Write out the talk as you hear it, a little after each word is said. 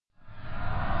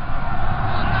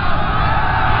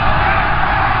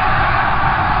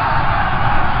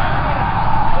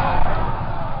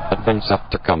Advance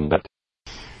After Combat.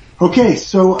 Okay,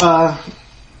 so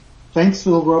thanks,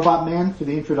 Little Robot Man, for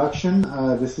the introduction.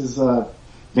 This is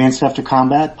Advanced After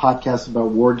Combat, podcast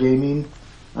about wargaming,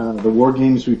 the war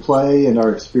games we play and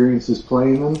our experiences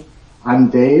playing them. I'm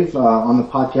Dave. On the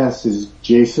podcast is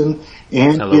Jason,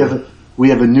 and Hello. we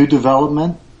have a new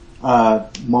development.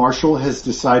 Marshall has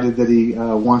decided that he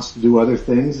wants to do other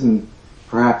things, and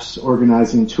perhaps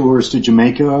organizing tours to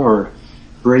Jamaica or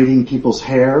braiding people's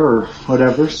hair or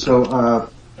whatever. So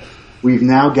we've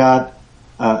now got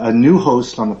a new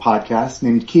host on the podcast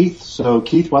named Keith. So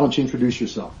Keith, why don't you introduce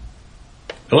yourself?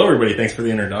 Hello everybody, thanks for the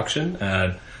introduction.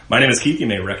 My name is Keith. You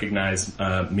may recognize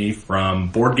me from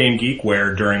Board Game Geek,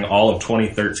 where during all of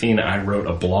 2013 I wrote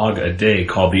a blog a day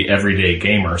called The Everyday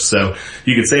Gamer. So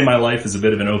you could say my life is a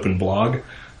bit of an open blog.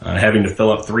 Having to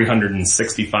fill up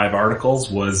 365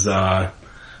 articles was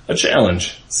a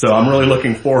challenge. So I'm really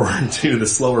looking forward to the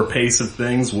slower pace of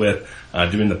things with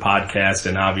doing the podcast,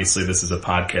 and obviously this is a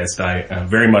podcast I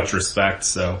very much respect.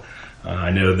 So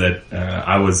I know that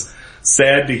I was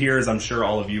sad to hear, as I'm sure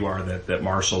all of you are, that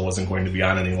Marshall wasn't going to be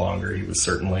on any longer. He was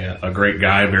certainly a great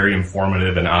guy, very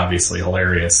informative, and obviously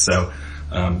hilarious. So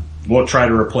won't try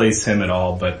to replace him at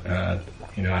all, but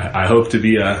I hope to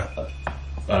be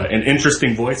an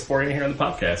interesting voice for you here on the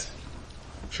podcast.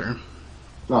 Sure.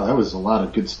 Wow, that was a lot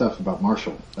of good stuff about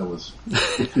Marshall. That was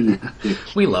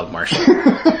We love Marshall.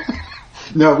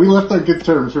 No, we left on good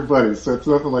terms. We're buddies, so it's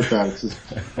nothing like that. It's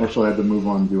just Marshall had to move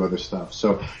on and do other stuff.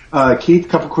 So, Keith, a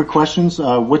couple quick questions.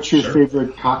 What's your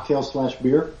favorite cocktail /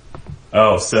 beer?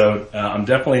 Oh, so I'm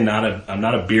definitely not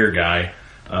a beer guy.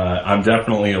 I'm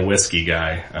definitely a whiskey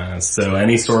guy. So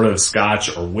any sort of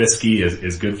scotch or whiskey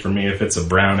is good for me. If it's a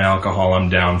brown alcohol, I'm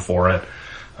down for it.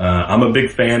 I'm a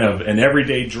big fan of an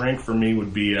everyday drink. For me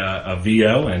would be a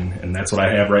VO, and that's what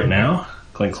I have right now.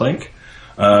 Clink clink.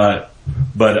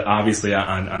 But obviously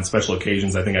on special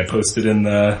occasions, I think I posted on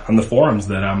the forums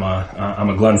that I'm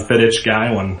a Glenfiddich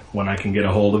guy when I can get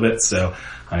a hold of it. So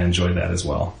I enjoy that as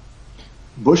well.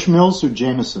 Bushmills or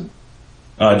Jameson?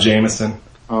 Jameson.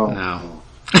 Oh No.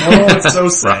 Oh, it's so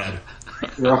sad.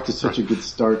 You're off to such a good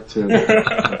start too.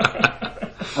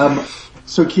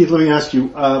 So Keith, let me ask you,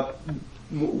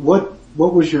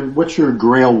 what's your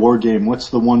Grail war game? What's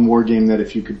the one war game that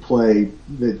if you could play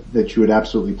that you would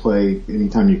absolutely play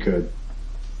anytime you could?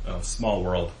 Oh, Small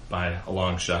World by a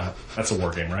long shot. That's a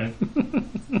war game, right?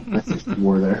 I think you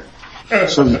were there.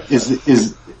 So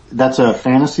is that's a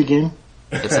fantasy game?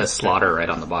 It says Slaughter right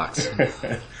on the box.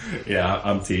 Yeah,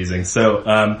 I'm teasing. So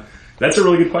that's a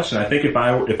really good question. I think if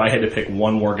I had to pick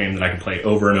one war game that I could play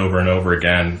over and over and over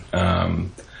again,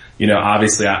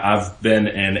 obviously I've been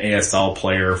an ASL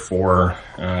player for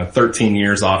 13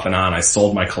 years off and on. I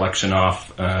sold my collection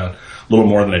off a little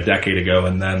more than a decade ago,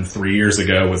 and then 3 years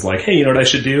ago was like, hey, you know what I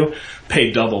should do?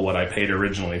 Pay double what I paid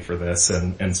originally for this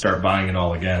and start buying it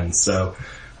all again. So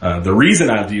the reason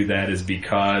I do that is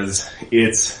because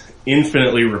it's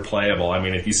infinitely replayable. I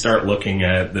mean, if you start looking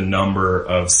at the number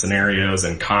of scenarios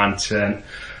and content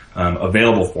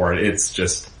available for it, it's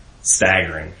just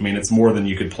staggering. I mean, it's more than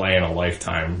you could play in a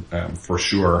lifetime, for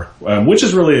sure, which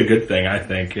is really a good thing, I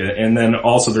think. And then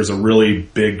also there's a really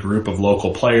big group of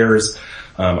local players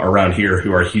around here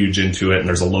who are huge into it, and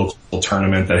there's a local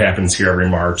tournament that happens here every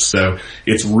March. So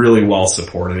it's really well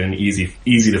supported and easy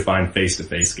to find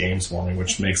face-to-face games for me,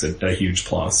 which makes it a huge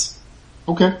plus.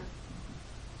 Okay.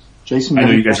 Jason, I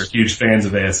know you guys are huge fans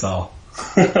of ASL.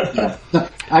 Yeah. No,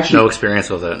 actually, No experience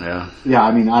with it, yeah. Yeah,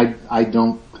 I mean,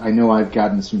 I know I've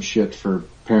gotten some shit for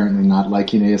apparently not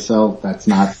liking ASL. That's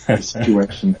not the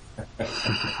situation.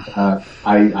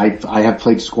 I have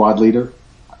played Squad Leader,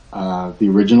 the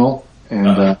original,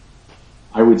 and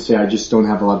I would say I just don't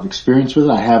have a lot of experience with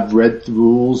it. I have read the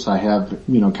rules, I have,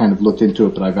 kind of looked into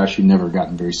it, but I've actually never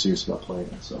gotten very serious about playing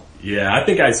it, so. Yeah, I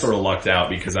think I sort of lucked out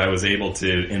because I was able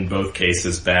to, in both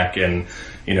cases back in,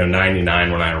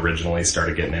 99 when I originally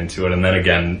started getting into it. And then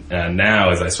again,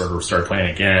 now as I sort of started playing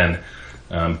again,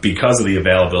 because of the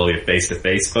availability of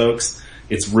face-to-face folks,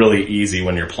 it's really easy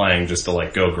when you're playing just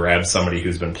to go grab somebody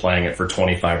who's been playing it for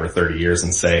 25 or 30 years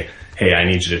and say, hey, I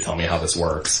need you to tell me how this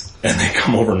works. And they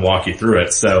come over and walk you through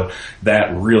it. So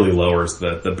that really lowers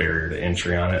the barrier to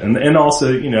entry on it. And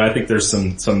also, I think there's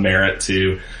some merit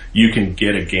to, you can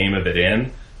get a game of it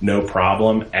in, no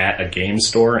problem, at a game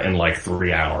store in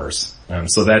 3 hours.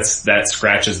 So that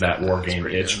scratches that war game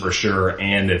itch for sure.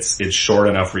 And it's short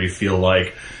enough where you feel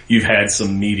like you've had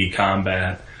some meaty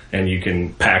combat and you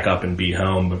can pack up and be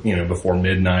home, before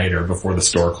midnight or before the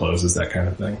store closes, that kind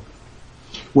of thing.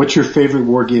 What's your favorite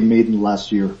war game made in the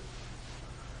last year?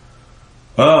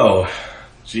 Oh,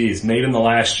 geez, made in the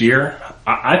last year?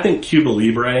 I think Cuba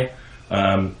Libre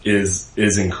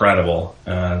is incredible.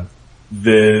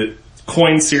 The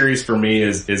coin series for me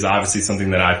is obviously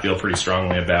something that I feel pretty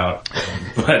strongly about.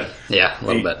 But yeah, a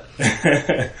little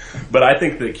bit. But I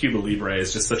think that Cuba Libre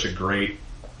is just such a great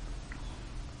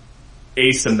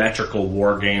asymmetrical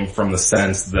war game, from the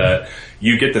sense that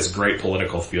you get this great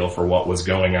political feel for what was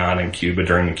going on in Cuba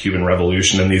during the Cuban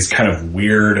Revolution, and these kind of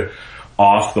weird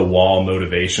off the wall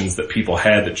motivations that people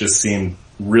had that just seemed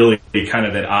really kind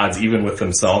of at odds even with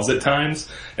themselves at times.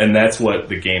 And that's what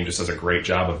the game just does a great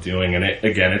job of doing. And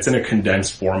it's in a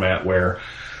condensed format where,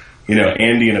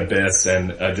 Andy and Abyss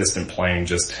and A Distant Plain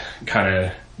just kind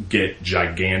of get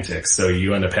gigantic. So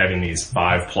you end up having these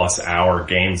 5+ hour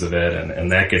games of it,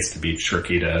 and that gets to be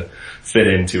tricky to fit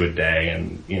into a day.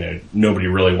 And, nobody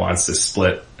really wants to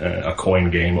split a coin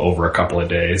game over a couple of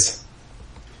days.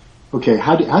 Okay,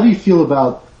 how do you feel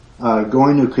about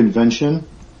going to a convention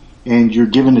and you're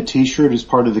given a T-shirt as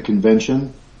part of the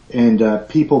convention, and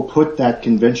people put that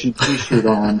convention T-shirt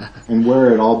on and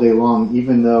wear it all day long,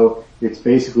 even though it's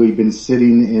basically been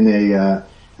sitting in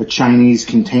a Chinese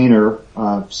container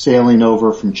sailing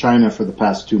over from China for the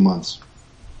past 2 months?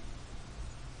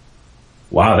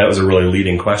 Wow, that was a really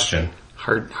leading question.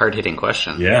 Hard hitting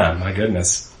question. Yeah, my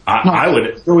goodness. I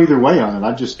would go either way on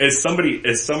it. As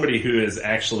somebody who has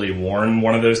actually worn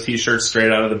one of those T-shirts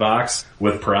straight out of the box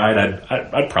with pride,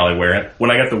 I'd probably wear it.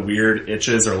 When I got the weird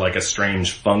itches or like a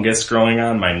strange fungus growing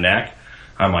on my neck,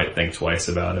 I might think twice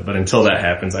about it. But until that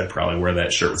happens, I'd probably wear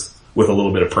that shirt with a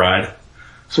little bit of pride.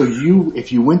 So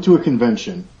if you went to a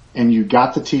convention and you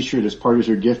got the T-shirt as part of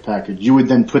your gift package, you would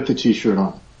then put the T-shirt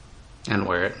on and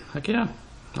wear it. Heck yeah.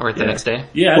 Or the next day?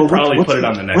 Yeah, I'd probably put it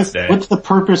on the next day. What's the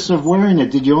purpose of wearing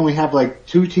it? Did you only have like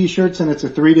 2 T-shirts and it's a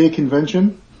 3-day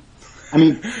convention? I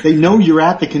mean, they know you're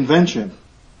at the convention.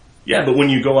 Yeah, but when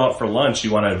you go out for lunch,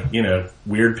 you want to,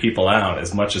 weird people out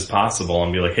as much as possible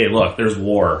and be like, hey, look, there's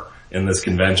war in this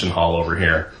convention hall over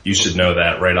here. You should know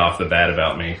that right off the bat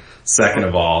about me. Second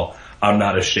of all, I'm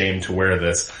not ashamed to wear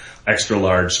this extra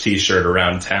large T-shirt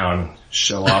around town,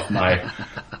 show off my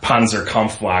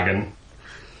Panzerkampfwagen.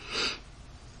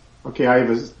 Okay, I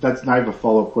have a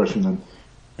follow-up question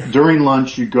then. During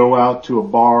lunch, you go out to a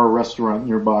bar or restaurant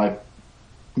nearby.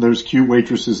 There's cute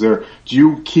waitresses there. Do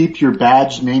you keep your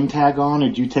badge name tag on, or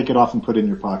do you take it off and put it in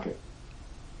your pocket?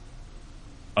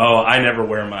 Oh, I never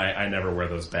wear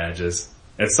those badges.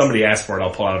 If somebody asks for it,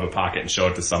 I'll pull it out of a pocket and show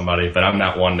it to somebody, but I'm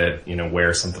not one to,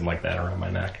 wear something like that around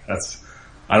my neck.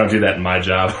 I don't do that in my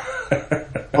job.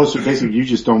 Oh, so basically you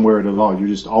just don't wear it at all. You're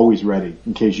just always ready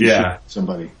in case you shoot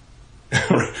somebody.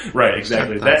 Right,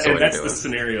 exactly. That's the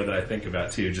scenario that I think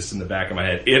about too, just in the back of my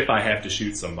head. If I have to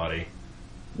shoot somebody,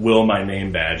 will my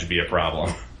name badge be a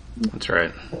problem? That's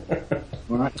right.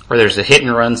 Or there's a hit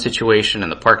and run situation in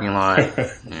the parking lot.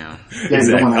 Yeah.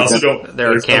 Exactly. I also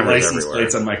there are cameras license everywhere.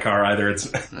 Plates on my car either.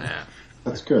 Yeah.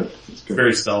 That's good.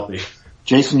 Very stealthy.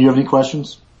 Jason, you have any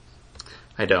questions?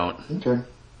 I don't. Okay.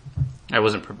 I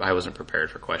wasn't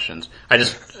prepared for questions. I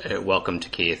just welcome to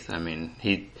Keith. I mean,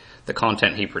 the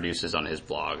content he produces on his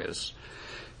blog is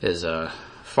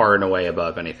far and away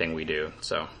above anything we do.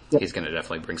 So he's going to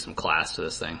definitely bring some class to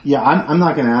this thing. Yeah, I'm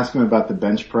not going to ask him about the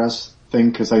bench press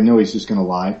thing because I know he's just going to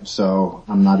lie. So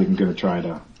I'm not even going to try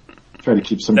to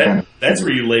keep some kind of. That's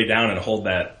where you lay down and hold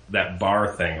that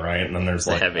bar thing, right? And then there's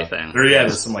like heavy thing.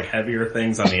 There's some like heavier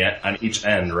things on each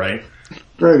end, right?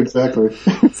 Right, exactly.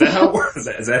 Is that how it works?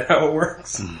 Is that how it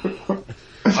works?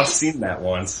 I've seen that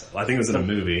once. I think it was in a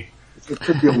movie. It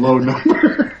could be a low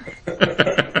number.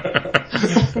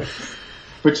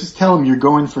 But just tell him you're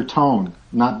going for tone.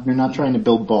 You're not trying to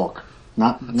build bulk.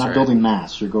 Not building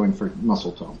mass. You're going for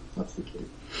muscle tone. That's the key.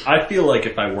 I feel like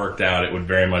if I worked out, it would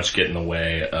very much get in the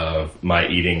way of my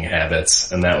eating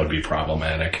habits, and that would be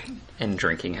problematic. And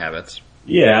drinking habits.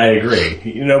 Yeah, I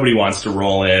agree. Nobody wants to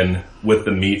roll in with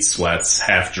the meat sweats,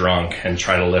 half drunk, and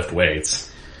try to lift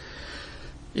weights.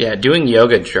 Yeah, doing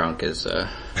yoga drunk is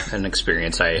an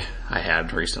experience I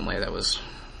had recently.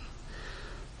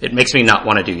 It makes me not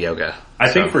want to do yoga. I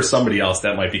think for somebody else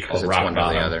that might be called rock bottom.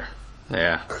 Or the other.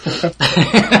 Yeah.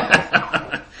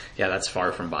 Yeah, that's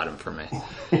far from bottom for me.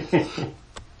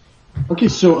 Okay,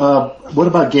 so what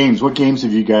about games? What games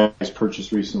have you guys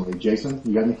purchased recently? Jason,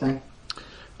 you got anything?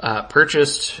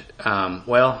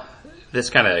 Well, this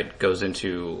kind of goes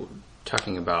into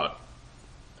talking about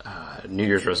New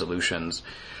Year's resolutions.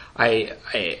 I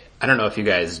don't know if you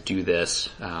guys do this.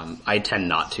 I tend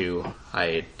not to.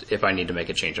 If I need to make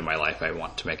a change in my life, I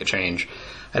want to make a change.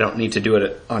 I don't need to do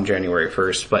it on January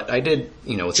 1st, but I did,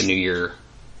 with the new year,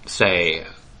 say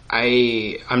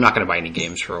I'm not going to buy any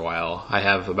games for a while. I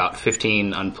have about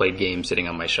 15 unplayed games sitting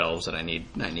on my shelves that I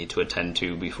need to attend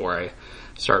to before I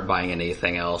start buying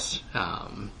anything else.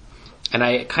 And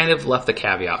I kind of left the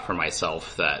caveat for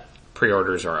myself that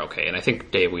pre-orders are okay. And I think,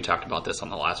 Dave, we talked about this on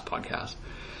the last podcast.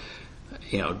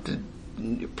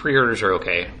 Pre-orders are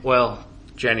okay. Well,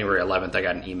 January 11th, I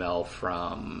got an email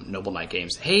from Noble Knight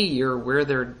Games. Hey, you're where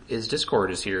there is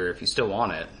Discord is here if you still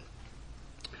want it.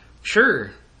 Sure.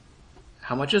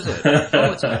 How much is it?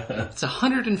 Oh, it's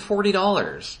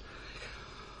 $140.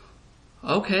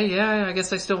 Okay, yeah, I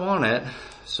guess I still want it.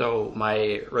 So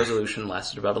my resolution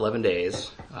lasted about 11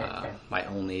 days. My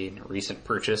only recent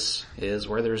purchase is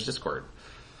where there's Discord.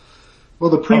 Well,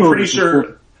 the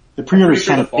pre-order. The pre-order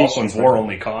kind of Falklands War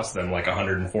only cost them like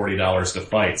 $140 to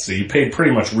fight, so you paid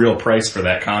pretty much real price for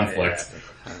that conflict. Yeah,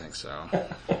 I think so.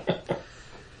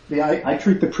 Yeah, I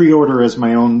treat the pre-order as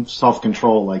my own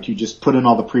self-control. Like, you just put in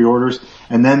all the pre-orders,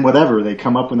 and then whatever, they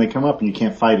come up when they come up, and you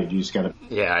can't fight it. You just gotta...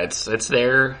 Yeah, it's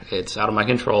there. It's out of my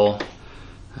control.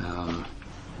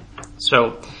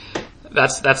 So,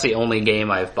 that's the only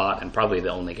game I've bought, and probably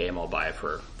the only game I'll buy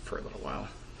for a little while.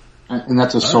 And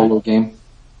that's a solo game?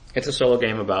 It's a solo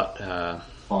game about...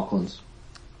 Falklands.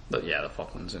 But yeah, the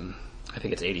Falklands, and I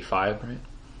think it's 85,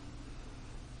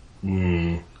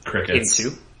 right? Crickets.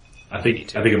 82? I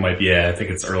think it might be, I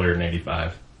think it's earlier than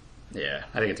 85. Yeah,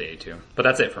 I think it's 82. But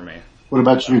that's it for me. What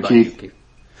about you, Keith?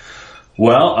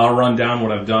 Well, I'll run down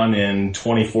what I've done in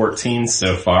 2014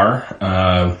 so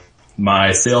far.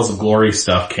 My Sales of Glory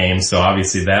stuff came, so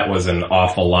obviously that was an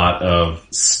awful lot of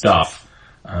stuff.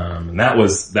 And that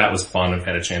was fun. I've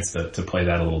had a chance to play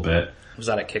that a little bit. Was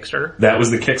that a Kickstarter? That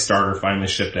was the Kickstarter, finally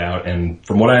shipped out, and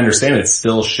from what I understand, it's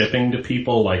still shipping to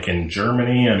people like in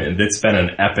Germany. I mean, it's been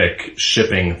an epic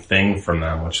shipping thing from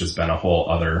them, which has been a whole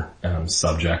other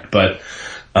subject. But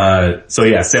so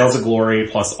yeah, Sales of Glory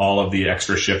plus all of the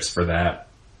extra ships for that.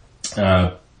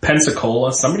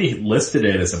 Pensacola, somebody listed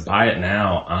it as a buy it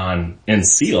now in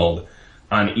sealed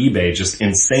on eBay, just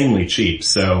insanely cheap.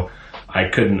 So I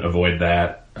couldn't avoid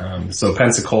that. So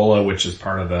Pensacola, which is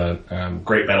part of the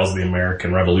Great Battles of the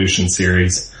American Revolution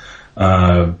series.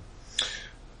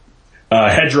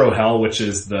 Hedgerow Hell, which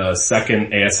is the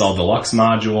second ASL Deluxe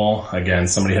module. Again,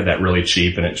 somebody had that really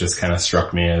cheap, and it just kind of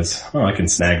struck me as, oh, I can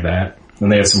snag that.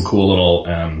 And they have some cool little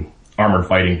armored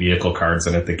fighting vehicle cards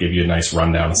in it that give you a nice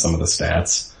rundown of some of the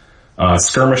stats.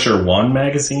 Skirmisher 1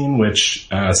 magazine, which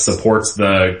supports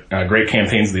the Great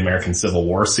Campaigns of the American Civil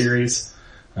War series.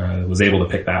 Was able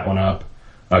to pick that one up.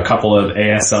 A couple of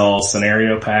ASL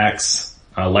scenario packs.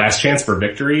 Last Chance for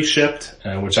Victory shipped,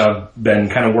 which I've been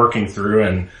kind of working through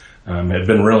and have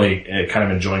been really kind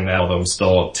of enjoying that, although I'm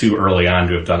still too early on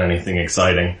to have done anything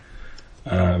exciting.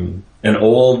 An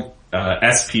old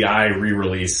SPI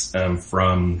re-release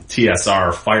from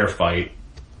TSR, Firefight,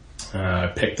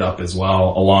 picked up as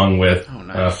well, along with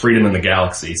Freedom in the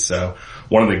Galaxy. So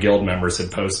one of the guild members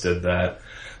had posted that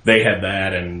they had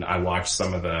that, and I watched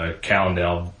some of the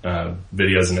Calendale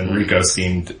videos, and Enrico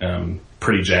seemed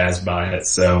pretty jazzed by it,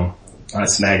 so I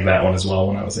snagged that one as well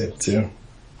when I was able to.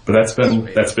 But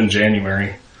that's been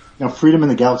January. Now, Freedom in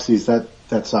the Galaxy,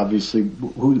 that's obviously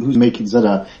who's making? Is that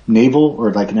a naval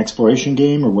or like an exploration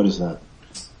game, or what is that?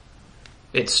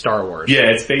 It's Star Wars.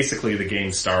 Yeah, it's basically the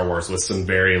game Star Wars with some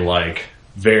very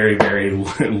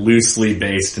loosely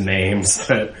based names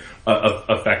that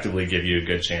effectively give you a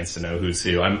good chance to know who's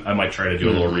who. I might try to do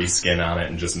a little reskin on it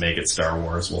and just make it Star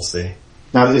Wars. We'll see.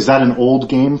 Now, is that an old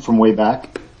game from way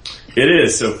back? It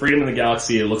is. So Freedom in the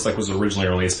Galaxy, it looks like was originally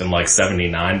released in like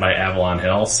 79 by Avalon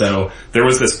Hill. So there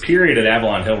was this period at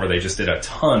Avalon Hill where they just did a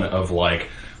ton of like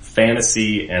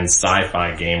fantasy and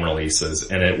sci-fi game releases,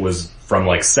 and it was from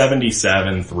like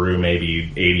 77 through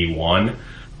maybe 81.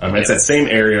 It's that same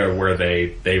area where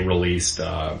they released,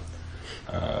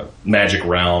 Magic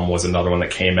Realm was another one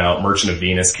that came out. Merchant of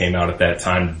Venus came out at that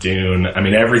time. Dune. I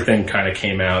mean, everything kind of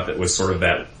came out that was sort of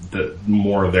the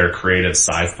more of their creative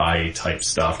sci-fi type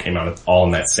stuff came out all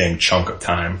in that same chunk of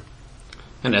time.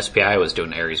 And SPI was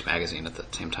doing Ares magazine at the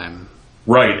same time.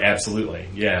 Right, absolutely.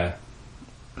 Yeah.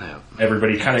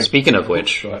 Everybody kind of... Speaking of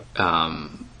which,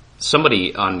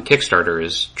 somebody on Kickstarter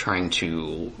is trying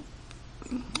to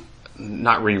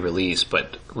not re-release,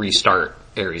 but restart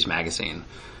Ares magazine.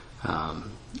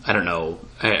 I don't know.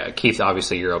 Keith,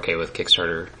 obviously you're okay with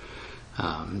Kickstarter.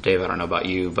 Dave, I don't know about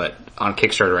you, but on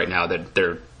Kickstarter right now,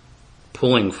 they're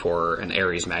pulling for an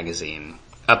Ares magazine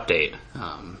update,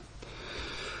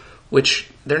 which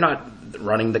they're not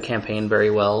running the campaign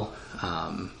very well.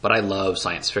 But I love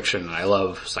science fiction and I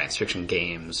love science fiction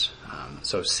games.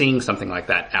 So seeing something like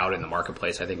that out in the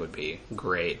marketplace, I think would be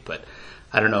great, but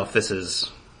I don't know if this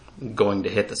is going to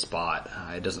hit the spot.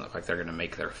 It doesn't look like they're going to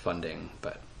make their funding,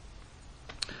 but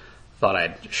thought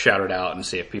I'd shout it out and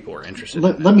see if people were interested.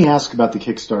 Let me ask about the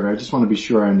Kickstarter. I just want to be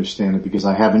sure I understand it because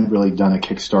I haven't really done a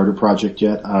Kickstarter project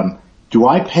yet. Do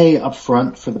I pay up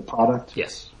front for the product?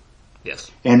 Yes.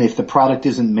 Yes. And if the product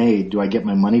isn't made, do I get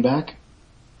my money back?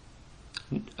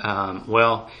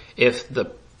 Well, if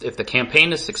the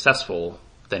campaign is successful,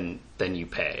 then you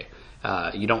pay.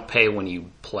 You don't pay when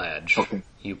you pledge. Okay.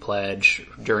 You pledge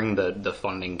during the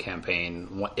funding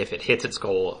campaign. If it hits its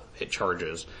goal, it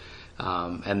charges.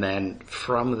 And then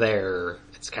from there,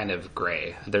 it's kind of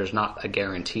gray. There's not a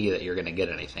guarantee that you're going to get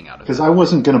anything out of it. Because I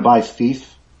wasn't going to buy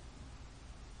Thief,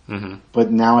 Mm-hmm.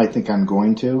 but now I think I'm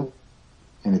going to,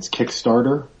 and it's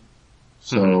Kickstarter.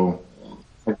 So,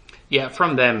 Yeah,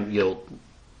 from them you'll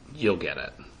get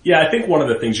it. Yeah, I think one of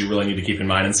the things you really need to keep in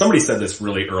mind, and somebody said this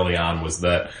really early on, was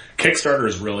that Kickstarter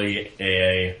is really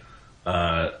a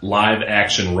live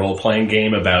action role playing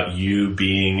game about you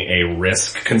being a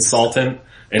risk consultant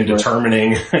and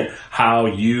determining how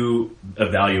you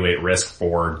evaluate risk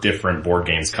for different board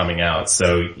games coming out.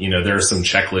 So, there are some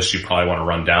checklists you probably want to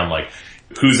run down, like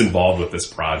who's involved with this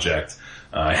project.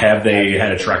 Have they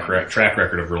had a track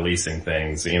record of releasing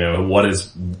things?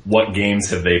 What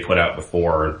games have they put out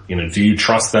before? Do you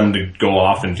trust them to go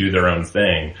off and do their own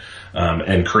thing,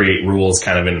 and create rules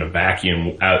kind of in a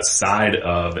vacuum outside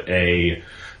of a,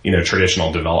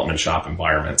 traditional development shop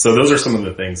environment? So those are some of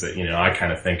the things that, I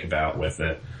kind of think about with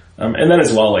it. And then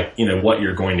as well, what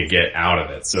you're going to get out of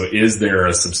it. So is there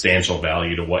a substantial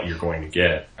value to what you're going to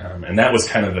get? And that was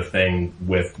kind of the thing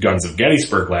with Guns of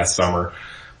Gettysburg last summer.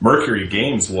 Mercury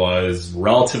Games was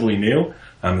relatively new.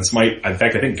 In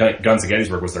fact, I think Guns of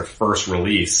Gettysburg was their first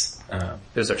release. It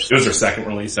was their second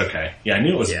release. Okay. Yeah, I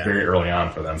knew it was very early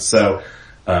on for them. So,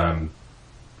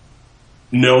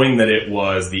 knowing that it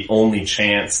was the only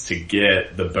chance to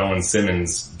get the Bowen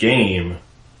Simmons game,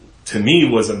 to me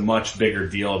was a much bigger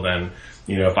deal than,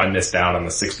 if I missed out on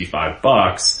the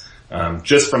 $65,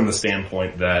 just from the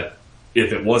standpoint that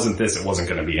if it wasn't this, it wasn't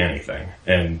going to be anything.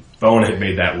 And Bowen had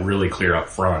made that really clear up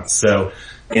front. So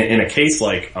in a case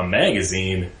like a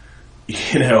magazine,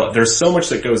 there's so much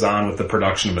that goes on with the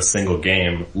production of a single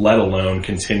game, let alone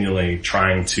continually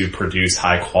trying to produce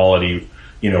high quality,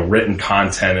 written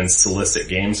content and solicit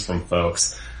games from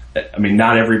folks. I mean,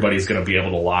 not everybody's going to be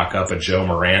able to lock up a Joe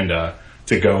Miranda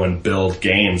to go and build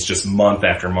games just month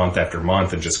after month after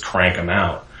month and just crank them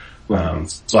out.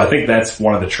 So I think that's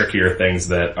one of the trickier things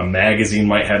that a magazine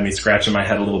might have me scratching my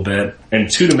head a little bit. And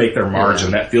two, to make their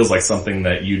margin, that feels like something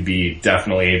that you'd be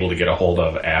definitely able to get a hold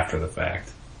of after the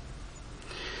fact.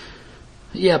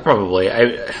 Yeah, probably.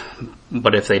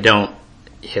 But if they don't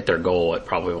hit their goal, it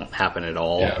probably won't happen at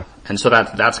all. Yeah. And so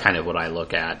that's kind of what I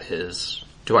look at is,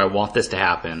 do I want this to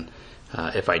happen?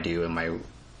 If I do, am I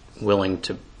willing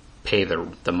to pay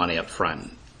the money up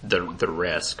front? The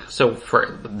risk. So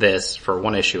for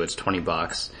one issue, it's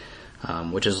 $20,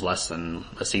 which is less than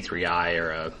a C3I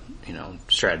or a,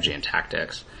 strategy and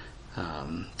tactics,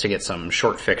 to get some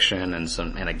short fiction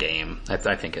and a game. I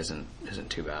think isn't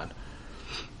too bad.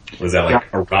 Was that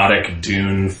like erotic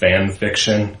Dune fan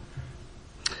fiction?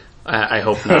 I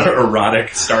hope not.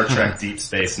 Erotic Star Trek Deep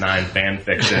Space Nine fan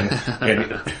fiction.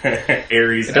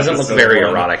 Ares. It doesn't look very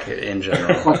erotic in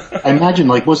general. I imagine,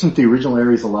 wasn't the original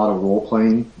Ares a lot of role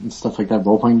playing and stuff like that,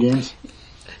 role playing games?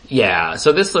 Yeah,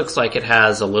 so this looks like it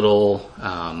has a little,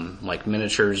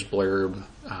 miniatures blurb,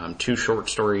 2 short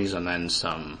stories, and then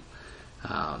some,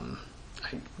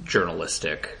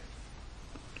 journalistic,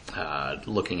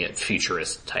 looking at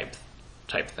futurist type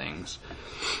things.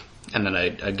 And then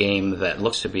a game that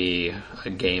looks to be a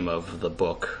game of the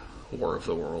book War of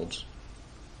the Worlds.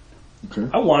 Okay.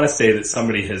 I want to say that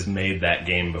somebody has made that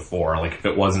game before. If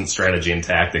it wasn't Strategy and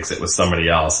Tactics, it was somebody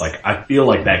else. I feel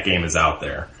like that game is out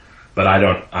there, but I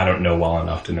don't know well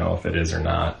enough to know if it is or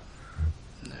not.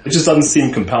 No. It just doesn't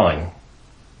seem compelling.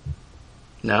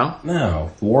 No?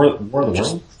 No. War of the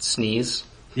Worlds? Sneeze.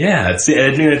 Yeah,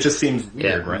 it just seems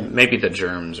weird, right? Maybe the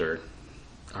germs are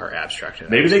abstract.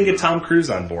 Maybe they can get Tom Cruise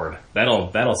on board.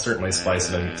 That'll certainly spice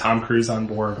it in. Tom Cruise on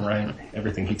board, right?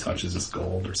 Everything he touches is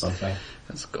gold or something.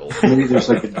 That's gold. Maybe there's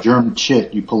a germ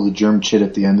chit. You pull the germ chit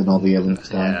at the end and all the aliens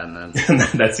die. Yeah, and then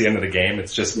that's the end of the game.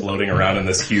 It's just floating around in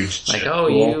this huge chit pool.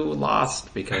 You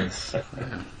lost because...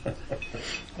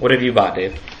 What have you bought,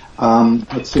 Dave?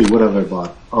 Let's see, what have I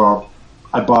bought?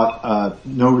 I bought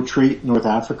No Retreat, North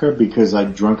Africa, because I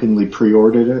drunkenly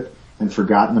pre-ordered it and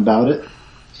forgotten about it.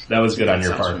 That was good on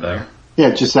your part, though. Yeah,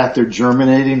 it just sat there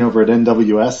germinating over at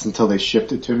NWS until they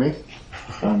shipped it to me.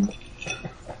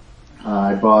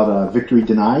 I bought Victory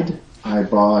Denied. I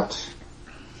bought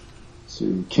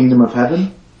Kingdom of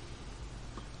Heaven.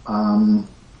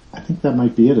 I think that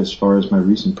might be it as far as my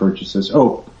recent purchases.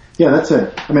 Oh, Yeah, that's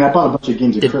it. I mean, I bought a bunch of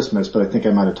games at Christmas, but I think I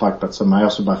might have talked about some. I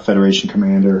also bought Federation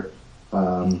Commander.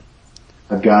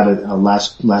 I've got a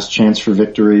Last Chance for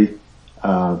Victory.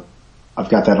 I've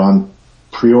got that on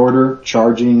pre-order,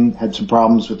 charging, had some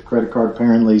problems with the credit card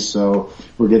apparently, so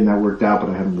we're getting that worked out, but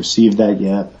I haven't received that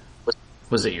yet.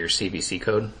 Was it your CVC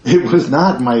code? It was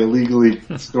not my illegally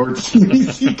stored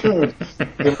CVC code.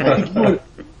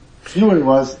 You know what it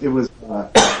was? It was,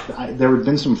 there had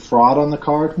been some fraud on the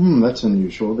card. That's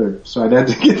unusual. So I'd had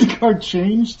to get the card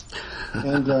changed.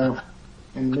 And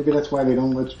maybe that's why they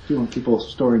don't let people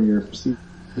storing your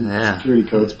security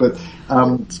codes. But,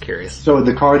 it's curious. So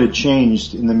the card had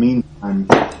changed in the meantime.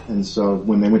 And so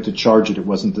when they went to charge it, it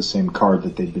wasn't the same card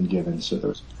that they'd been given. So there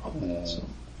was a problem with that. So.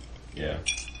 Yeah.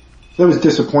 That was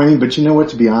disappointing, but you know what,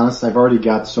 to be honest, I've already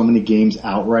got so many games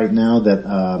out right now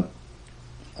that,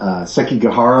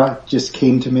 Sekigahara just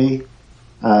came to me.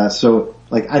 So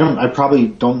like I probably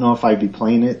don't know if I'd be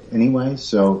playing it anyway.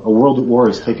 So A World at War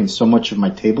has taken so much of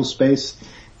my table space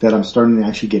that I'm starting to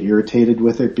actually get irritated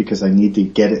with it because I need to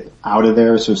get it out of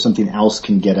there so something else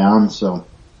can get on. So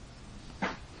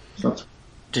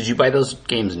did you buy those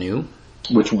games new?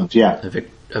 Which ones? Yeah.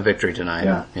 A Victory Tonight.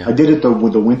 Yeah. I did it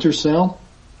with the winter sale.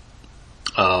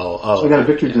 Oh. So I got a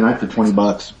Victory Tonight for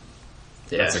 $20.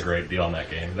 Yeah. That's a great deal on that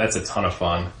game. That's a ton of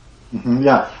fun. Mm-hmm,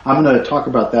 yeah, I'm going to talk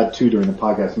about that too during the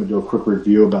podcast. I'm going to do a quick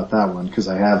review about that one because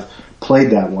I have played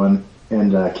that one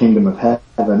and Kingdom of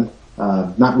Heaven.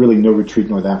 Not really No Retreat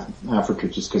North Africa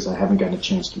just because I haven't gotten a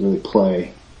chance to really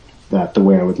play that the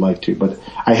way I would like to. But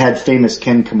I had Famous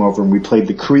Ken come over and we played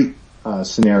the Crete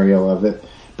scenario of it.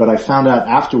 But I found out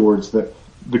afterwards that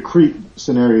the Crete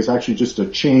scenario is actually just a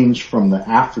change from the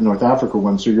North Africa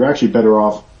one. So you're actually better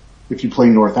off if you play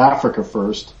North Africa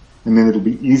first, and then it'll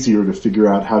be easier to figure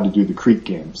out how to do the Crete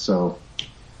game. So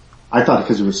I thought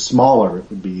because it was smaller, it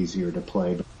would be easier to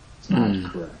play, but it's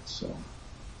not correct. So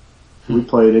we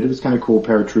played it. It was kind of cool.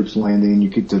 Paratroops landing. You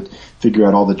could figure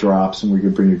out all the drops, and we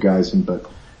could bring your guys in. But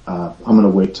I'm going to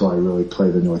wait till I really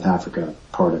play the North Africa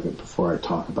part of it before I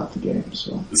talk about the game.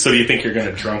 So do you think you're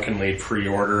going to drunkenly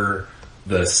pre-order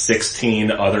the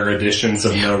 16 other editions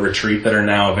of No Retreat that are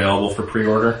now available for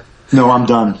pre-order? No, I'm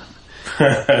done.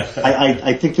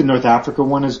 I think the North Africa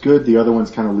one is good. The other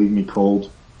ones kind of leave me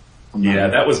cold. Yeah,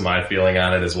 that was my feeling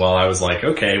on it as well. I was like,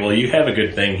 okay, well, you have a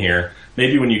good thing here.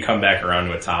 Maybe when you come back around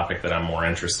to a topic that I'm more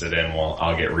interested in, well,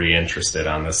 I'll get re-interested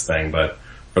on this thing. But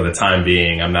for the time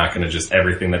being, I'm not going to just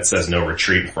everything that says No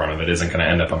Retreat in front of it isn't going to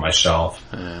end up on my shelf.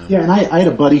 Yeah, and I had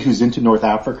a buddy who's into North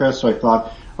Africa, so I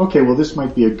thought, okay, well, this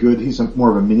might be he's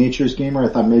more of a miniatures gamer. I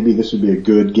thought maybe this would be a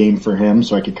good game for him,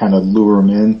 so I could kind of lure him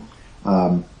in.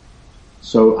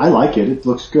 So I like it. It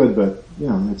looks good, but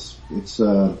it's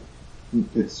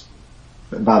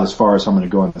about as far as I'm going to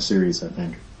go in the series, I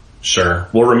think. Sure.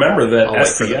 Well, remember that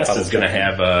STS is going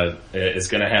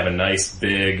to have a nice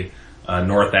big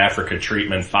North Africa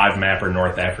treatment, 5-mapper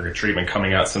North Africa treatment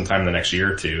coming out sometime in the next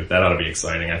year or two. That ought to be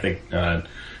exciting. I think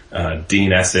Dean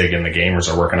Essig and the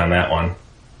gamers are working on that one.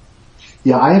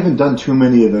 Yeah, I haven't done too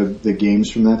many of the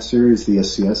games from that series, the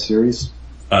SCS series.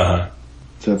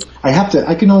 So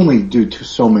I can only do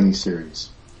so many series.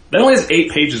 That only has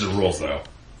 8 pages of rules though.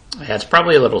 Yeah, it's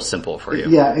probably a little simple for you.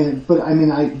 Yeah, but I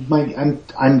mean, I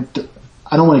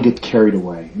don't want to get carried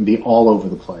away and be all over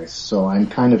the place. So I'm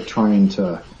kind of trying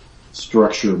to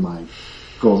structure my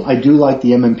goals. I do like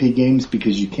the MMP games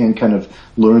because you can kind of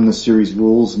learn the series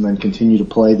rules and then continue to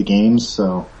play the games.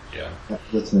 So yeah,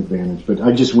 that's an advantage. But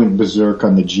I just went berserk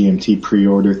on the GMT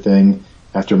pre-order thing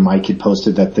after Mike had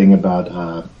posted that thing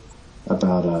about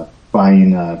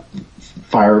buying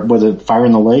Fire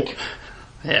in the Lake?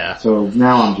 Yeah. So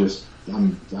now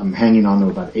I'm hanging on to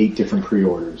about 8 different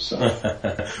pre-orders. So.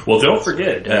 Well, don't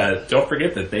forget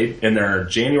that they, in their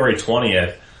January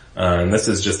 20th, and this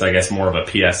is just, I guess, more of a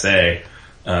PSA,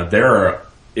 there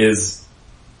is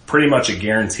pretty much a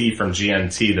guarantee from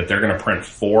GMT that they're going to print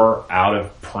 4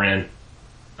 out-of-print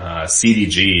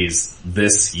CDGs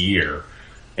this year.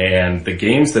 And the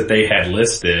games that they had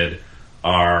listed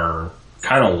are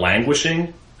kind of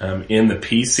languishing in the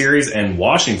P series, and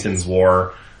Washington's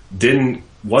War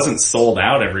wasn't sold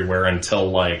out everywhere until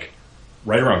like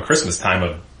right around Christmas time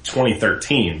of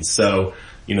 2013. So,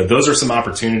 those are some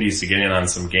opportunities to get in on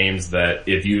some games that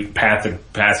if you, Path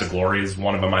of Glory is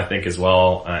one of them, I think, as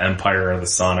well. Empire of the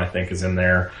Sun, I think, is in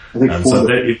there. I think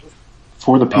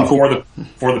For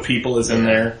the People is in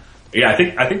there. Yeah, I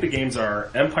think the games are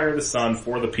Empire of the Sun,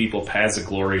 For the People, Paths of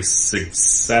Glory,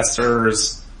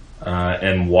 Successors,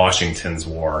 and Washington's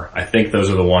War. I think those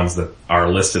are the ones that are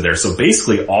listed there. So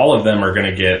basically all of them are going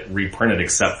to get reprinted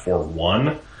except for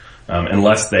one.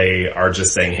 unless they are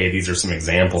just saying, hey, these are some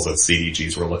examples of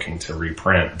CDGs we're looking to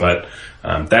reprint. But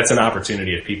that's an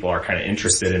opportunity if people are kind of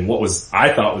interested. And what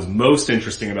I thought was most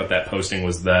interesting about that posting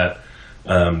was that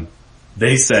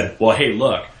they said, well, hey,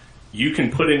 look, you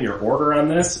can put in your order on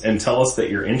this and tell us that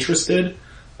you're interested.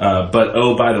 But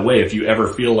oh, by the way, if you ever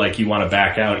feel like you want to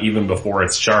back out even before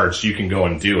it's charged, you can go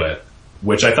and do it.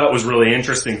 Which I thought was really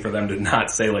interesting for them to not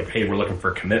say like, hey, we're looking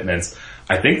for commitments.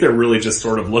 I think they're really just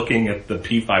sort of looking at the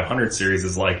P500 series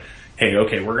as like, hey,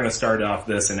 okay, we're going to start off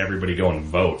this and everybody go and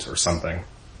vote or something.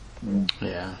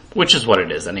 Yeah, which is what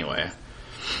it is anyway.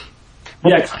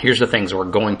 Yeah. Here's the things we're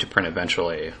going to print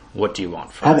eventually. What do you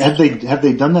want first? Have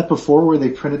they done that before where they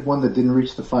printed one that didn't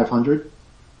reach the 500?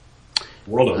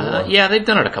 World at War. Yeah, they've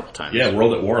done it a couple times. Yeah,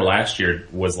 World at War last year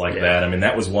was like that. I mean,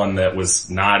 that was one that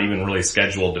was not even really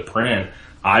scheduled to print.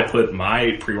 I put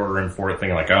my pre-order in for it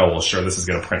thinking like, oh, well, sure, this is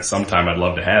going to print sometime. I'd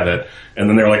love to have it. And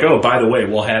then they're like, oh, by the way,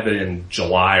 we'll have it in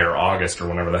July or August or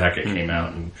whenever the heck it came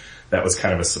out. And that was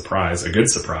kind of a surprise, a good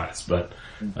surprise. But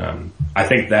I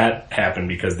think that happened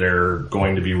because they're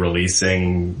going to be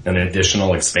releasing an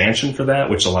additional expansion for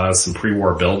that, which allows some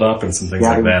pre-war build-up and some things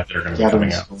like that are going to be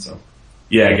coming out. So.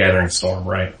 Yeah, Gathering Storm,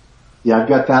 right. Yeah, I've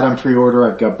got that on pre-order.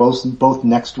 I've got both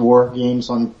Next War games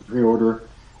on pre-order.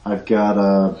 I've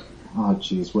got,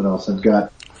 what else? I've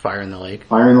got Fire in the Lake.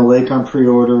 Fire in the Lake on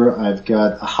pre-order. I've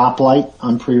got a Hoplite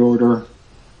on pre-order.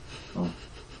 Oh.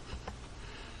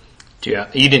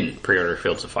 You didn't pre-order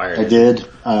Fields of Fire. I did,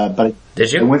 but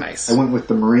did you? Nice. I went with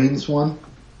the Marines one.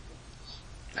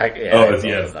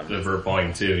 The Vert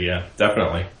Volume 2, yeah,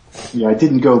 definitely. Yeah, I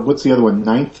didn't go, what's the other one?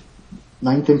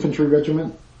 Ninth Infantry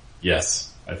Regiment?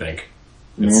 Yes, I think.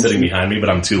 It's sitting behind me, but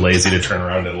I'm too lazy to turn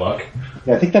around and look.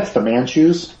 Yeah, I think that's the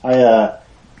Manchus. I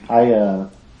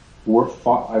didn't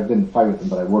fight with them,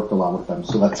 but I worked a lot with them,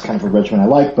 so that's kind of a regiment I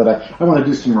like, but I want to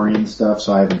do some Marine stuff,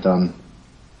 so I haven't done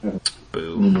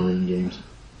any Marine games.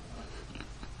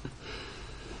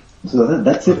 So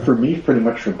that's it for me pretty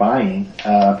much for buying.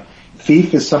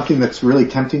 Thief is something that's really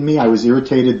tempting me. I was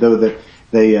irritated though that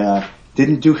they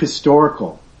didn't do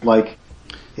historical. Like,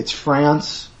 it's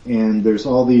France, and there's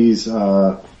all these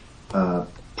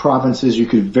provinces. You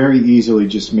could very easily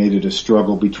just made it a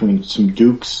struggle between some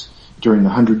dukes during the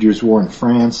 100 Years' War in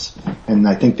France, and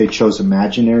I think they chose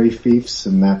imaginary fiefs,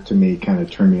 and that to me kind of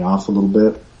turned me off a little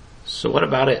bit. So what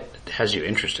about it has you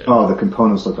interested? Oh, the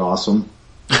components look awesome.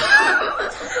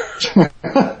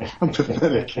 I'm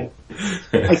pathetic.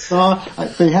 I saw,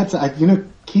 they had to,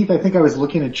 Keith, I think I was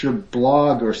looking at your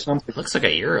blog or something. It looks like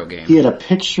a Euro game. He had a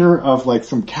picture of like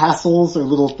some castles or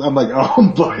I'm like, oh,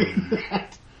 I'm buying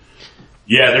that.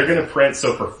 Yeah, they're gonna print,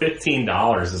 so for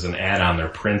 $15 as an add-on, they're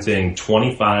printing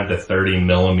 25 to 30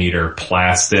 millimeter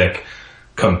plastic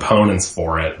components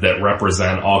for it that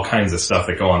represent all kinds of stuff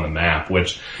that go on the map,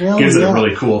 which gives it a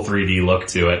really cool 3D look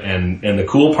to it. And the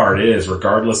cool part is,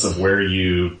 regardless of where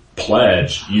you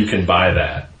pledge, you can buy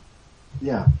that.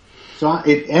 Yeah. So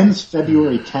it ends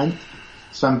February 10th,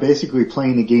 so I'm basically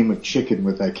playing a game of chicken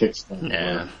with that Kickstarter.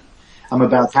 Yeah. I'm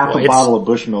about half a bottle of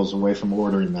Bushmills away from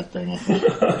ordering that thing.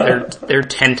 They're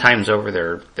 10 times over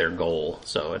their goal,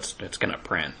 so it's gonna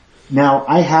print. Now,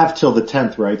 I have till the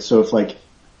 10th, right? So if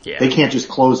they can't just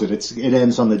close it. It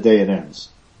ends on the day it ends.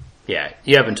 Yeah,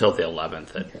 you have until the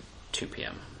 11th at 2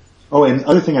 p.m. Oh, and the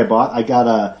other thing I bought, I got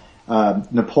a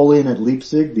Napoleon at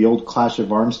Leipzig, the old Clash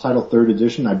of Arms title, 3rd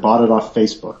edition. I bought it off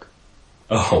Facebook.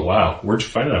 Oh wow, where'd you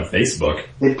find it on Facebook?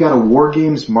 They've got a War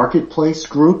Games Marketplace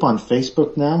group on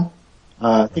Facebook now.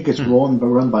 I think it's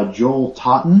run by Joel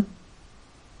Totten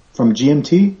from GMT.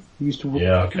 He used to work.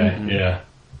 Yeah, okay, yeah.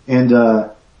 And,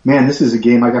 man, this is a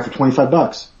game I got for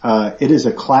 $25. It is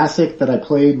a classic that I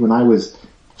played when I was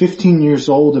 15 years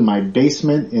old in my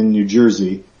basement in New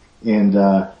Jersey, and,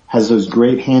 has those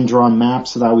great hand-drawn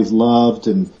maps that I always loved,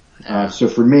 and, so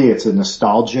for me it's a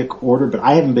nostalgic order, but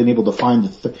I haven't been able to find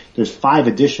there's 5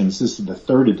 editions. This is the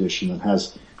 3rd edition that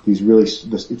has these really,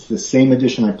 it's the same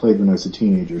edition I played when I was a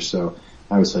teenager, so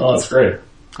I was like, oh, that's great.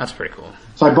 That's pretty cool.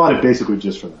 So I bought it basically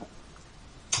just for that.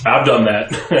 I've done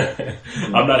that.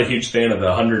 I'm not a huge fan of the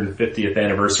 150th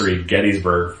anniversary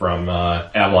Gettysburg from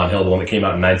Avalon Hill, the one that came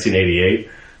out in 1988,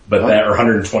 but or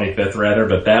 125th rather,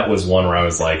 but that was one where I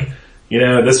was like,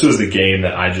 this was the game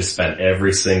that I just spent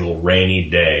every single rainy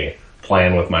day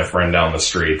playing with my friend down the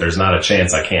street. There's not a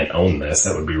chance I can't own this.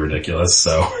 That would be ridiculous,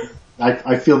 so.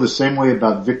 I feel the same way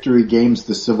about Victory Games,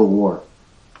 The Civil War.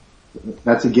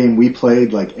 That's a game we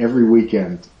played like every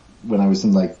weekend when I was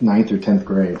in like 9th or 10th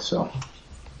grade, so.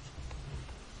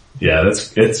 Yeah,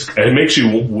 it makes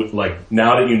you, like,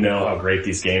 now that you know how great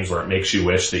these games were, it makes you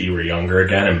wish that you were younger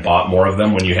again and bought more of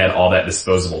them when you had all that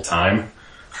disposable time.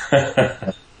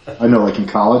 I know, like in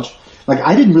college. Like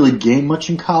I didn't really game much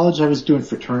in college. I was doing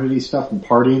fraternity stuff and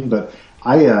partying, but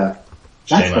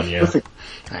Shame on you.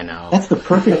 I know. That's the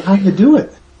perfect time to do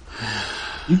it.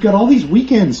 You've got all these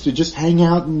weekends to just hang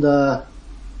out and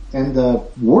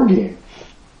war game.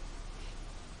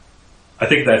 I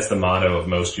think that's the motto of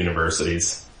most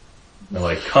universities. They're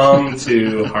like, come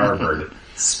to Harvard,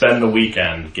 spend the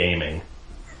weekend gaming.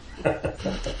 Because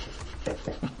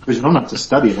you don't have to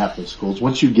study at half those schools.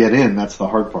 Once you get in, that's the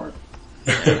hard part.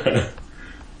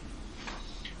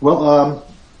 Well,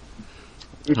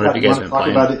 what have you guys been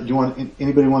playing? About it?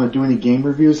 Anybody want to do any game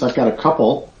reviews? I've got a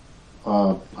couple.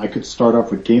 I could start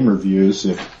off with game reviews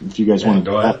if you guys want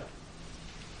to go ahead.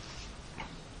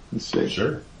 Let's see.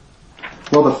 Sure.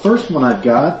 Well, the first one I've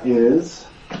got is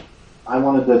I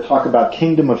wanted to talk about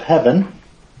Kingdom of Heaven.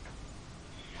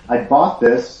 I bought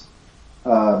this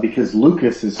because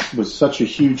Lucas was such a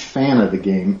huge fan of the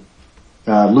game.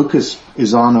 Lucas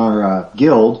is on our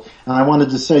guild, and I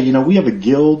wanted to say, we have a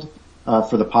guild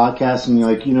for the podcast, and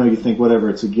you think whatever,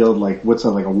 it's a guild, like what's that,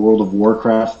 like a World of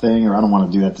Warcraft thing, or I don't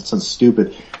want to do that sounds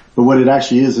stupid. But what it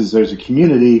actually is there's a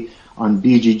community on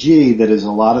BGG that is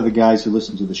a lot of the guys who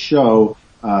listen to the show,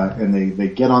 and they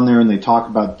get on there and they talk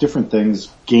about different things,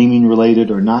 gaming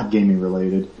related or not gaming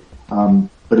related.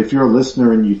 But if you're a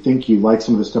listener and you think you like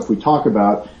some of the stuff we talk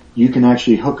about, you can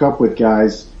actually hook up with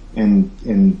guys and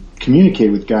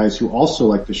communicate with guys who also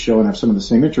like the show and have some of the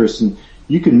same interests, and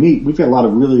you can meet. We've got a lot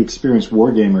of really experienced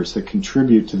war gamers that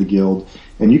contribute to the guild,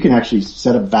 and you can actually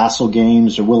set up Vassal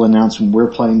games, or we'll announce when we're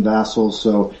playing Vassal.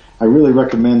 So I really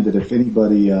recommend that if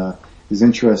anybody is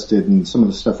interested in some of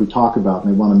the stuff we talk about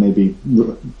and they want to maybe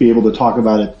be able to talk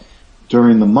about it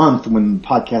during the month when the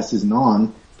podcast isn't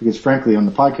on, because frankly on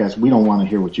the podcast we don't want to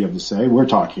hear what you have to say. We're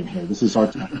talking here. This is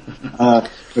our time.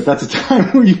 But that's a time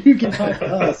where you can talk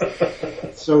to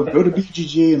us. So go to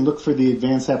BGG and look for the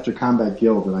Advanced After Combat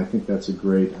Guild, and I think that's a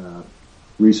great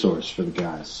resource for the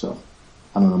guys. So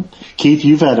I don't know. Keith,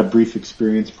 you've had a brief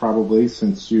experience probably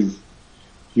since you've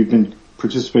been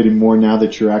participating more now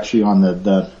that you're actually on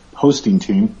the hosting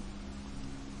team.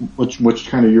 What's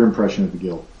kind of your impression of the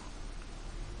guild?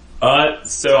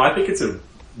 So I think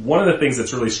one of the things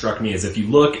that's really struck me is if you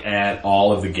look at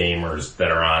all of the gamers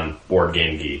that are on Board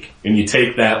Game Geek, and you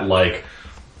take that like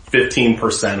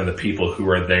 15% of the people who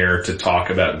are there to talk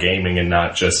about gaming and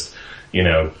not just,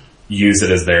 use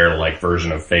it as their like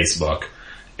version of Facebook,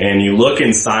 and you look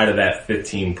inside of that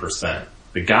 15%,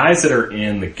 the guys that are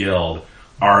in the guild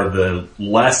are the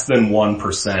less than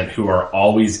 1% who are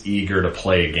always eager to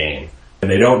play a game.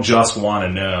 And they don't just want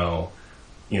to know,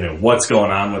 what's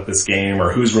going on with this game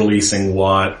or who's releasing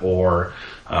what or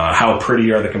how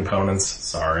pretty are the components.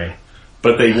 Sorry.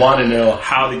 But they want to know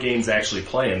how the games actually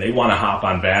play, and they want to hop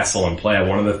on Vassal and play.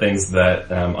 One of the things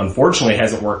that unfortunately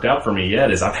hasn't worked out for me yet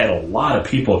is I've had a lot of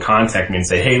people contact me and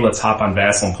say, hey, let's hop on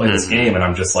Vassal and play this game. And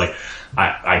I'm just like,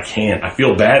 I can't. I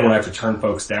feel bad when I have to turn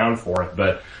folks down for it,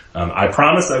 but I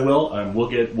promise I will.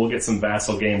 We'll get some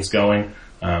Vassal games going.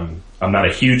 I'm not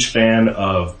a huge fan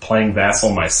of playing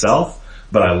Vassal myself,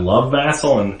 but I love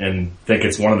Vassal and think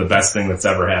it's one of the best things that's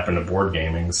ever happened to board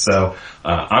gaming. So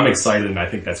I'm excited, and I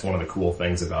think that's one of the cool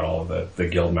things about all of the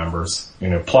guild members.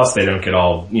 Plus they don't get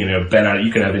all bent out.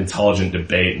 You can have intelligent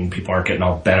debate, and people aren't getting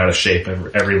all bent out of shape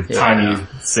every time you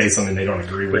say something they don't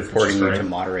agree with. Reporting you to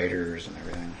moderators and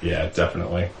everything. Yeah,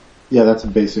 definitely. Yeah, that's a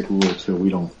basic rule too. We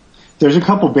don't. There's a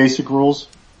couple basic rules.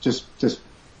 Just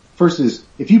first is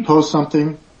if you post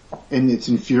something and it's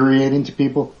infuriating to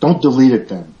people, don't delete it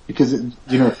then, because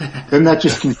then that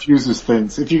just confuses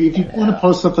things. If you want to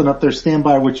post something up there, stand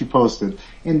by what you posted,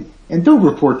 and don't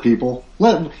report people.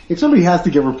 If somebody has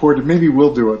to get reported, maybe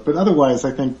we'll do it, but otherwise,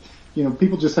 I think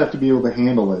people just have to be able to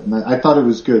handle it. And I thought it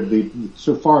was good.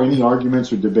 So far, any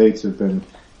arguments or debates have been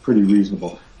pretty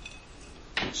reasonable.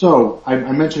 So I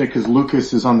mentioned it because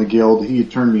Lucas is on the guild. He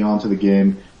turned me on to the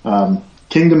game.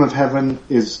 Kingdom of Heaven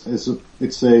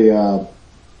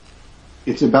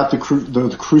it's about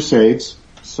the Crusades.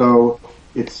 So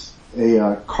it's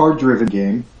a card-driven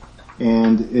game,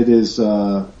 and it is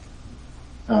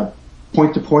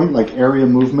point-to-point, like area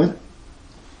movement.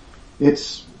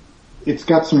 It's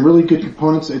got some really good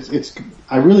components.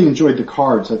 I really enjoyed the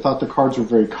cards. I thought the cards were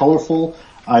very colorful.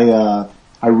 I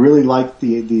really liked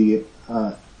the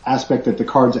aspect that the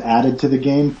cards added to the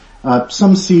game.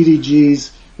 Some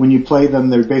CDGs, when you play them,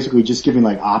 they're basically just giving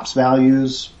like ops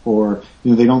values, or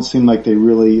they don't seem like they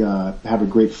really have a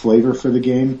great flavor for the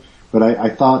game. But I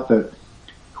thought that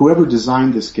whoever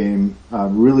designed this game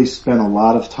really spent a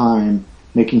lot of time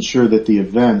making sure that the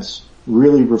events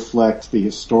really reflect the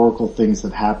historical things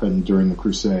that happened during the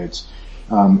Crusades.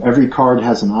 Every card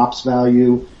has an ops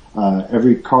value.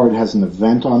 Every card has an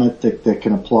event on it that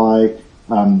can apply.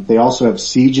 They also have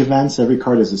siege events. Every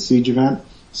card has a siege event.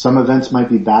 Some events might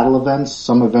be battle events.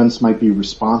 Some events might be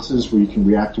responses where you can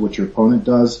react to what your opponent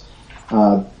does.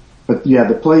 But yeah,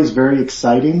 the play is very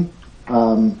exciting.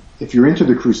 If you're into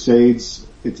the Crusades,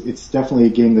 it's definitely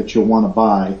a game that you'll want to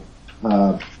buy.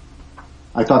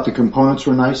 I thought the components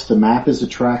were nice. The map is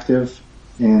attractive,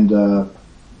 and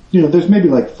there's maybe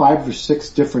like 5 or 6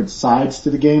 different sides to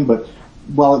the game. But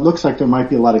while it looks like there might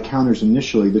be a lot of counters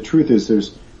initially, the truth is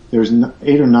there's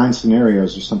 8 or 9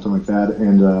 scenarios or something like that,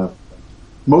 and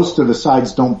most of the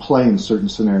sides don't play in certain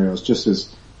scenarios. Just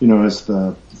as as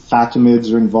the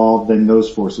Fatimids are involved, then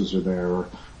those forces are there, or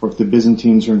if the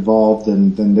Byzantines are involved,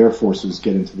 then their forces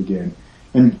get into the game.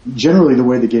 And generally, the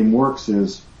way the game works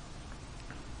is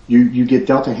you get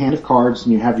dealt a hand of cards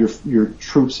and you have your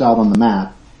troops out on the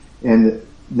map, and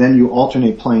then you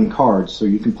alternate playing cards. So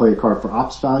you can play a card for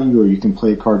ops value or you can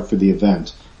play a card for the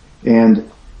event. And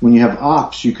when you have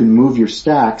ops, you can move your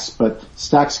stacks, but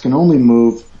stacks can only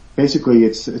move, basically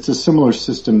it's a similar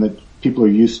system that people are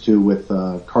used to with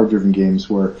card-driven games,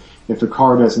 where if a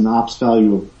card has an ops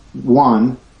value of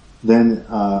 1, then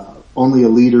only a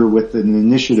leader with an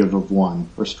initiative of 1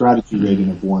 or strategy rating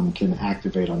of 1 can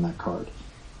activate on that card.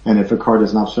 And if a card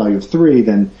has an ops value of 3,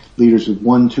 then leaders with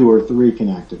 1, 2, or 3 can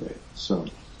activate. So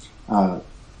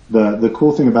the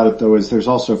cool thing about it, though, is there's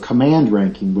also command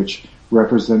ranking, which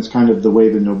represents kind of the way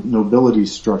the nobility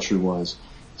structure was.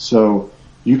 So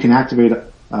you can activate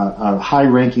a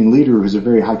high-ranking leader who has a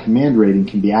very high command rating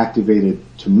can be activated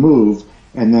to move,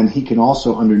 and then he can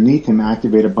also, underneath him,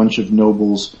 activate a bunch of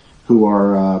nobles who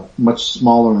are much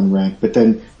smaller in rank, but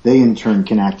then they in turn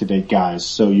can activate guys.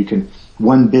 So you can,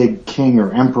 one big king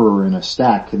or emperor in a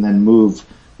stack can then move,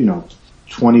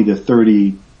 20 to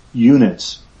 30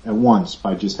 units at once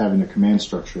by just having a command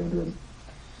structure under him.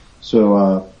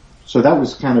 So that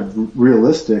was kind of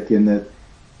realistic in that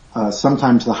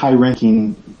sometimes the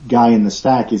high-ranking guy in the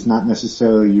stack is not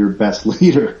necessarily your best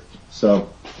leader. So,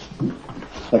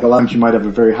 like a lot of times you might have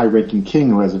a very high-ranking king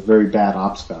who has a very bad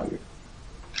ops value.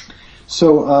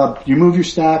 So you move your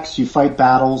stacks, you fight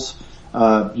battles,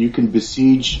 you can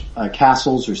besiege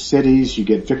castles or cities, you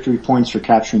get victory points for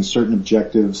capturing certain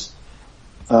objectives.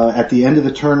 At the end of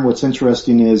the turn, what's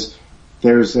interesting is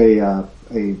there's a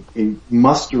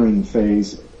mustering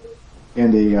phase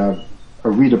and a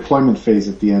redeployment phase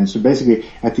at the end. So basically,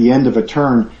 at the end of a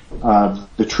turn,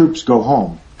 the troops go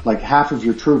home. Like half of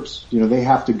your troops, they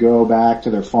have to go back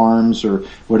to their farms or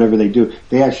whatever they do.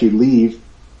 They actually leave,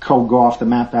 go off the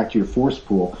map back to your force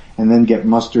pool, and then get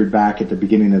mustered back at the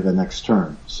beginning of the next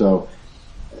turn. So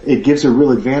it gives a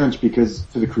real advantage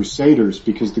to the Crusaders,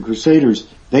 because the Crusaders,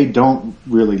 they don't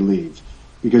really leave,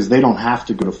 because they don't have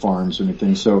to go to farms or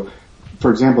anything. So,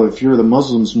 for example, if you're the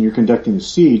Muslims and you're conducting a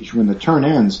siege, when the turn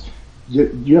ends,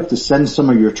 you have to send some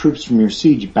of your troops from your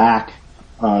siege back,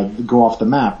 go off the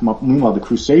map. Meanwhile, the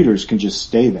Crusaders can just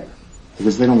stay there,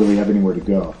 because they don't really have anywhere to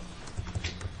go.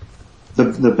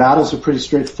 The battles are pretty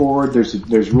straightforward.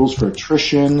 There's rules for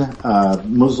attrition.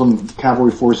 Muslim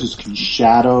cavalry forces can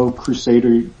shadow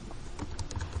Crusader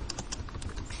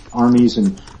armies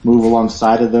and move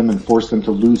alongside of them and force them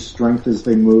to lose strength as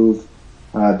they move.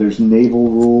 There's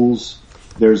naval rules.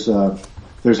 There's a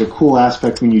cool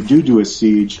aspect when you do a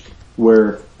siege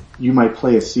where you might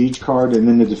play a siege card and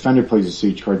then the defender plays a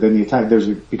siege card. Then the attack,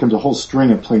 becomes a whole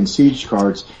string of playing siege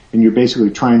cards, and you're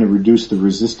basically trying to reduce the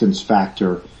resistance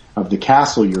factor of the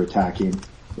castle you're attacking.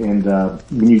 And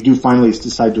when you do finally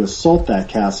decide to assault that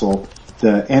castle,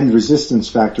 the end resistance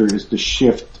factor is the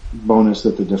shift bonus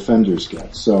that the defenders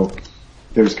get. So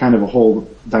there's kind of a whole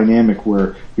dynamic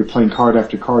where you're playing card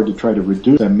after card to try to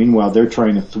reduce them. Meanwhile, they're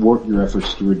trying to thwart your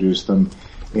efforts to reduce them.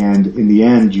 And in the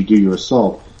end, you do your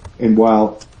assault. And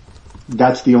while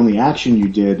that's the only action you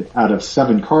did, out of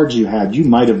 7 cards you had, you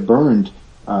might have burned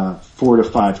 4 to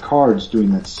 5 cards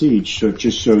doing that siege. So it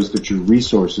just shows that your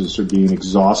resources are being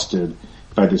exhausted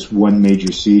by this one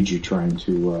major siege you're trying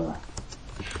to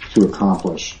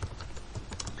accomplish.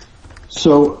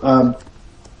 So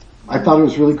I thought it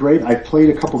was really great. I played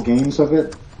a couple games of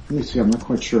it. Let me see, I'm not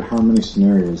quite sure how many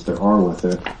scenarios there are with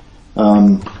it.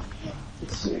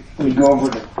 Let's see. Let me go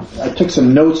over I took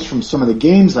some notes from some of the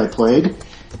games I played.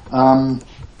 Do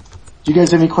you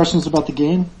guys have any questions about the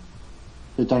game?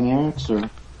 The dynamics or?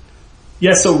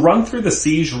 Yeah, so run through the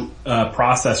siege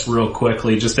process real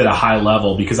quickly, just at a high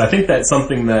level, because I think that's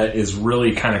something that is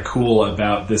really kind of cool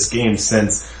about this game,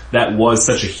 since that was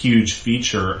such a huge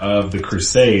feature of the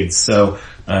Crusades. So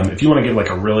if you want to give like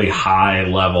a really high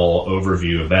level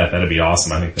overview of that, that'd be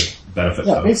awesome. I think that benefit.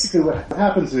 Yeah, basically what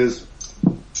happens is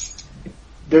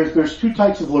there's two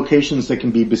types of locations that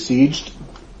can be besieged.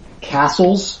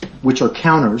 Castles, which are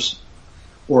counters,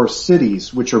 or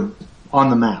cities, which are on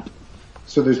the map.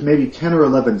 So there's maybe 10 or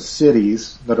 11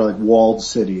 cities that are like walled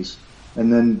cities,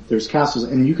 and then there's castles,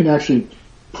 and you can actually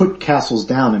put castles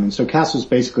down. I mean, so castles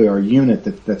basically are a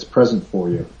unit that's present for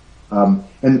you.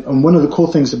 And one of the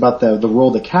cool things about the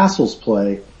role that castles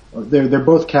play, they're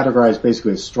both categorized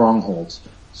basically as strongholds.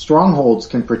 Strongholds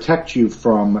can protect you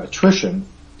from attrition,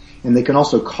 and they can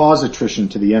also cause attrition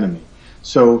to the enemy.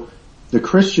 So the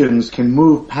Christians can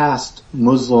move past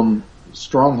Muslim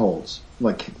strongholds,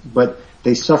 but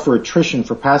they suffer attrition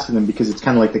for passing them because it's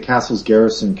kind of like the castle's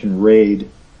garrison can raid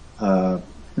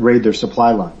their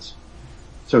supply lines.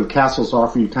 So castles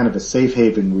offer you kind of a safe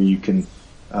haven where you can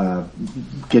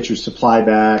get your supply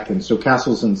back, and so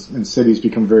castles and cities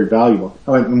become very valuable.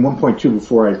 Oh, and one point too,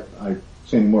 before I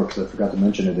say any more, because I forgot to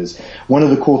mention it, is one of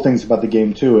the cool things about the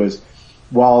game too is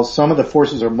while some of the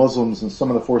forces are Muslims and some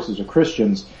of the forces are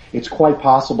Christians, it's quite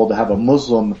possible to have a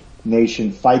Muslim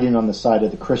nation fighting on the side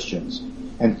of the Christians.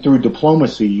 And through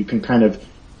diplomacy, you can kind of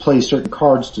play certain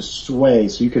cards to sway.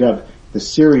 So you could have the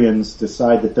Syrians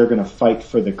decide that they're going to fight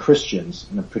for the Christians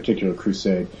in a particular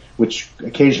crusade, which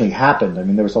occasionally happened. I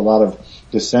mean, there was a lot of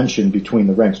dissension between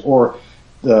the ranks. Or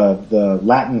the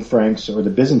Latin Franks or the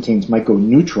Byzantines might go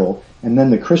neutral, and then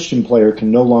the Christian player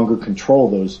can no longer control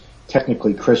those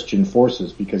technically Christian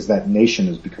forces because that nation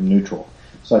has become neutral.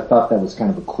 So I thought that was kind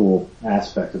of a cool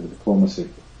aspect of the diplomacy.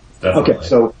 Definitely. Okay,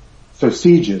 so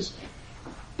sieges.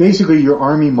 Basically, your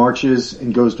army marches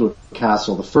and goes to a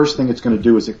castle. The first thing it's going to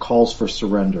do is it calls for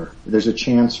surrender. There's a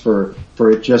chance for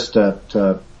it just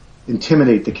to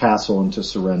intimidate the castle into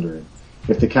surrendering.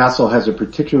 If the castle has a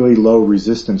particularly low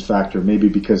resistance factor, maybe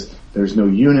because there's no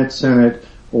units in it,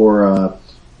 or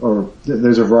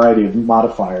there's a variety of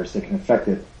modifiers that can affect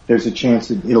it, there's a chance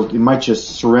that it might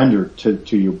just surrender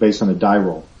to you based on a die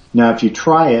roll. Now, if you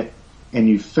try it and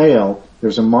you fail,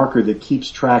 there's a marker that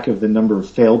keeps track of the number of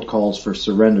failed calls for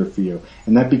surrender for you,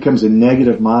 and that becomes a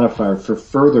negative modifier for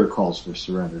further calls for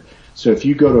surrender. So if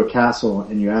you go to a castle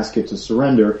and you ask it to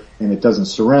surrender and it doesn't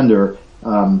surrender,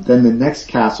 then the next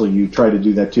castle you try to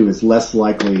do that to is less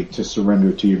likely to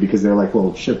surrender to you because they're like,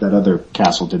 well, shit, that other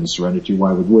castle didn't surrender to you,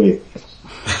 why would we?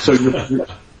 So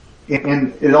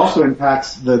and it also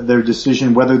impacts their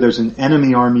decision whether there's an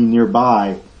enemy army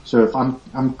nearby. So if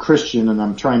I'm Christian and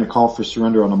I'm trying to call for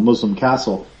surrender on a Muslim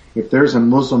castle, if there's a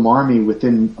Muslim army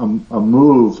within a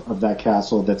move of that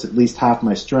castle that's at least half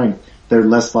my strength, they're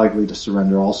less likely to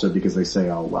surrender also because they say,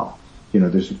 oh well,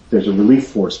 there's a relief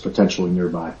force potentially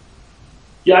nearby.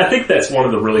 Yeah, I think that's one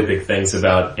of the really big things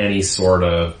about any sort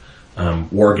of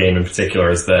war game in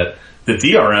particular is that the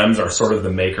DRMs are sort of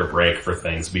the make or break for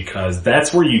things because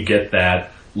that's where you get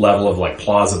that level of like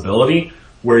plausibility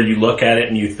where you look at it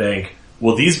and you think,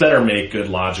 well, these better make good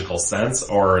logical sense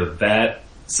or that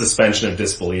suspension of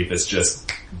disbelief is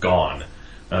just gone.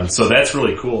 So that's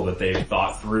really cool that they've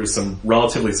thought through some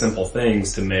relatively simple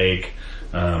things to make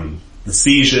the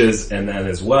sieges and then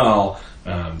as well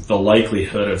the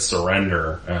likelihood of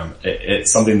surrender.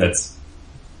 It's something that's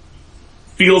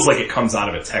feels like it comes out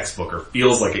of a textbook or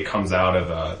feels like it comes out of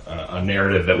a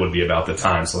narrative that would be about the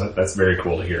time. So that's very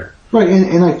cool to hear. Right,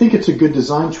 and I think it's a good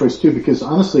design choice too because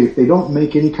honestly, if they don't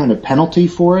make any kind of penalty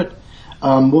for it,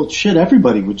 well, shit,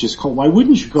 everybody would just call. Why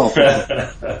wouldn't you call for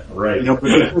it? Right.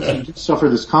 Because you suffer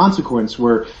this consequence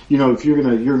where, if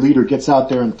your leader gets out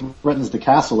there and threatens the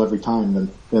castle every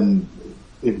time, then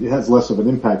it has less of an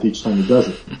impact each time he does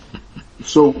it.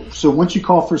 So once you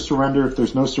call for surrender, if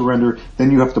there's no surrender,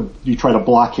 then you try to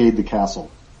blockade the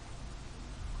castle.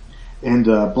 And,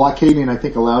 blockading, I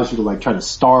think, allows you to try to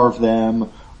starve them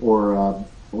or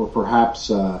perhaps,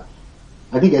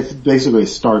 I think it's basically a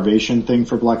starvation thing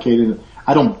for blockading.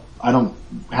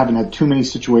 Haven't had too many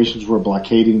situations where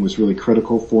blockading was really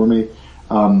critical for me.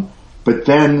 But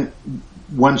then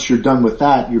once you're done with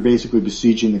that, you're basically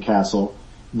besieging the castle.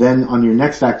 Then on your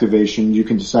next activation, you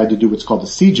can decide to do what's called a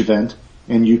siege event,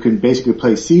 and you can basically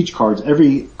play siege cards.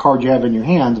 Every card you have in your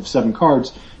hand of 7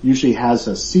 cards usually has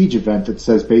a siege event that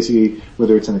says basically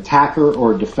whether it's an attacker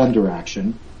or a defender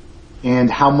action and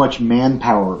how much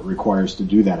manpower it requires to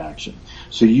do that action.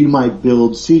 So you might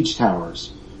build siege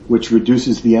towers, which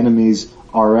reduces the enemy's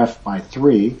RF by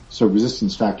 3, so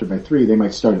resistance factor by 3. They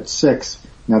might start at 6,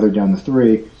 now they're down to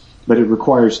 3, but it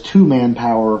requires 2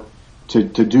 manpower to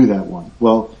do that one.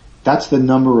 Well, that's the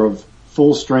number of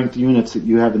full strength units that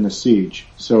you have in the siege.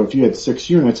 So if you had 6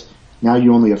 units, now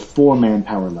you only have 4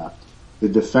 manpower left. The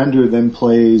defender then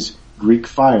plays Greek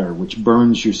fire, which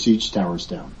burns your siege towers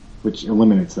down, which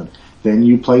eliminates them. Then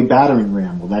you play battering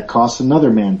ram. Well, that costs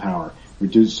another manpower.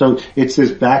 reduce. So it's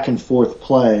this back and forth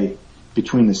play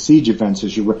between the siege events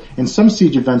as you, and some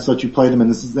siege events let you play them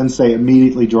and then say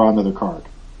immediately draw another card.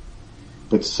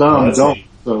 But some don't. Neat.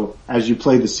 So as you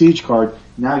play the siege card,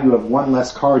 now you have one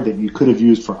less card that you could have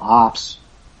used for ops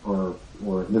or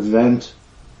an event.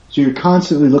 So you're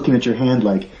constantly looking at your hand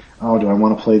like, oh, do I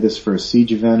want to play this for a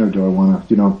siege event or do I want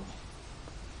to,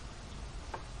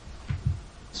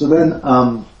 So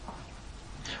then,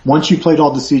 once you played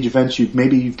all the siege events,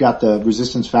 you've got the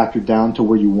resistance factor down to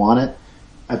where you want it.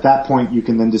 At that point, you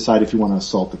can then decide if you want to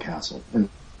assault the castle. And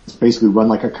it's basically run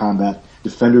like a combat.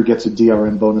 Defender gets a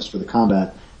DRM bonus for the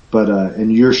combat, but,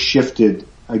 and you're shifted,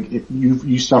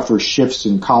 you suffer shifts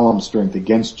in column strength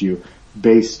against you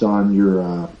based on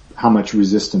your, how much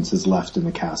resistance is left in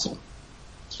the castle.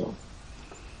 So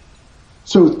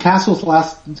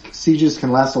sieges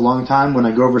can last a long time. When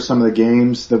I go over some of the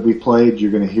games that we played,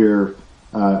 you're going to hear,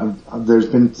 there's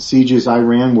been sieges I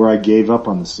ran where I gave up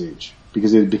on the siege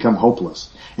because it had become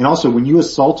hopeless. And also when you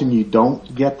assault and you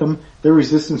don't get them, their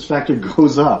resistance factor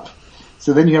goes up.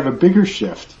 So then you have a bigger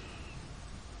shift.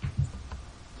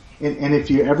 And if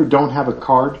you ever don't have a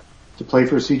card to play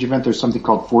for a siege event, there's something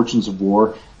called Fortunes of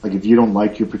War. Like if you don't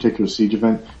like your particular siege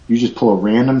event, you just pull a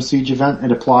random siege event,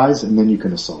 it applies, and then you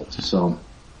can assault. So.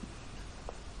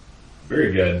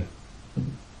 Very good.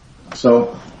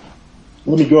 So,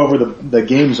 let me go over the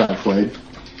games I played.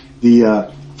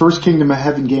 The, first Kingdom of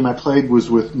Heaven game I played was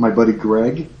with my buddy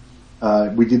Greg.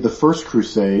 We did the first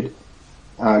Crusade.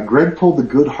 Greg pulled the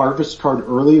Good Harvest card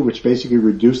early, which basically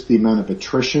reduced the amount of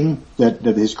attrition that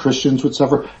his Christians would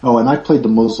suffer. Oh, and I played the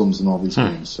Muslims in all these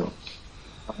games, so.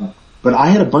 But I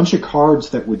had a bunch of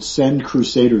cards that would send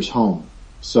Crusaders home.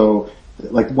 So,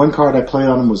 like one card I played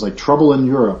on them was like Trouble in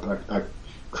Europe. A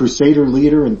Crusader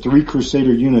leader and 3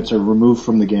 Crusader units are removed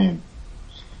from the game.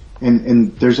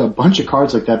 And there's a bunch of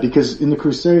cards like that because in the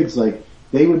Crusades, like,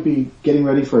 they would be getting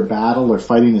ready for a battle or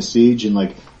fighting a siege and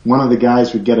like, one of the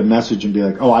guys would get a message and be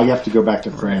like, oh, I have to go back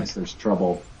to France. There's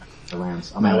trouble.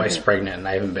 My wife's pregnant and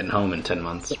I haven't been home in 10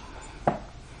 months.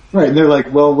 Right, and they're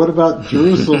like, well, what about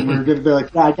Jerusalem? We're going to be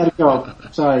like, yeah, I gotta go.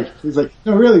 Sorry. He's like,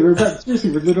 no, really, we're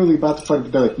literally about to fight.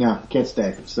 They're like, no, can't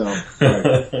stay. So,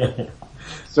 right.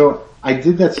 So I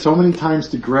did that so many times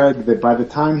to Greg that by the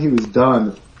time he was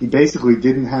done, he basically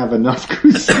didn't have enough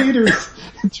Crusaders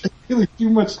to really do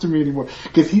much to me anymore.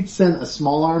 Because he'd sent a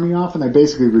small army off and I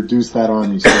basically reduced that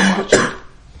army so much.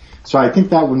 So I think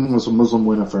that one was a Muslim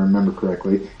win if I remember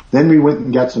correctly. Then we went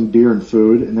and got some beer and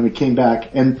food, and then we came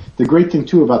back. And the great thing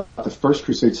too about the first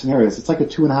Crusade scenario is it's like a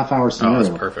 2.5 hour scenario. Oh,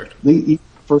 that's perfect. The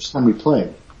first time we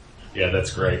played. Yeah,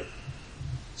 that's great.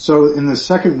 So in the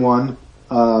second one,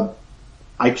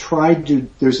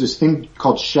 there's this thing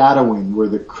called shadowing where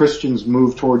the Christians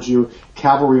move towards you.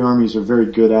 Cavalry armies are very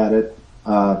good at it.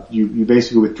 You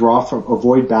basically withdraw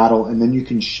avoid battle, and then you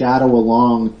can shadow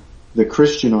along the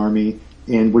Christian army.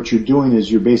 And what you're doing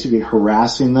is you're basically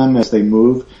harassing them as they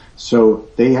move. So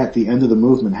they at the end of the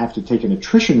movement have to take an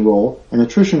attrition roll, and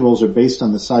attrition rolls are based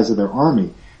on the size of their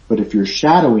army. But if you're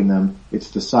shadowing them,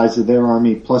 it's the size of their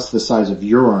army plus the size of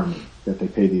your army that they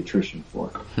pay the attrition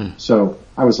for. So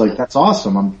I was like, that's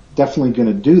awesome. I'm definitely going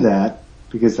to do that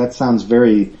because that sounds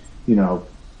very,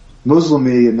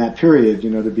 Muslim-y in that period,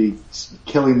 to be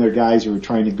killing their guys who are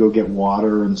trying to go get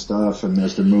water and stuff and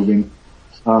as they're moving.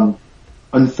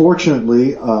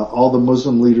 Unfortunately, all the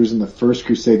Muslim leaders in the First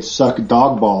Crusade suck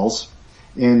dog balls,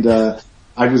 and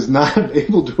I was not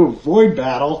able to avoid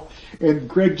battle, and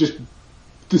Greg just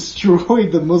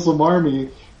destroyed the Muslim army,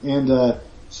 and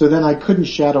so then I couldn't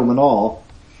shadow him at all.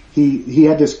 He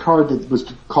had this card that was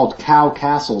called Cow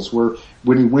Castles, where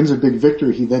when he wins a big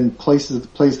victory, he then plays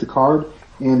the card,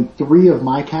 and 3 of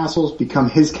my castles become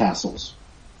his castles.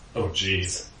 Oh,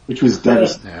 jeez. Which was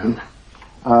devastating.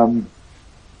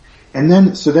 And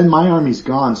then my army's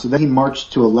gone. So then he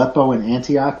marched to Aleppo and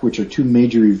Antioch, which are 2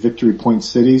 major victory point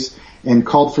cities, and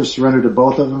called for surrender to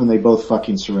both of them, and they both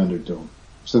fucking surrendered to him.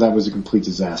 So that was a complete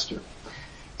disaster.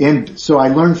 And so I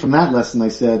learned from that lesson, I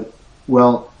said,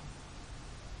 well,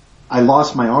 I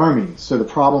lost my army. So the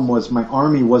problem was my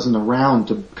army wasn't around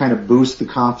to kind of boost the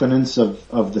confidence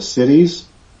of the cities.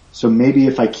 So maybe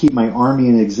if I keep my army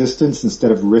in existence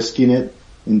instead of risking it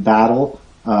in battle,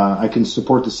 I can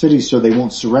support the cities so they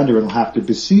won't surrender and I'll have to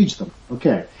besiege them.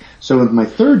 Okay. So in my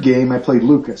third game, I played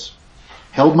Lucas.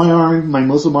 Held my army, my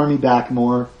Muslim army back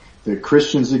more. The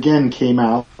Christians again came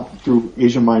out through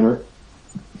Asia Minor.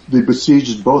 They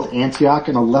besieged both Antioch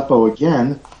and Aleppo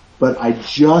again, but I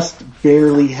just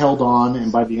barely held on,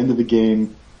 and by the end of the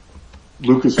game,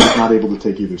 Lucas was not able to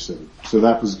take either city. So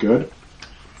that was good.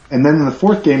 And then in the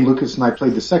fourth game, Lucas and I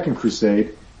played the Second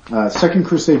Crusade, Second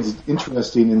Crusade is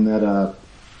interesting in that,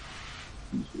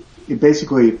 it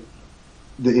basically,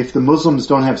 if the Muslims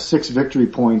don't have 6 victory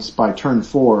points by turn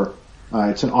 4,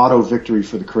 it's an auto victory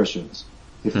for the Christians.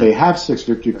 If they have 6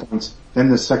 victory points, then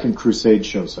the Second Crusade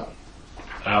shows up.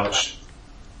 Ouch.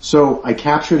 So I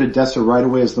captured Edessa right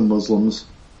away as the Muslims,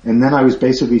 and then I was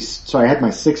so I had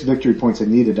my 6 victory points I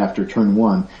needed after turn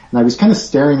 1, and I was kind of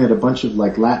staring at a bunch of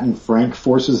like Latin Frank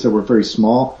forces that were very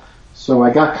small. So I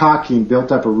got cocky and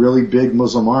built up a really big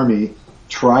Muslim army,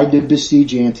 tried to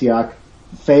besiege Antioch,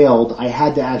 failed. I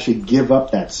had to actually give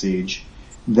up that siege.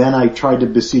 Then I tried to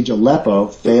besiege Aleppo,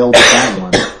 failed at that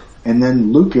one. And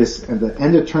then Lucas, at the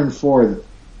end of turn 4,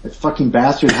 that fucking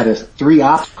bastard had a 3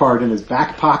 ops card in his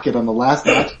back pocket on the last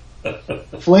act,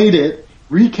 played it,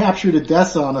 recaptured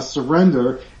Edessa on a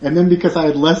surrender, and then because I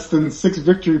had less than 6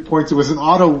 victory points, it was an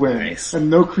auto win. Nice. And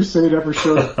no crusade ever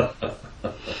showed up.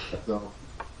 So.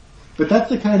 But that's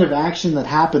the kind of action that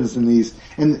happens in these,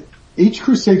 and each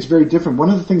crusade's very different. One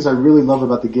of the things I really love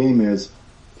about the game is,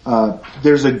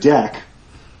 there's a deck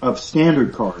of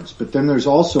standard cards, but then there's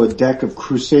also a deck of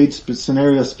crusade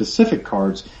scenario specific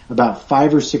cards, about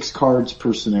 5 or 6 cards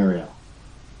per scenario.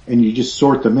 And you just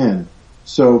sort them in.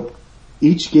 So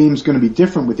each game's going to be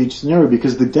different with each scenario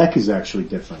because the deck is actually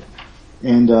different.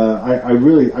 And I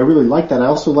really like that. I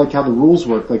also like how the rules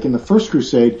work. Like in the First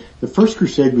Crusade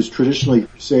was traditionally a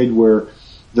crusade where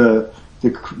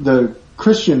the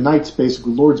Christian knights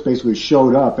basically, lords basically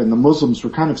showed up, and the Muslims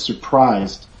were kind of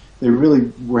surprised. They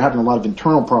really were having a lot of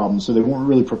internal problems, so they weren't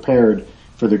really prepared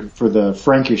for the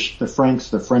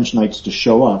French knights to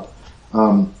show up.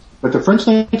 But the French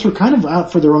knights were kind of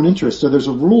out for their own interest. So there's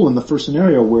a rule in the first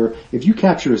scenario where if you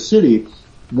capture a city,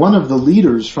 one of the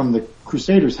leaders from the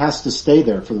Crusaders has to stay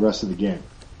there for the rest of the game.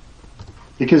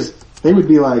 Because they would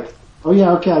be like, oh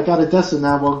yeah, okay, I got Edessa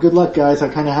now, well good luck guys, I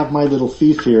kind of have my little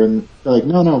fief here, and they're like,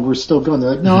 no, we're still going.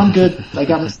 They're like, no, I'm good, I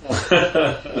got my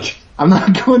stuff. I'm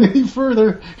not going any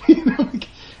further.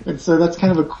 And so that's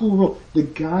kind of a cool rule. The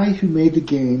guy who made the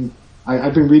game,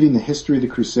 I've been reading the history of the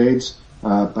Crusades,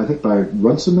 I think by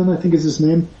Runciman, I think is his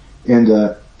name,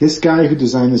 and this guy who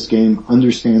designed this game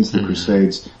understands the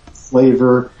Crusades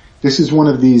flavor. This is one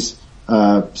of these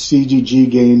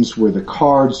CGG games where the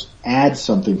cards add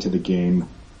something to the game.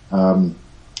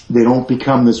 They don't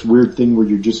become this weird thing where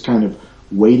you're just kind of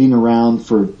waiting around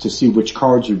to see which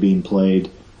cards are being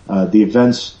played. The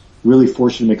events really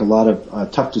force you to make a lot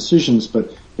of tough decisions,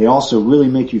 but they also really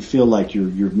make you feel like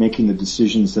you're making the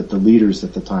decisions that the leaders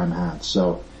at the time had.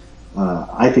 So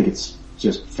I think it's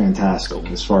just fantastic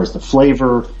as far as the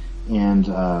flavor and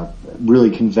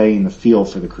really conveying the feel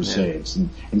for the Crusades and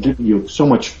giving you so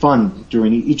much fun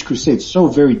during each Crusade. So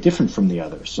very different from the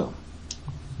other. So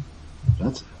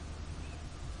that's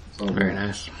very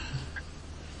nice.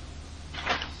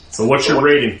 So what's your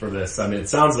rating for this? I mean, it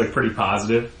sounds like pretty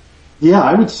positive. Yeah,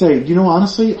 I would say,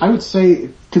 honestly, I would say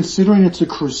considering it's a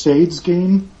Crusades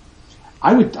game,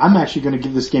 I'm actually going to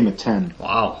give this game a 10.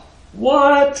 Wow.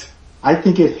 What? I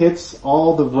think it hits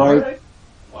all the right.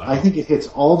 Wow. I think it hits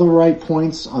all the right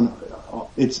points on.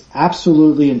 It's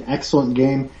absolutely an excellent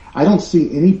game. I don't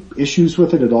see any issues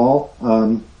with it at all.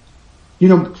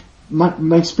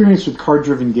 My experience with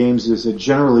card-driven games is that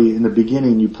generally in the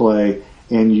beginning you play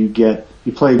and you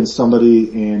play against somebody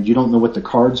and you don't know what the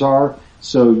cards are,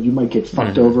 so you might get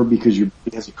fucked over because it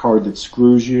has a card that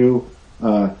screws you.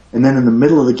 And then in the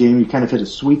middle of the game you kind of hit a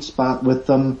sweet spot with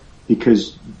them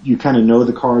because you kind of know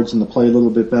the cards and the play a little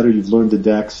bit better. You've learned the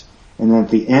decks, and then at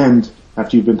the end,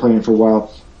 after you've been playing for a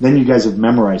while, then you guys have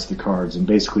memorized the cards, and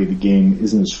basically the game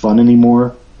isn't as fun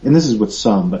anymore. And this is with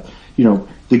some, but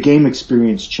the game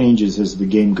experience changes as the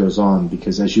game goes on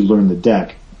because as you learn the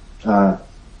deck.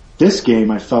 This game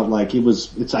I felt like I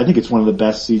think it's one of the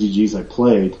best CGGs I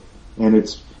played,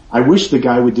 and I wish the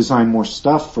guy would design more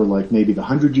stuff for like maybe the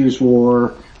 100 Years'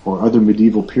 War or other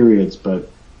medieval periods, but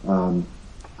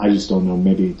I just don't know.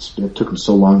 Maybe it took him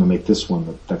so long to make this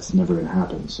one that's never going to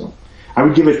happen. So I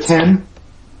would give it 10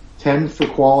 for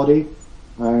quality,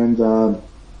 and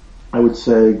I would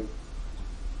say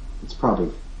it's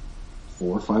probably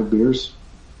 4 or 5 beers.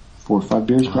 4 or 5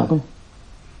 beers probably.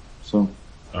 So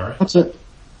all right, that's it.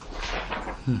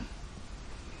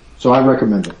 So I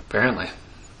recommend it. Apparently.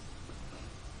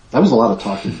 That was a lot of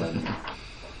talking by me.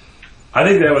 I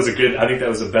think that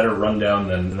was a better rundown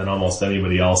than almost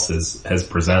anybody else has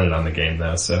presented on the game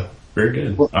though, so very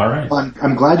good. Well, all right.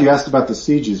 I'm glad you asked about the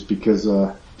sieges because, you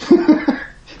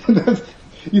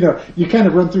kind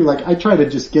of run through, like, I try to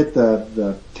just get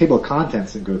the table of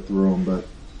contents and go through them, but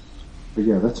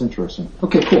yeah, that's interesting.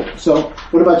 Okay, cool. So,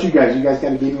 what about you guys? You guys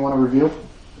got a game you want to review?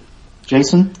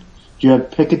 Jason? Do you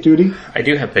have Picket Duty? I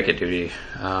do have Picket Duty.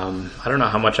 I don't know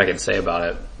how much I can say about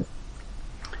it.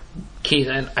 Keith,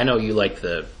 I know you like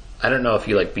I don't know if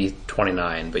you like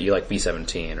B29, but you like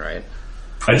B17, right?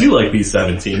 I do like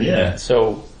B17, yeah.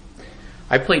 So,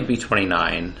 I played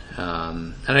B29,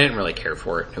 and I didn't really care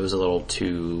for it. It was a little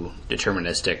too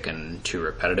deterministic and too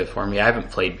repetitive for me. I haven't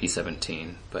played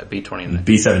B17, but B29.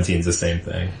 B17 is the same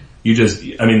thing. You just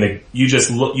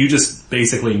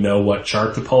basically know what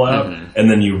chart to pull out, and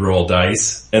then you roll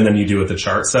dice, and then you do what the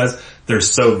chart says.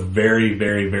 There's so very,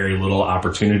 very, very little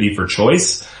opportunity for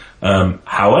choice.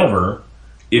 However,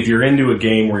 if you're into a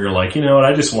game where you're like, you know what,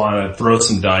 I just want to throw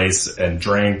some dice and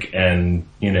drink and,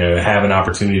 you know, have an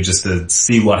opportunity just to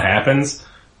see what happens,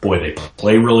 boy, they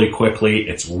play really quickly.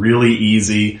 It's really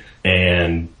easy,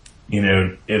 and you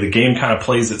know, the game kind of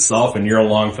plays itself and you're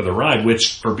along for the ride,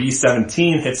 which for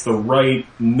B17 hits the right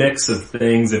mix of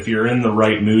things. If you're in the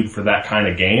right mood for that kind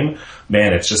of game,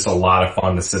 man, it's just a lot of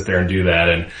fun to sit there and do that.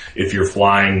 And if you're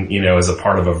flying, you know, as a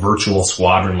part of a virtual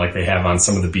squadron like they have on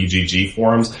some of the BGG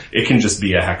forums, it can just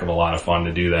be a heck of a lot of fun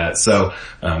to do that. So,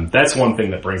 that's one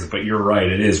thing that brings it, but you're right.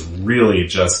 It is really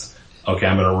just, okay,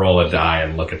 I'm going to roll a die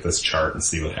and look at this chart and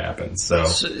see what happens. So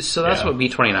that's what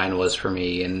B29 was for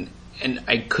me. And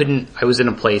I was in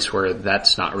a place where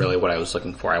that's not really what I was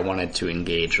looking for. I wanted to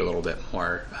engage a little bit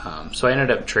more. So I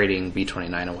ended up trading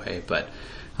B29 away, but,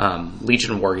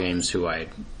 Legion War Games, who I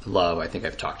love, I think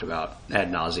I've talked about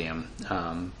ad nauseum.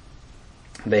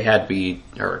 They had not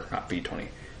B20,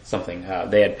 something,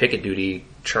 they had Picket Duty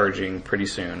charging pretty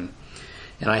soon.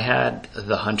 And I had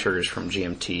the Hunters from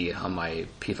GMT on my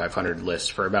P500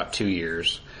 list for about 2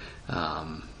 years.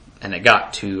 And it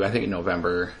got to, I think in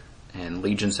November, and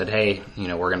Legion said, hey, you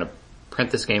know, we're going to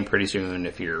print this game pretty soon.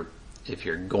 If you're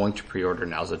going to pre-order,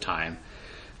 now's the time.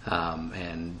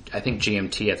 And I think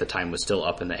GMT at the time was still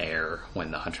up in the air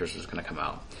when the Hunters was going to come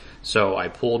out. So I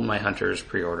pulled my Hunters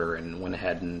pre-order and went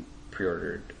ahead and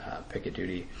pre-ordered Picket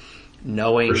Duty,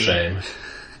 knowing... For shame.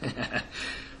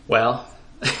 Well,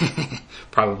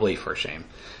 probably for shame.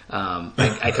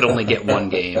 I could only get one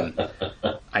game.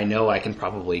 I know I can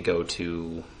probably go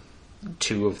to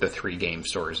 2 of the 3 game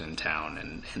stores in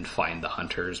town and find the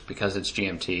Hunters because it's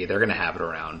GMT. They're going to have it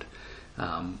around.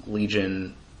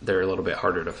 Legion, they're a little bit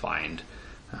harder to find.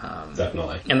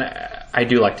 Definitely. And I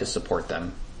do like to support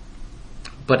them.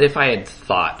 But if I had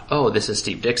thought, oh, this is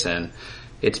Steve Dixon,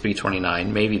 it's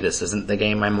B29, maybe this isn't the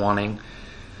game I'm wanting.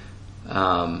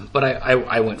 But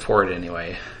I went for it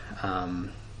anyway.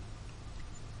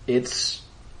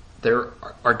 There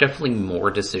are definitely more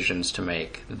decisions to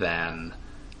make than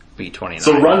B29.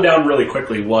 So run down really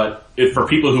quickly for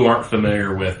people who aren't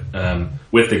familiar with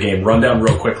the game, run down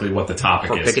real quickly what the topic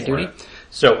for is. Picket Duty? It.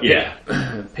 So, yeah.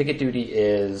 Picket Duty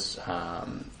is,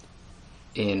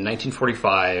 in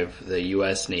 1945, the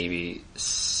U.S. Navy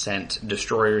sent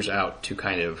destroyers out to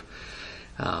kind of,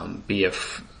 be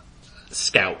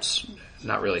scouts,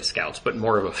 not really scouts, but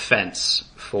more of a fence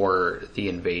for the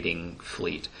invading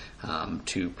fleet,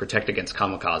 to protect against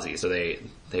kamikaze. So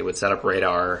they would set up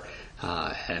radar,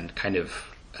 and kind of,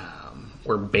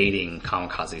 were baiting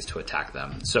kamikazes to attack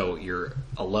them. So you're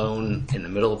alone in the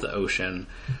middle of the ocean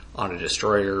on a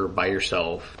destroyer by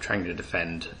yourself trying to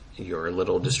defend your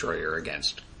little destroyer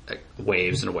against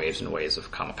waves and waves and waves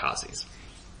of kamikazes.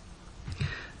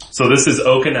 So this is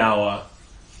Okinawa,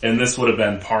 and this would have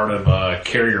been part of a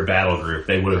carrier battle group.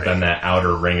 They would have been that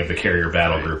outer ring of the carrier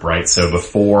battle group, right? So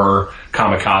before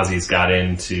kamikazes got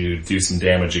in to do some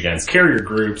damage against carrier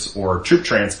groups or troop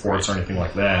transports or anything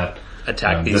like that,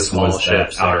 attack these small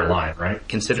ships that outer are line, right?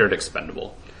 Considered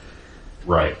expendable.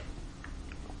 Right.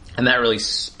 And that really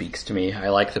speaks to me. I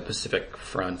like the Pacific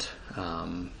Front.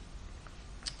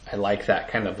 I like that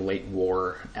kind of late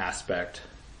war aspect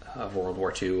of World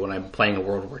War II. When I'm playing a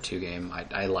World War II game,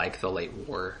 I like the late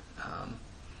war,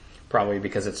 probably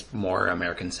because it's more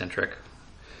American-centric,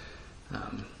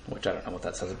 which I don't know what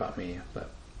that says about me,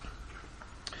 but...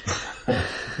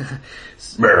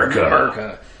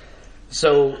 America.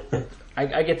 So,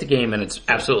 I get the game and it's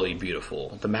absolutely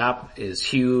beautiful. The map is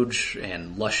huge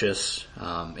and luscious.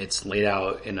 It's laid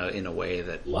out in a way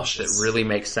that really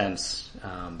makes sense.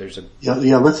 There's a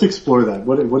yeah. Let's explore that.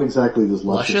 What exactly does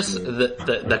luscious mean?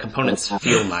 The components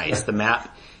feel nice. The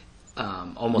map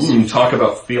almost you talk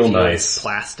about feel nice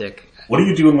plastic. What are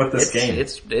you doing with this game?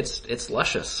 It's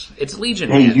luscious. It's Legion.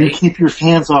 Hey, man. Keep your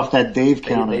hands off that Dave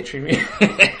counter. They treat me.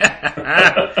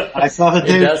 I saw the Dave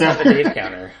counter. It does have a Dave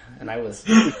counter. And I was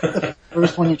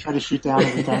first one you try to shoot down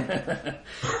every time.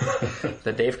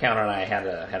 The Dave counter and I had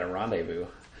a rendezvous.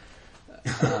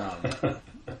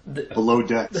 Below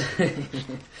decks.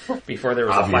 Before there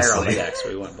was a fire on the decks,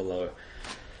 we went below.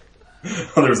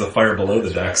 There's a fire below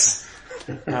the decks.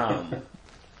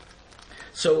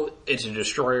 So it's a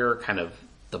destroyer, kind of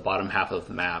the bottom half of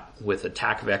the map with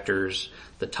attack vectors.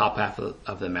 The top half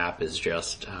of the map is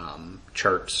just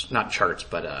charts, not charts,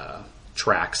 but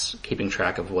tracks, keeping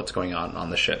track of what's going on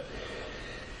the ship.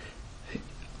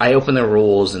 I open the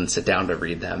rules and sit down to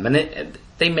read them, and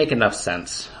they make enough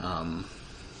sense.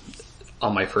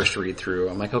 On my first read through,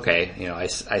 I'm like, okay, I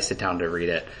sit down to read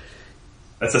it.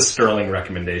 That's a sterling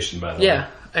recommendation, by the way. Yeah,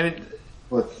 I mean,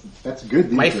 well, that's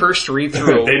good. My first read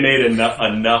through, they made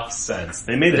enough sense.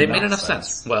 They made enough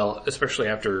sense. Well, especially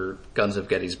after Guns of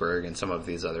Gettysburg and some of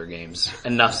these other games,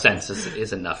 enough sense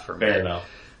is enough for me. Fair enough.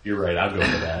 You're right. I'll go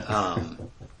with that.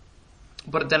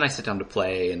 But then I sit down to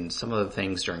play, and some of the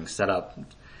things during setup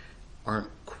aren't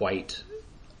quite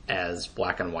as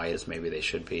black and white as maybe they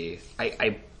should be.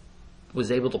 I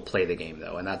was able to play the game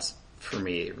though, and that's, for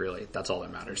me, really, that's all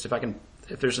that matters.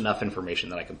 If there's enough information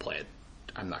that I can play it,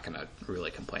 I'm not gonna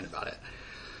really complain about it.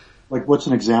 Like, what's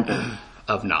an example?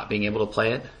 Of not being able to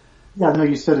play it? Yeah, no,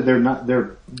 you said there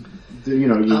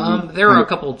are a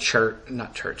couple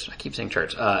not charts, I keep saying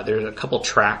charts, there's a couple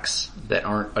tracks that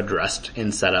aren't addressed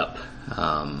in setup,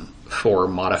 for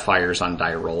modifiers on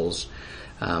die rolls,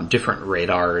 different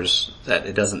radars that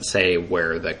it doesn't say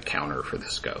where the counter for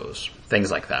this goes, things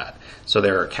like that. So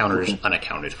there are counters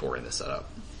unaccounted for in the setup,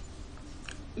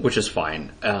 which is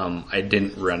fine. I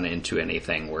didn't run into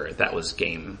anything where that was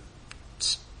game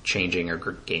changing or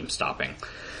game stopping.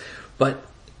 But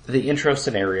the intro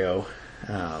scenario,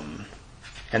 and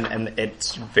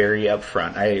it's very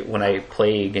upfront. When I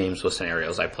play games with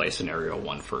scenarios, I play scenario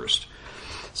 1 first.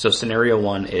 So scenario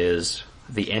 1 is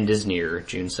the end is near,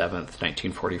 June 7th,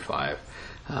 1945.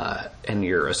 And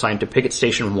you're assigned to Picket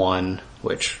Station 1,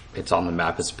 which it's on the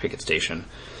map as a picket station.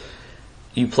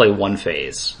 You play one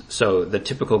phase. So the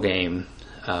typical game,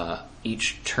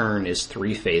 each turn is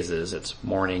 3 phases. It's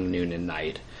morning, noon, and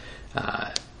night.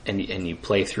 And you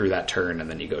play through that turn, and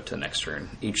then you go to the next turn.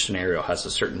 Each scenario has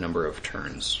a certain number of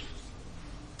turns.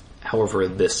 However,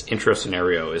 this intro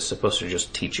scenario is supposed to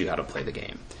just teach you how to play the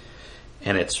game.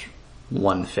 And it's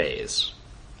one phase.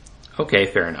 Okay,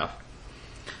 fair enough.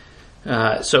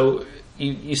 So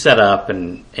you set up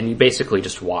and you basically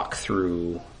just walk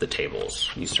through the tables.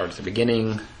 You start at the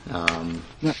beginning.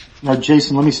 Now,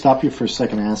 Jason, let me stop you for a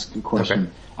second and ask a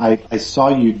question. Okay. I saw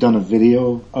you done a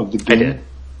video of the game. I did.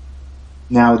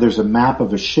 Now, there's a map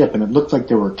of a ship, and it looked like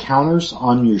there were counters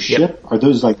on your ship. Yep. Are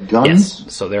those like guns?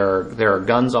 Yes. So there are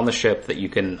guns on the ship that you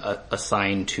can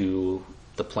assign to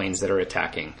the planes that are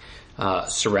attacking.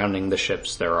 Surrounding the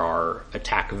ships, there are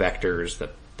attack vectors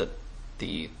that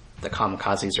the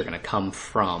kamikazes are going to come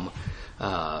from.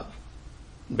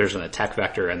 There's an attack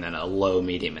vector and then a low,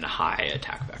 medium, and a high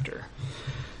attack vector.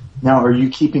 Now, are you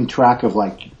keeping track of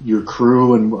like your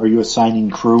crew, and are you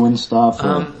assigning crew and stuff?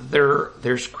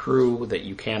 There's crew that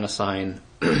you can assign.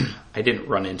 I didn't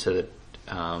run into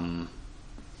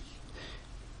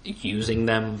using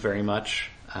them very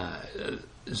much.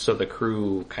 So the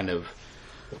crew kind of,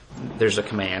 there's a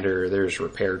commander, there's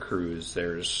repair crews,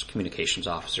 there's communications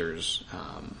officers.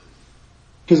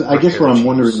 Because I guess what I'm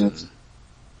wondering is,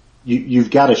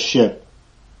 you've got a ship,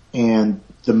 and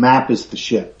the map is the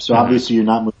ship. So obviously you're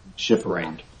not moving the ship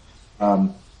around. Right.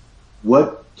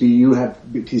 What do you have,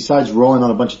 besides rolling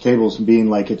on a bunch of tables and being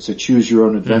like it's a choose your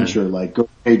own adventure, like go to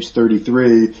page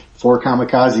 33, 4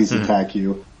 kamikazes attack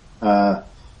you.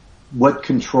 What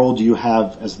control do you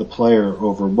have as the player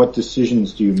over what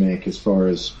decisions do you make as far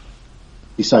as,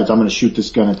 besides I'm going to shoot this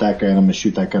gun at that guy and I'm going to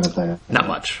shoot that gun at that? Not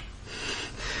much.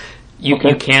 You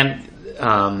can,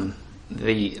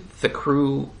 the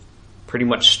crew pretty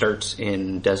much starts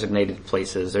in designated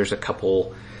places. There's a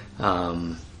couple,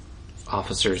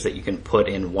 officers that you can put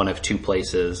in one of 2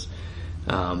 places.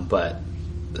 But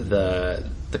the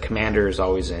commander is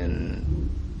always in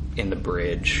the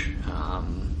bridge.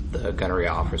 The gunnery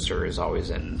officer is always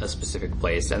in a specific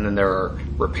place. And then there are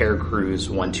repair crews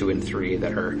 1, 2, and 3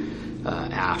 that are,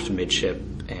 aft, midship,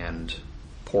 and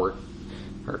port.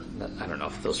 Or, I don't know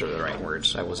if those are the right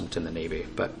words. I wasn't in the Navy,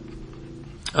 but,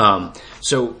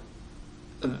 so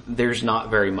there's not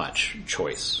very much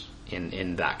choice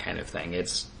in that kind of thing.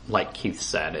 It's like Keith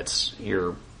said,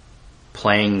 you're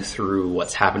playing through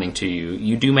what's happening to you.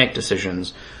 You do make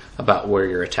decisions about where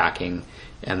you're attacking,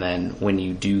 and then when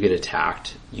you do get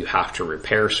attacked, you have to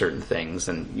repair certain things,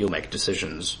 and you'll make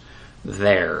decisions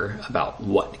there about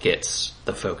what gets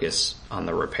the focus on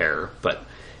the repair, but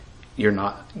you're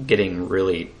not getting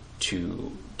really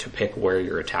to pick where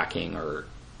you're attacking or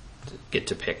get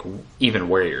to pick even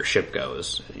where your ship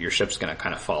goes. Your ship's going to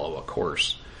kind of follow a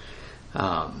course.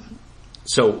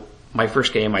 So my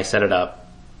first game, I set it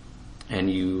up and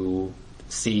you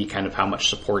see kind of how much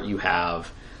support you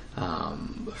have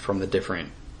from the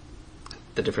different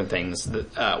things.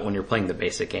 That, when you're playing the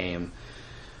basic game,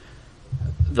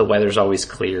 the weather's always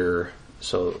clear,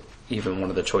 so even one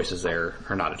of the choices there,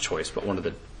 or not a choice, but one of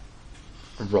the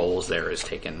roles there is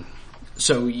taken.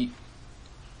 So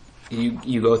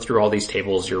you go through all these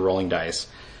tables, you're rolling dice.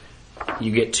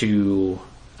 You get to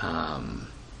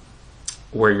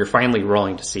where you're finally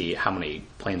rolling to see how many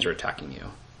planes are attacking you.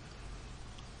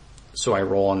 So I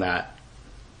roll on that,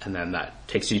 and then that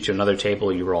takes you to another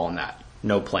table, you roll on that.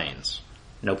 No planes.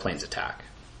 No planes attack.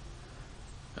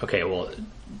 Okay, well,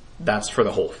 that's for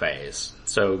the whole phase.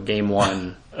 So game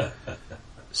 1,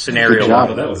 scenario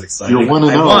 1. That was exciting. You're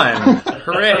 1-0. I won.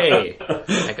 Hooray.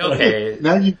 Like, okay.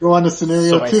 Now you go on to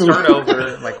scenario 2. So I start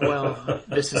over, like, well,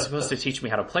 this is supposed to teach me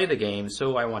how to play the game,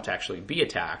 so I want to actually be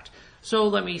attacked. So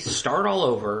let me start all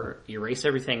over, erase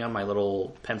everything on my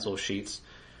little pencil sheets,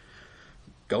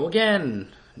 go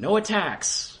again, no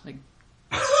attacks. Like,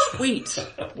 sweet.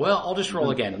 Well, I'll just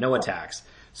roll again, no attacks.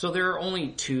 So there are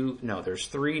only there's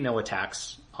 3 no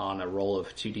attacks on a roll of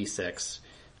 2d6,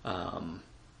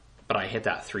 but I hit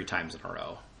that 3 times in a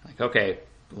row. Like, okay,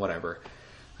 whatever.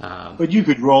 But you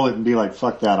could roll it and be like,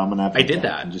 fuck that, I'm gonna have to I did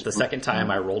that. The second time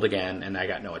I rolled again and I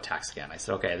got no attacks again. I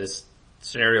said, okay, this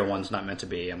scenario 1's not meant to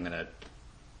be.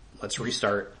 Let's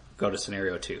restart, go to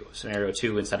scenario 2. Scenario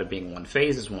 2, instead of being 1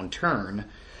 phase, is 1 turn.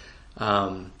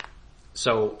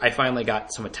 So I finally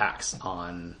got some attacks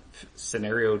on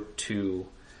scenario 2.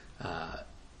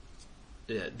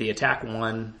 The attack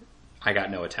 1, I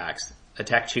got no attacks.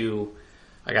 Attack 2,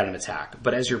 I got an attack.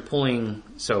 But as you're pulling,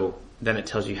 so then it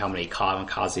tells you how many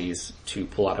kamikazes to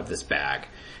pull out of this bag.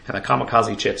 And the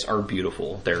kamikaze chits are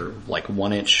beautiful. They're like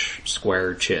 1-inch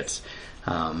square chits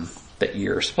that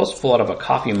you're supposed to pull out of a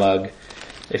coffee mug.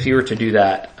 If you were to do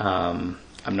that, I'm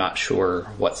not sure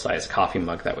what size coffee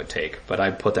mug that would take, but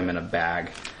I'd put them in a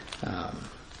bag.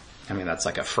 That's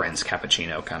like a Friend's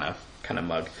cappuccino kind of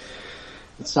mug.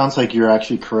 It sounds like you're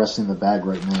actually caressing the bag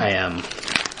right now. I am.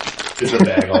 Is the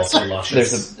bag also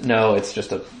luscious? No, it's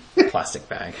just a plastic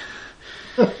bag.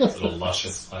 It's a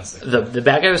luscious plastic. The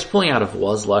bag I was pulling out of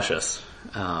was luscious.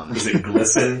 Does it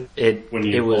glisten when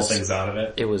you pull things out of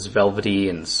it? It was velvety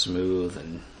and smooth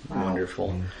and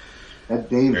wonderful. That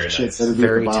Dave's shit, nice.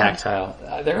 Very tactile.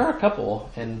 There are a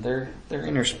couple, and they're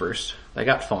interspersed. I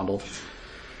got fondled.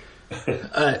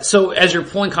 So as you're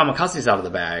pulling kamikazes out of the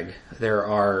bag, there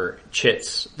are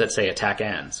chits that say attack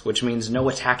ends, which means no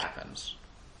attack happens.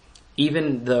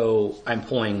 Even though I'm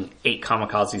pulling 8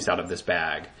 kamikazes out of this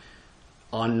bag,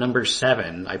 on number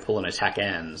 7, I pull an attack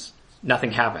ends,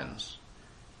 nothing happens.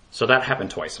 So that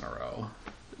happened twice in a row.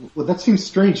 Well, that seems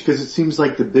strange, because it seems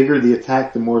like the bigger the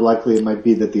attack, the more likely it might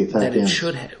be that the attack ends. It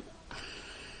should have.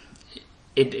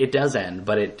 It does end,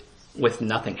 but with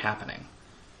nothing happening.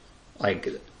 Like,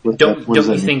 don't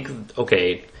you think,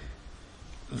 okay,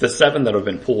 the 7 that have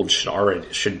been pulled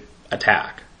should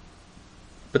attack.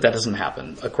 But that doesn't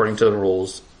happen. According to the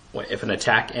rules, if an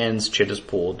attack ends, chit is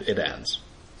pulled, it ends.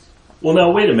 Well,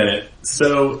 now, wait a minute.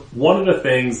 So, one of the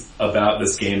things about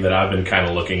this game that I've been kind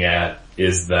of looking at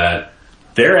is that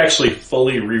they're actually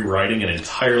fully rewriting an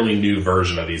entirely new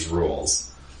version of these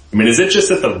rules. I mean, is it just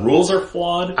that the rules are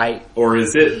flawed? Or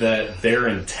is it that their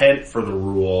intent for the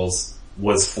rules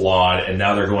was flawed and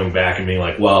now they're going back and being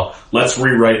like, well, let's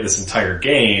rewrite this entire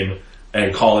game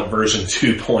and call it version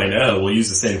 2.0. We'll use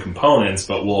the same components,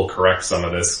 but we'll correct some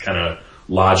of this kind of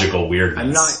logical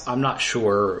weirdness. I'm not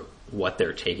sure what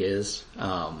their take is.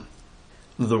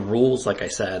 The rules, like I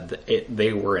said,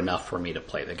 they were enough for me to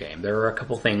play the game. There are a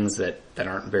couple things that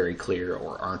aren't very clear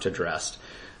or aren't addressed,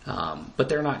 but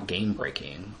they're not game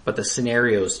breaking. But the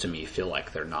scenarios to me feel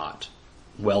like they're not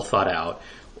well thought out,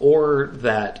 or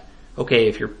that,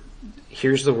 okay,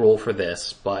 here's the rule for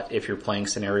this, but if you're playing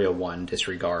scenario 1,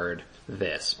 disregard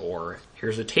this, or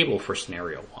here's a table for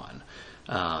scenario 1.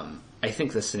 I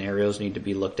think the scenarios need to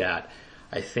be looked at.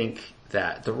 I think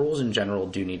that the rules in general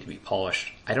do need to be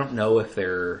polished. I don't know if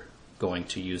they're going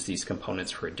to use these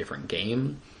components for a different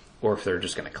game, or if they're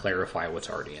just going to clarify what's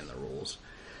already in the rules.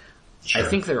 Sure. I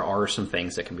think there are some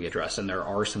things that can be addressed, and there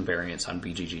are some variants on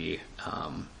BGG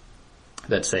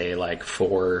that say, like,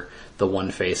 for the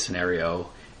 1 phase scenario,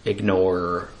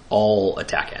 ignore all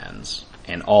attack ends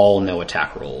and all no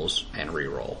attack rolls and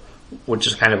reroll, which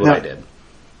is kind of what I did.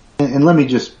 And let me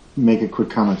just make a quick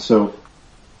comment. So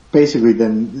basically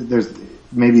then there's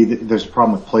a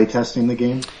problem with playtesting the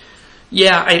game.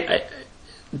 Yeah,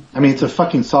 I mean, it's a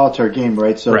fucking solitaire game,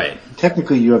 right? So right.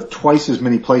 Technically you have twice as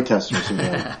many playtesters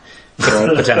involved.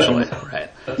 Right? Potentially, right.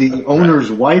 The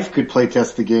owner's wife could play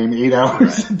test the game 8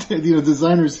 hours.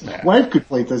 Designer's wife could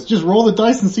play test. Just roll the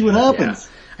dice and see what happens.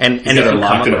 Yeah. And if you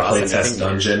locked in a playtest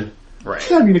dungeon. Right.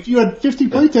 Yeah, I mean, if you had 50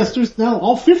 playtesters, now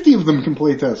all 50 of them can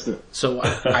playtest it. So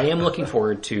I am looking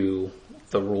forward to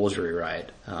the rules rewrite,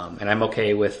 and I'm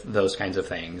okay with those kinds of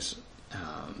things.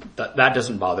 That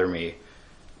doesn't bother me.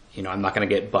 You know, I'm not going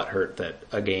to get butthurt that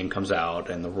a game comes out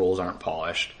and the rules aren't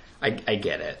polished. I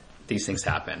get it. These things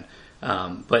happen.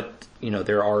 But, you know,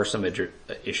 there are some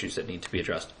issues that need to be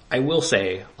addressed. I will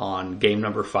say on game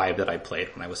number 5 that I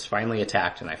played, when I was finally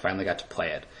attacked and I finally got to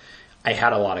play it, I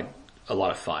had a lot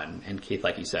of fun. And Keith,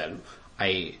 like you said,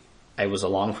 I was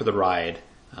along for the ride.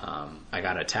 I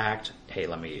got attacked. Hey,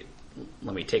 let me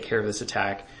take care of this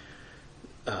attack.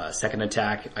 Second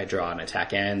attack, I draw an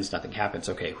attack ends, nothing happens.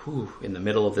 Okay, in the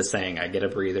middle of this thing, I get a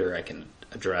breather, I can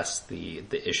address the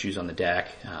issues on the deck,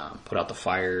 put out the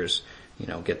fires, you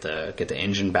know, get the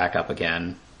engine back up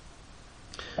again.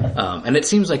 And it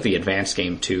seems like the advanced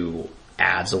game too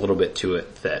adds a little bit to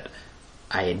it that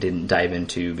I didn't dive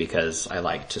into because I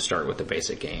like to start with the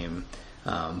basic game.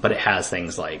 But it has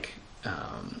things like,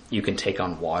 you can take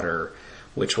on water,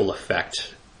 which will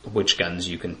affect which guns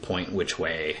you can point which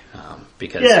way,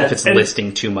 because if it's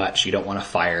listing too much, you don't want to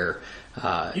fire.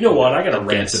 You know what? I got a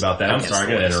rant about that. I'm sorry,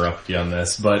 I got to interrupt you on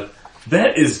this, but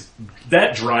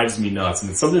that drives me nuts, and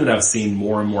it's something that I've seen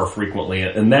more and more frequently,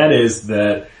 and that is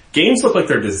that games look like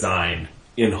they're designed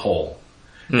in whole.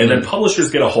 And then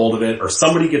publishers get a hold of it, or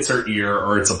somebody gets their ear,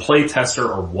 or it's a play tester,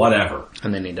 or whatever.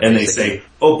 And they say,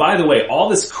 oh, by the way, all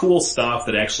this cool stuff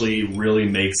that actually really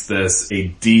makes this a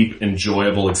deep,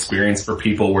 enjoyable experience for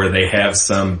people where they have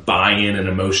some buy-in and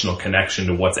emotional connection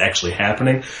to what's actually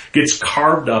happening gets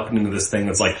carved up into this thing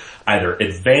that's like either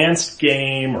advanced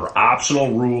game or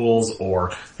optional rules,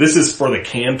 or this is for the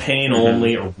campaign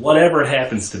only, or whatever it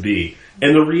happens to be.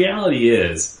 And the reality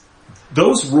is,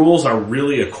 those rules are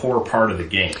really a core part of the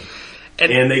game.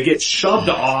 And they get shoved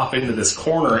off into this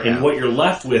corner, and what you're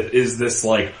left with is this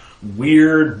like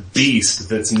weird beast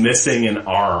that's missing an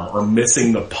arm, or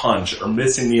missing the punch, or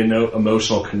missing the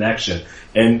emotional connection.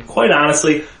 And quite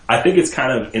honestly, I think it's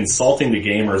kind of insulting to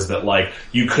gamers that like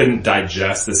you couldn't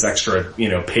digest this extra,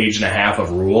 page and a half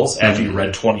of rules after you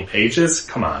read 20 pages.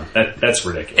 Come on, that's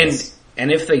ridiculous.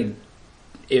 And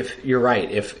if you're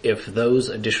right, if those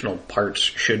additional parts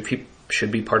should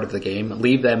be part of the game,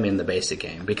 leave them in the basic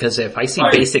game. Because if I see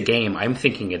basic game, I'm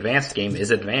thinking advanced game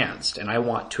is advanced, and I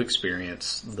want to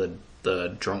experience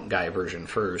the drunk guy version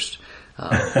first,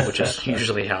 which is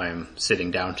usually how I'm sitting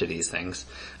down to these things.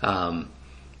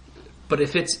 But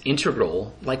if it's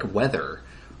integral, like weather,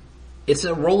 it's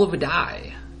a roll of a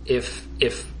die. If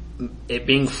it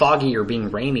being foggy or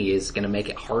being rainy is going to make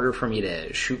it harder for me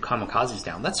to shoot kamikazes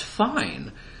down, that's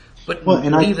fine. But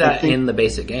leave that in the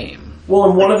basic game. Well,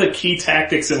 and one of the key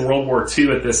tactics in World War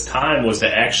II at this time was to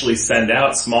actually send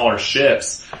out smaller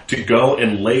ships to go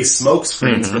and lay smoke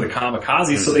screens for the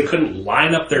kamikazes so they couldn't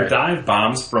line up their dive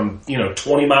bombs from,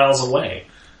 20 miles away.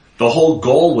 The whole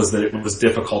goal was that it was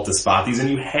difficult to spot these, and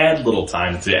you had little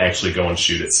time to actually go and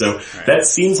shoot it. So that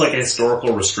seems like a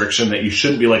historical restriction that you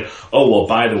shouldn't be like, oh, well,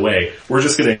 by the way, we're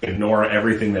just going to ignore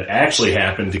everything that actually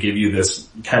happened to give you this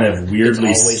kind of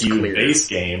weirdly skewed base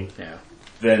game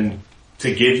than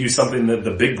to give you something that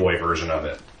the big boy version of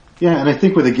it. Yeah, and I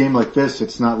think with a game like this,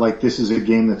 it's not like this is a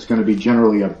game that's going to be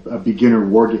generally a beginner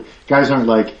war game. Guys aren't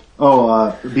like,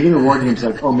 beginner war game's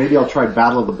like, maybe I'll try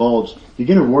Battle of the Bulge.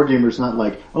 Beginner war gamer's not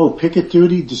like, Picket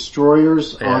Duty,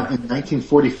 Destroyers in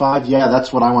 1945. Yeah,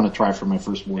 that's what I want to try for my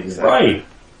first war game. Right.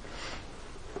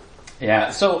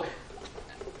 Yeah, so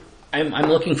I'm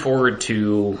looking forward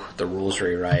to the rules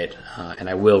rewrite, and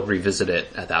I will revisit it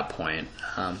at that point.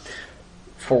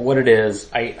 For what it is,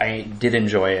 I did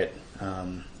enjoy it,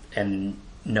 and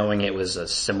knowing it was a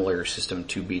similar system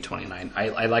to B29,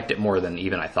 I liked it more than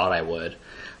even I thought I would.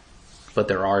 But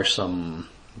there are some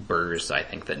burrs, I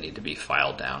think, that need to be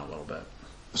filed down a little bit.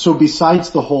 So besides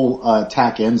the whole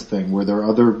attack ends thing, were there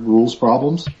other rules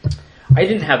problems? I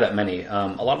didn't have that many.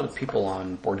 A lot of the people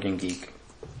on Board Game Geek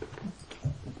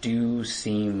do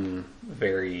seem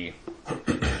very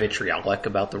vitriolic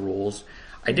about the rules.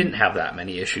 I didn't have that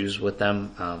many issues with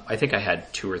them. I think I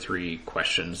had 2 or 3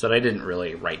 questions that I didn't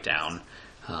really write down,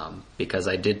 because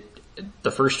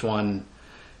the first one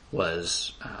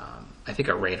was, I think,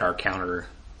 a radar counter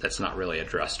that's not really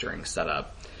addressed during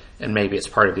setup. And maybe it's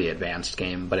part of the advanced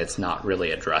game, but it's not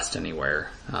really addressed anywhere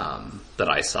that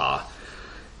I saw.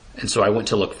 And so I went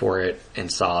to look for it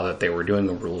and saw that they were doing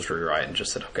a rules rewrite and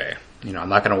just said, okay, I'm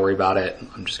not going to worry about it.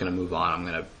 I'm just going to move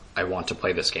on. I want to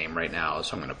play this game right now,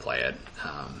 so I'm going to play it.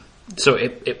 So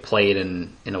it played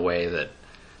in a way that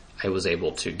I was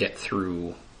able to get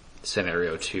through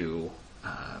scenario 2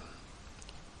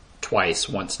 twice,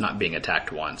 once not being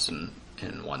attacked once, and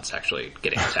once actually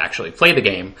getting to actually play the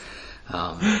game.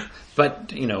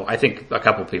 But, I think a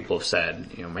couple people have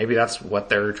said, maybe that's what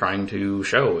they're trying to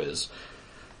show is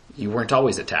you weren't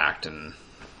always attacked. And,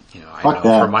 I know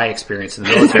from my experience in the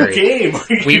military, game.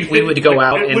 we would go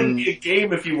out and... It wouldn't be a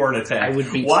game if you weren't attacked.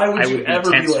 Why would you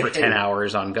ever be tense for 10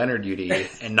 hours on gunner duty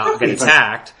and not get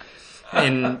attacked?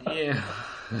 And, yeah,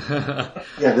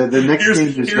 the next here's thing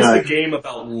is the game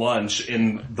about lunch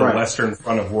in the Western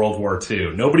Front of World War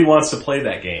II. Nobody wants to play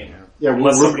that game. Yeah,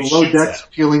 we're below decks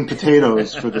peeling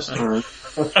potatoes for this turn.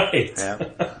 Right.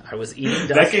 Yeah. I was eating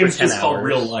dust that game's for 10 just hours. called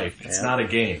real life. It's not a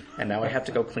game. And now I have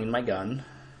to go clean my gun.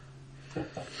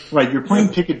 Right, you're playing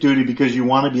picket duty because you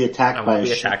want to be attacked by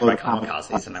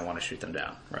kamikazes and I want to shoot them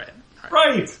down. Right.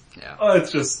 Yeah. Oh,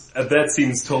 it's just, that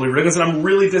seems totally ridiculous. And I'm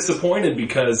really disappointed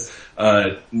because,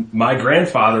 my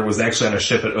grandfather was actually on a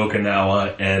ship at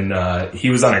Okinawa and, he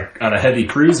was on a heavy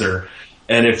cruiser.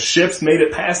 And if ships made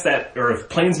it past that, or if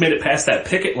planes made it past that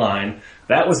picket line,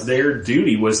 that was their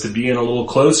duty, was to be in a little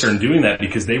closer and doing that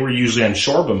because they were usually on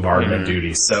shore bombardment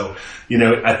duty. So,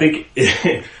 I think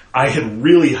I had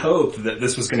really hoped that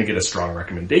this was going to get a strong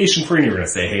recommendation for you. You were going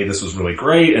to say, hey, this was really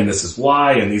great and this is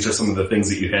why, and these are some of the things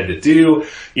that you had to do.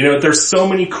 There's so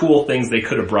many cool things they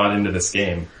could have brought into this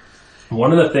game.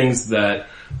 One of the things that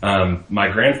my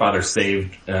grandfather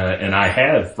saved, and I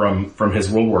had from his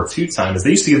World War II time, is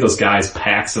they used to give those guys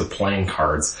packs of playing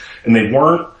cards, and they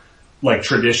weren't like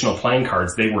traditional playing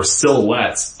cards. They were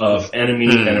silhouettes of enemy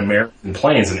and American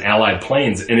planes and Allied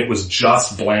planes, and it was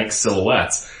just blank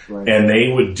silhouettes. Right. And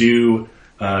they would do,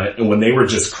 when they were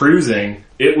just cruising,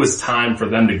 it was time for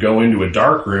them to go into a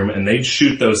dark room, and they'd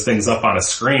shoot those things up on a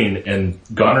screen, and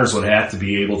gunners would have to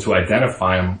be able to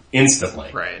identify them instantly.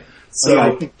 Right. So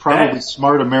I think probably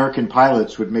smart American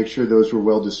pilots would make sure those were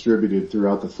well distributed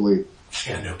throughout the fleet.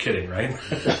 Yeah, no kidding, right?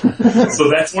 So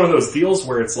that's one of those deals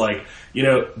where it's like,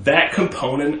 that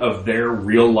component of their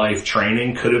real life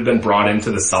training could have been brought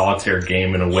into the solitaire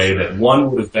game in a way that,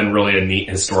 one, would have been really a neat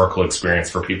historical experience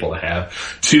for people to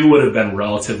have. Two, would have been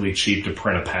relatively cheap to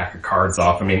print a pack of cards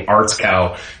off. I mean, Arts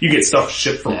Cow, you get stuff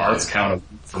shipped from Arts Cow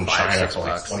from China for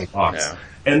like $20. Yeah.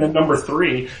 And then number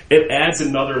 3, it adds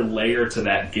another layer to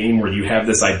that game where you have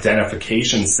this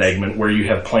identification segment where you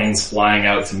have planes flying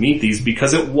out to meet these,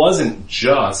 because it wasn't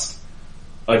just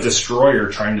a destroyer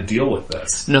trying to deal with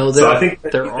this. No, so I think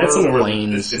there are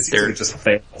planes. It just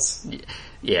fails.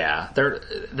 Yeah,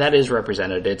 that is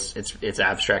represented. It's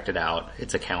abstracted out.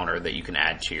 It's a counter that you can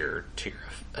add to your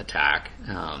attack.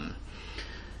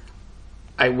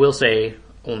 I will say,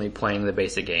 only playing the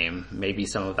basic game, maybe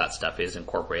some of that stuff is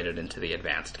incorporated into the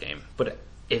advanced game. But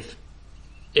if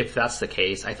that's the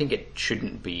case, I think it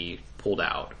shouldn't be pulled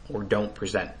out, or don't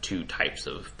present 2 types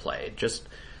of play. Just,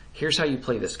 here's how you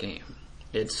play this game.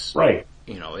 It's,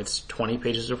 it's 20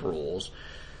 pages of rules,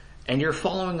 and you're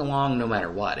following along no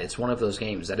matter what. It's one of those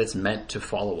games that it's meant to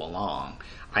follow along.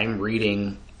 I'm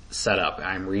reading setup,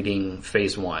 I'm reading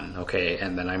phase 1, okay,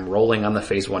 and then I'm rolling on the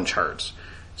phase 1 charts.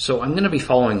 So I'm going to be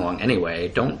following along anyway.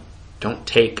 Don't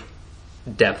take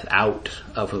depth out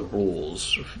of the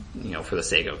rules, for the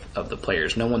sake of the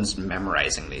players. No one's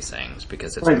memorizing these things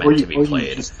because it's meant to be played.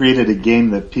 You just created a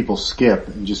game that people skip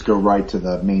and just go right to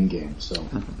the main game. So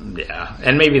yeah,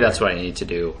 and maybe that's what I need to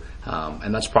do,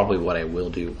 and that's probably what I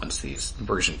will do once these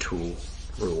version 2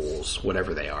 rules,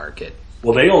 whatever they are, get.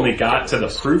 Well, they only got to the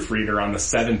proofreader on the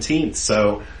 17th,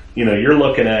 so. You're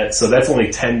looking at, so that's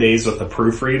only 10 days with the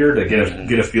proofreader to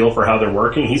get a feel for how they're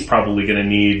working. He's probably going to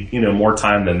need, more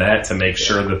time than that to make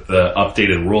sure that the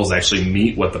updated rules actually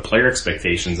meet what the player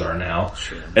expectations are now.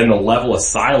 Sure. And the level of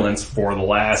silence for the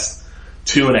last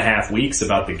 2.5 weeks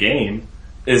about the game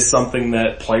is something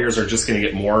that players are just going to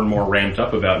get more and more ramped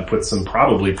up about, and put some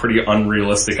probably pretty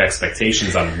unrealistic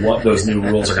expectations on what those new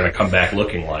rules are going to come back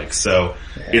looking like. So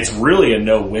it's really a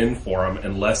no-win for them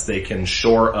unless they can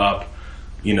shore up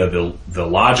the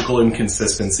logical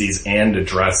inconsistencies and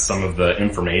address some of the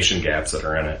information gaps that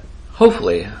are in it.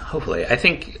 Hopefully. I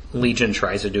think Legion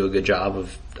tries to do a good job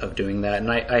of doing that,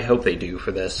 and I hope they do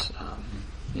for this.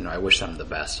 I wish them the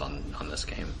best on this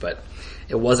game, but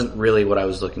it wasn't really what I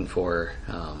was looking for.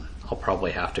 I'll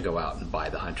probably have to go out and buy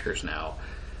the Hunters now,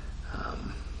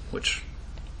 which...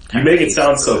 You make it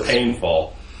sound so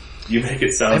painful. You make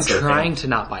it sound so trying to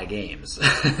not buy games.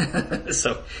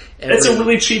 So it's a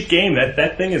really cheap game.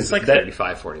 That thing is like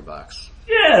 $35-$40.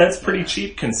 Yeah, that's pretty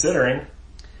cheap considering.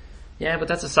 Yeah, but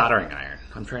that's a soldering iron.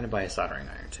 I'm trying to buy a soldering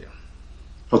iron too.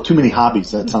 Well, too many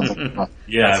hobbies. That sounds like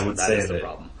yeah, I would say that is the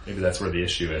problem. Maybe that's where the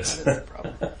issue is. That is the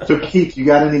problem. So Keith, you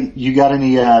got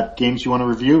any games you want to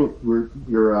review?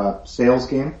 Your sales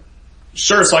game?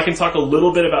 Sure, so I can talk a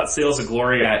little bit about Sales of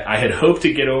Glory. I had hoped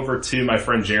to get over to my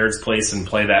friend Jared's place and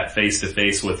play that face to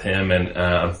face with him, and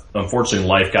unfortunately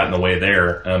life got in the way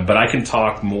there. But I can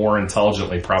talk more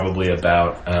intelligently probably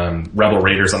about Rebel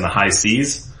Raiders on the High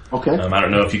Seas. Okay. I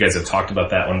don't know if you guys have talked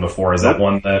about that one before. Is that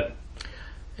one that...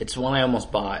 It's one I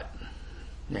almost bought.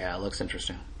 Yeah, it looks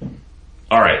interesting.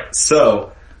 Alright,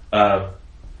 so Rebel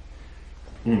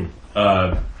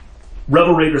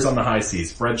Raiders on the High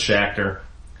Seas, Fred Schachter.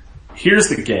 Here's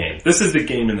the game. This is the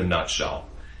game in a nutshell.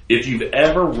 If you've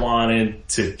ever wanted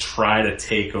to try to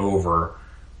take over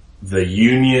the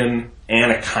Union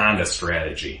Anaconda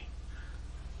strategy,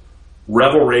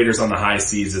 Rebel Raiders on the High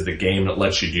Seas is the game that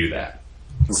lets you do that.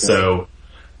 Okay. So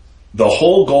the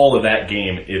whole goal of that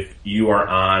game, if you are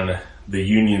on the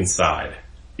Union side,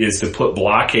 is to put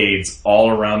blockades all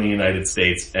around the United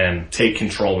States and take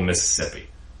control of Mississippi.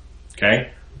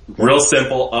 Okay? Real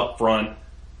simple, up front,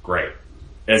 great.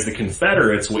 As the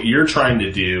Confederates, what you're trying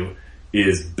to do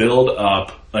is build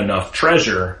up enough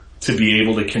treasure to be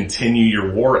able to continue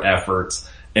your war efforts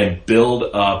and build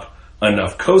up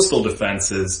enough coastal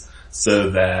defenses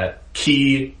so that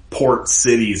key port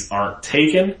cities aren't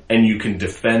taken and you can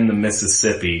defend the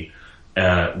Mississippi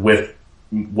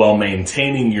while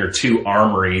maintaining your two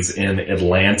armories in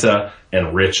Atlanta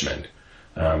and Richmond.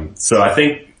 So I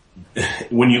think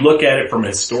when you look at it from a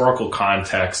historical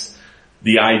context,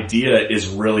 the idea is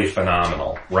really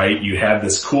phenomenal, right? You have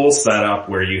this cool setup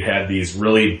where you have these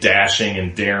really dashing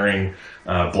and daring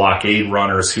blockade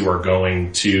runners who are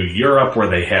going to Europe where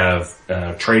they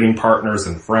have trading partners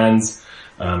and friends.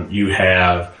 You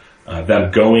have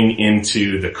them going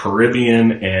into the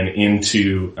Caribbean and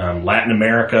into Latin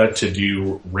America to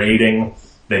do raiding.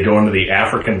 They go into the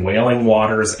African whaling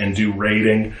waters and do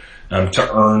raiding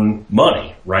to earn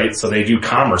money, right? So they do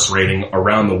commerce raiding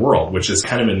around the world, which is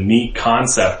kind of a neat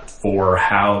concept for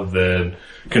how the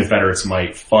Confederates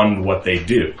might fund what they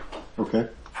do. Okay.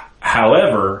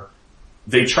 However,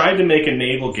 they tried to make a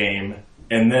naval game,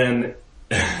 and then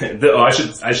I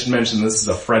should mention this is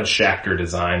a Fred Schachter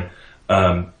design.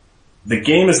 The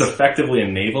game is effectively a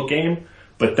naval game,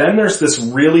 but then there's this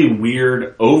really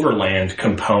weird overland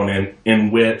component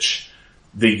in which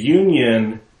the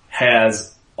Union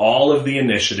has all of the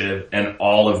initiative and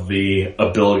all of the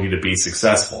ability to be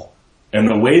successful. And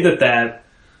the way that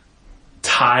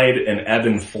tide and ebb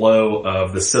and flow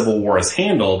of the Civil War is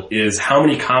handled is how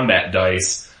many combat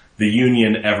dice the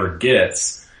Union ever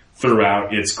gets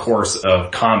throughout its course of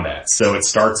combat. So it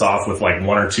starts off with like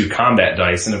 1 or 2 combat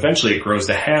dice, and eventually it grows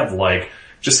to have like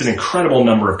just an incredible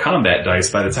number of combat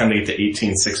dice by the time they get to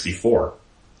 1864.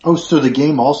 Oh, so the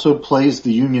game also plays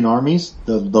the Union armies,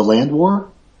 the land war?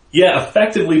 Yeah,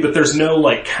 effectively, but there's no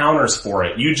like counters for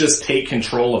it. You just take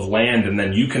control of land and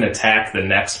then you can attack the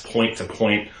next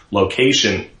point-to-point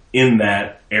location in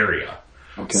that area.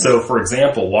 Okay. So for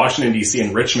example, Washington DC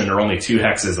and Richmond are only 2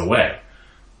 hexes away.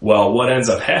 Well, what ends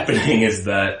up happening is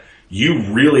that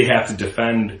you really have to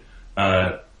defend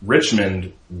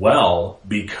Richmond well,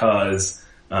 because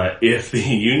if the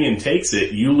Union takes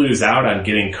it, you lose out on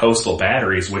getting coastal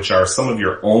batteries, which are some of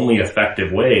your only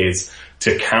effective ways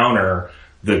to counter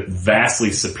the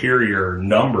vastly superior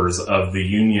numbers of the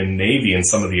Union Navy and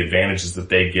some of the advantages that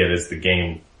they get as the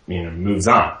game, moves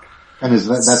on. And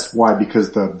that's why,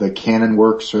 because the cannon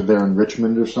works are there in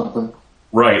Richmond or something?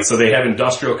 Right, so they have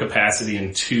industrial capacity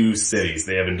in 2 cities.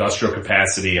 They have industrial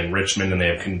capacity in Richmond and they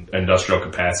have industrial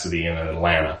capacity in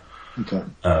Atlanta. Okay.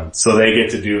 So they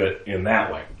get to do it in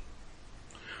that way.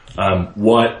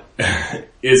 What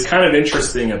is kind of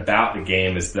interesting about the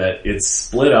game is that it's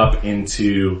split up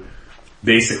into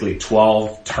basically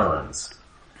 12 turns.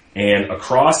 And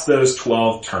across those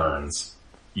 12 turns,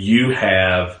 you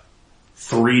have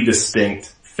 3 distinct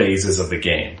phases of the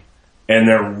game. And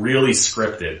they're really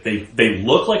scripted. They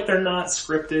look like they're not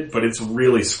scripted, but it's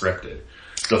really scripted.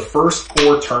 The first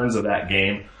 4 turns of that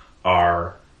game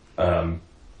are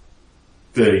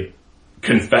the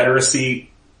Confederacy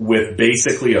with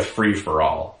basically a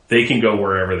free-for-all. They can go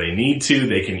wherever they need to.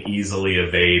 They can easily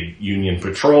evade Union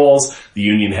patrols. The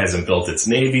Union hasn't built its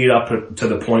navy up to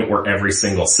the point where every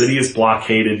single city is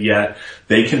blockaded yet.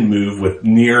 They can move with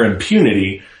near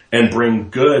impunity and bring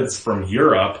goods from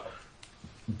Europe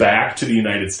back to the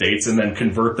United States and then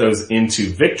convert those into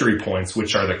victory points,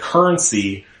 which are the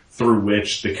currency through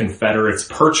which the Confederates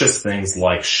purchase things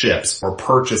like ships or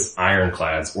purchase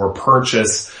ironclads or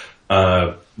purchase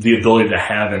the ability to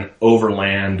have an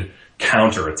overland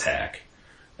counterattack.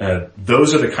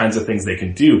 Those are the kinds of things they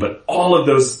can do, but all of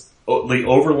those the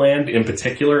Overland in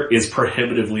particular is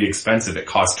prohibitively expensive. It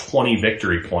costs 20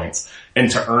 victory points. And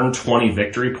to earn 20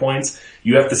 victory points,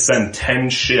 you have to send 10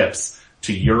 ships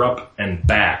to Europe and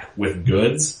back with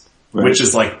goods, right, which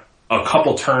is like a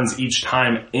couple turns each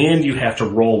time, and you have to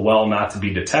roll well not to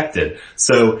be detected.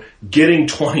 So getting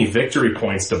 20 victory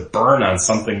points to burn on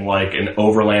something like an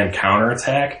Overland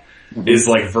counterattack is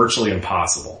like virtually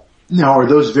impossible. Now, are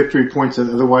those victory points that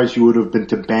otherwise you would have been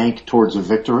to bank towards a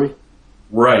victory?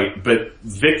 Right, but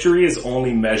victory is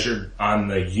only measured on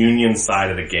the Union side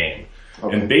of the game.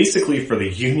 Okay. And basically for the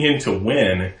Union to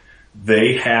win,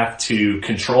 they have to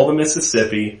control the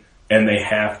Mississippi, and they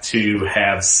have to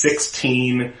have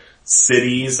 16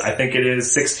 cities, I think it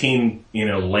is, 16,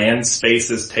 land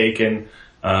spaces taken,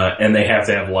 and they have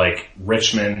to have like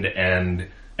Richmond and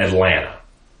Atlanta.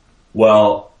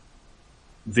 Well,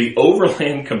 the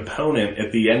Overland component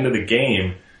at the end of the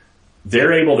game,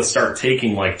 they're able to start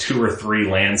taking like 2 or 3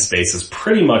 land spaces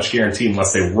pretty much guaranteed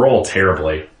unless they roll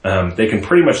terribly. They can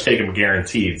pretty much take them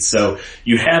guaranteed. So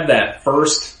you have that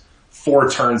first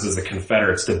 4 turns as the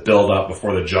Confederates to build up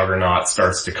before the Juggernaut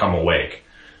starts to come awake.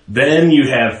 Then you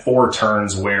have 4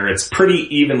 turns where it's pretty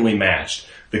evenly matched.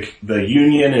 The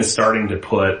Union is starting to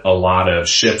put a lot of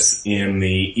ships in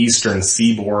the eastern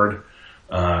seaboard,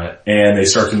 and they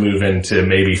start to move into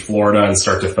maybe Florida and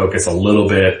start to focus a little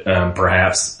bit,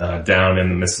 perhaps, down in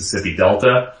the Mississippi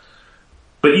Delta.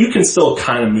 But you can still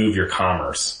kind of move your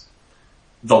commerce.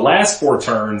 The last 4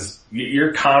 turns,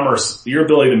 your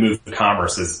ability to move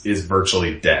commerce is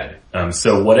virtually dead.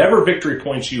 So whatever victory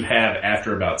points you have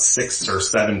after about 6 or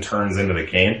 7 turns into the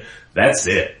game, that's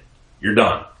it. You're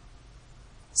done.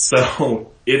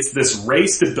 So it's this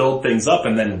race to build things up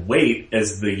and then wait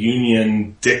as the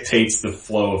Union dictates the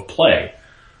flow of play.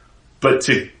 But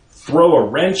to throw a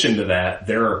wrench into that,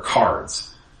 there are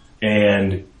cards.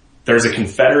 And there's a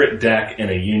Confederate deck and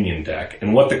a Union deck.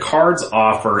 And what the cards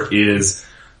offer is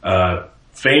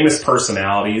famous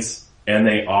personalities, and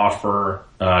they offer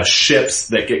ships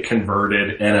that get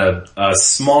converted, and a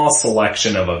small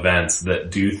selection of events that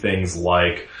do things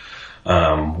like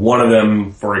one of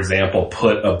them, for example,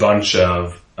 put a bunch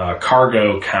of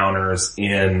cargo counters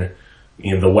in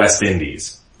the West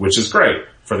Indies, which is great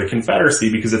for the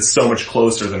Confederacy because it's so much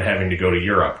closer than having to go to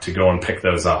Europe to go and pick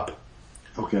those up.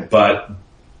 Okay. But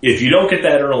if you don't get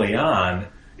that early on,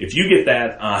 if you get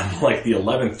that on like the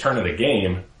 11th turn of the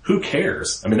game, who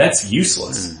cares? I mean, that's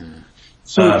useless. Mm-hmm.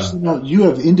 So now you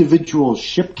have individual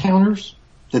ship counters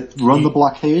that run the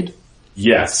blockade?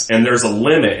 Yes, and there's a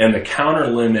limit, and the counter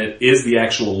limit is the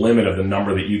actual limit of the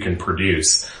number that you can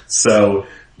produce. So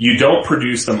you don't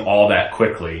produce them all that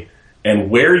quickly,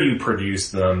 and where you produce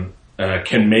them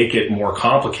can make it more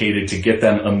complicated to get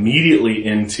them immediately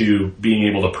into being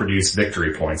able to produce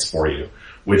victory points for you,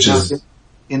 which is...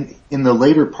 In the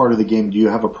later part of the game, do you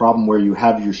have a problem where you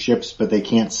have your ships, but they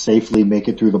can't safely make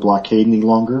it through the blockade any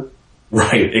longer?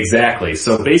 Right, exactly.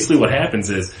 So basically what happens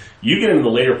is you get into the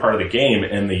later part of the game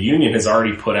and the Union has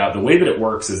already put out, the way that it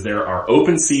works is there are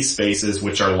open sea spaces,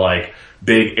 which are like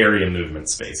big area movement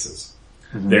spaces.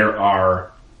 Mm-hmm. There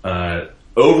are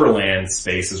overland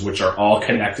spaces, which are all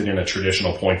connected in a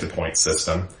traditional point-to-point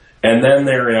system. And then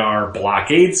there are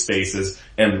blockade spaces,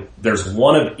 and there's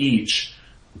one of each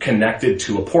connected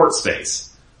to a port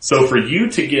space. So for you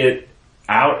to get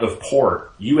out of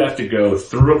port, you have to go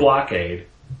through a blockade,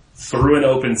 through an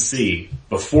open sea,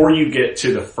 before you get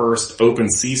to the first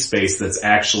open sea space that's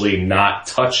actually not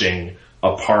touching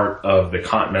a part of the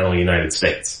continental United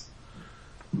States.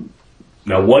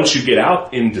 Now once you get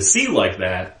out into sea like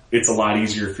that, it's a lot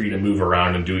easier for you to move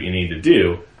around and do what you need to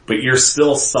do, but you're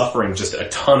still suffering just a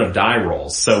ton of die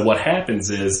rolls. So what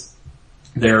happens is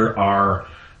there are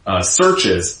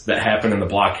searches that happen in the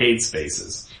blockade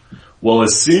spaces. Well,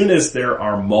 as soon as there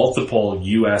are multiple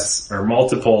U.S. or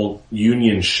multiple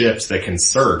Union ships that can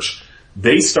search,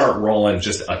 they start rolling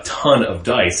just a ton of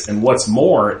dice. And what's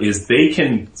more is they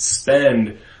can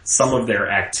spend some of their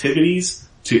activities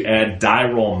to add die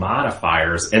roll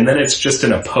modifiers, and then it's just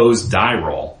an opposed die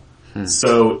roll.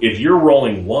 So if you're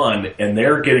rolling 1 and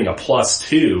they're getting a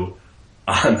 +2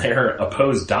 on their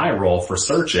opposed die roll for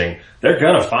searching, they're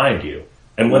gonna find you.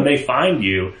 And when they find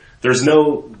you, there's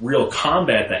no real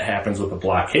combat that happens with a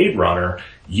blockade runner.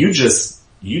 You just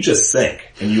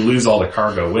sink and you lose all the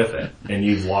cargo with it, and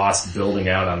you've lost building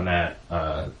out on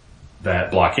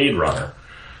that blockade runner.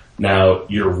 Now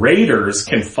your raiders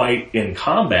can fight in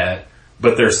combat,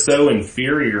 but they're so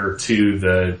inferior to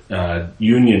the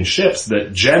Union ships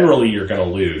that generally you're going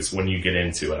to lose when you get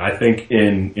into it. I think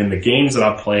in the games that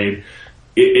I've played,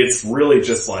 it's really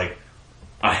just like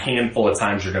a handful of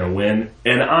times you're going to win.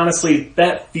 And honestly,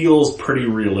 that feels pretty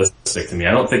realistic to me.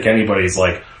 I don't think anybody's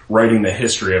like writing the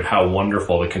history of how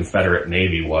wonderful the Confederate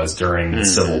Navy was during the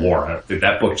Civil War.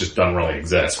 That book just doesn't really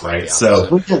exist, right? Yeah.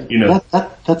 So, you know,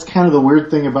 that's kind of the weird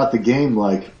thing about the game.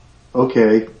 Like,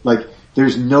 okay, like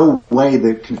there's no way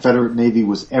the Confederate Navy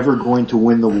was ever going to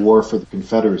win the war for the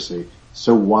Confederacy.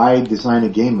 So why design a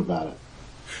game about it?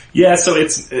 Yeah, so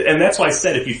and that's why I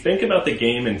said if you think about the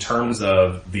game in terms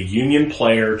of the Union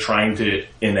player trying to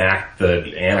enact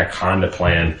the Anaconda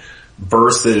Plan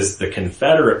versus the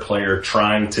Confederate player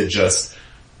trying to just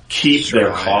keep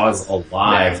their cause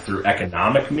alive through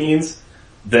economic means,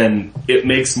 then it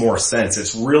makes more sense.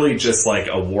 It's really just like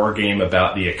a war game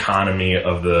about the economy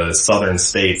of the southern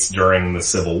states during the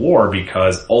Civil War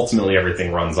because ultimately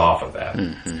everything runs off of that.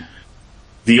 Mm-hmm.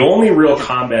 The only real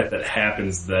combat that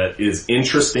happens that is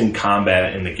interesting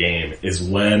combat in the game is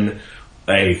when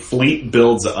a fleet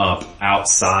builds up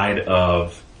outside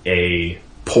of a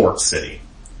port city.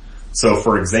 So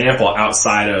for example,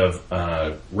 outside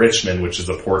of Richmond, which is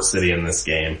a port city in this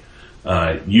game,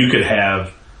 you could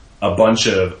have a bunch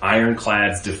of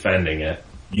ironclads defending it.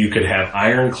 You could have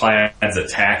ironclads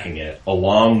attacking it,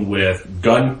 along with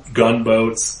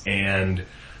gunboats and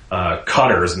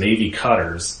cutters, Navy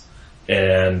cutters,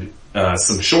 and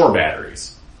some shore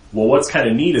batteries. Well, what's kind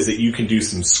of neat is that you can do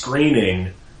some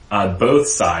screening on both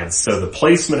sides. So the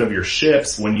placement of your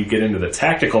ships when you get into the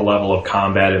tactical level of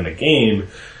combat in the game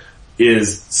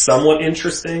is somewhat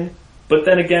interesting, but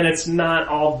then again, it's not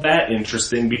all that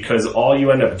interesting because all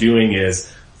you end up doing is,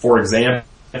 for example,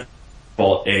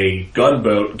 a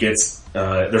gunboat gets,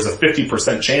 there's a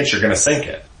 50% chance you're going to sink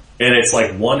it. And it's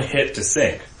like one hit to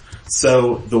sink.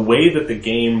 So the way that the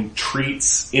game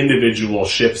treats individual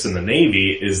ships in the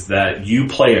Navy is that you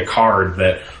play a card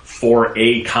that for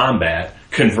a combat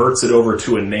converts it over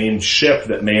to a named ship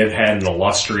that may have had an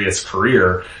illustrious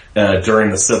career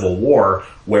during the Civil War,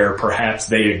 where perhaps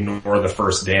they ignore the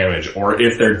first damage, or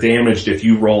if they're damaged, if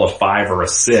you roll a 5 or a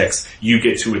 6, you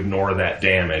get to ignore that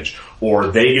damage, or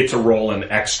they get to roll an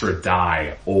extra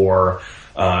die, or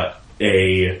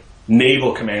a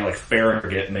naval command like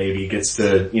Farragut maybe gets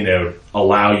to, you know,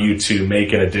 allow you to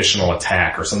make an additional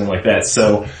attack or something like that.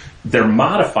 So they're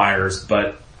modifiers,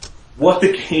 but what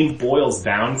the game boils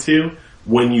down to,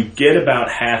 when you get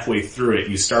about halfway through it,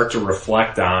 you start to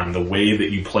reflect on the way that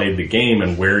you played the game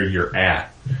and where you're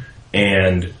at.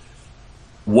 And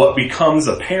what becomes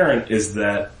apparent is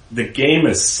that the game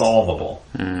is solvable.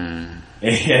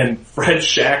 And Fred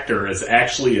Schachter has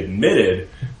actually admitted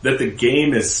that the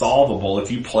game is solvable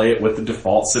if you play it with the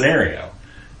default scenario.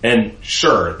 And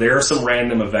sure, there are some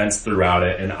random events throughout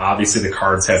it, and obviously the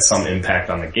cards have some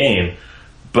impact on the game,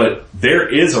 but there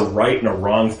is a right and a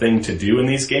wrong thing to do in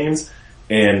these games,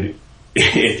 and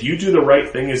if you do the right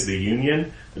thing as the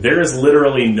Union, there is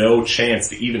literally no chance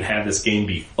to even have this game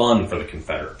be fun for the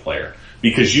Confederate player,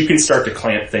 because you can start to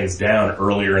clamp things down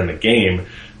earlier in the game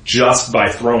just by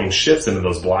throwing ships into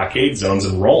those blockade zones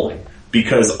and rolling.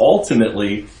 Because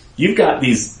ultimately, you've got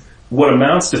these, what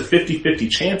amounts to 50-50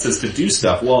 chances to do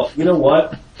stuff. Well, you know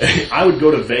what? I would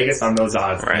go to Vegas on those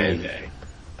odds any day.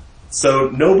 So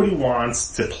nobody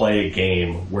wants to play a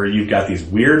game where you've got these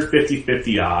weird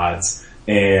 50-50 odds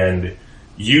and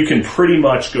you can pretty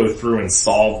much go through and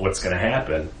solve what's going to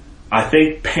happen. I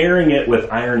think pairing it with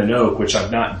Iron and Oak, which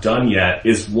I've not done yet,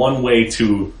 is one way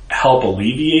to help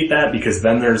alleviate that, because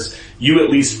then you at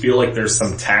least feel like there's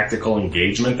some tactical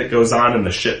engagement that goes on in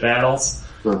the ship battles.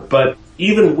 Sure. But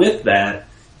even with that,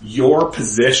 your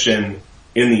position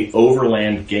in the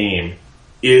overland game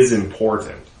is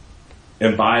important.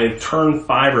 And by turn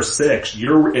 5 or 6,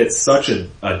 you're at such a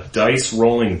dice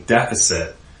rolling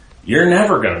deficit, you're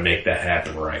never going to make that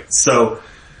happen right. So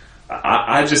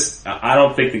I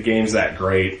don't think the game's that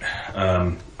great.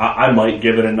 I might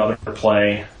give it another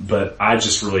play, but I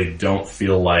just really don't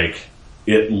feel like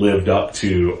it lived up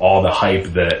to all the hype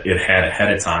that it had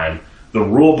ahead of time. The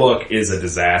rule book is a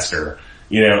disaster.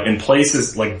 You know, in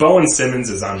places like Bowen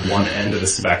Simmons is on one end of the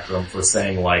spectrum for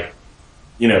saying, like,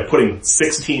 you know, putting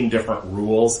 16 different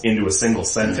rules into a single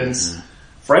sentence. Mm-hmm.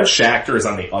 Fred Schachter is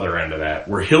on the other end of that,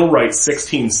 where he'll write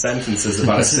 16 sentences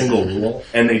about a single rule,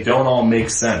 and they don't all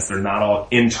make sense. They're not all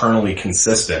internally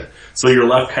consistent. So you're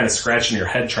left kind of scratching your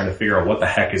head trying to figure out what the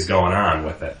heck is going on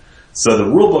with it. So the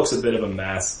rule book's a bit of a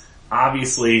mess.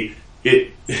 Obviously,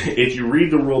 if you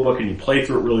read the rule book and you play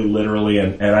through it really literally,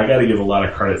 and I gotta give a lot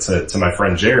of credit to my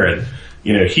friend Jared,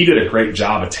 you know, he did a great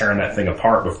job of tearing that thing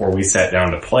apart before we sat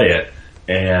down to play it,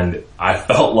 and I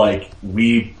felt like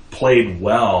we played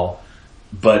well.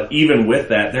 But even with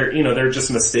that, there are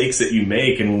just mistakes that you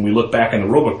make, and when we look back in the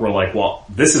rulebook, we're like, well,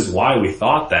 this is why we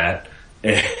thought that,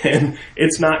 and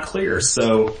it's not clear.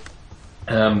 So,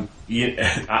 I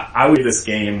would give this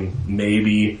game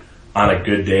maybe on a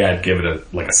good day, I'd give it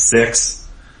a 6.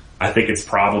 I think it's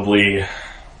probably, I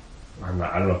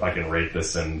don't know if I can rate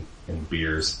this in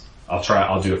beers.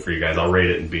 I'll do it for you guys. I'll rate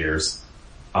it in beers.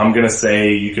 I'm gonna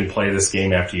say you can play this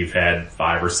game after you've had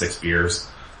 5 or 6 beers.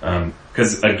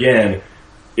 Cause again,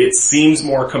 it seems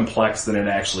more complex than it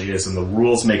actually is, and the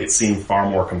rules make it seem far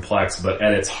more complex, but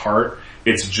at its heart,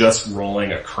 it's just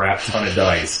rolling a crap ton of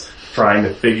dice, trying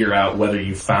to figure out whether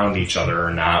you found each other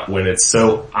or not, when it's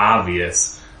so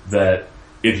obvious that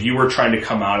if you were trying to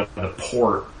come out of the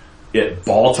port at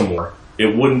Baltimore,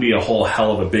 it wouldn't be a whole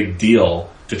hell of a big deal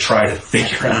to try to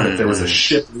figure out if there was a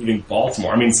ship leaving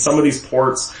Baltimore. I mean, some of these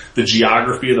ports, the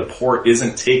geography of the port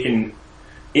isn't taken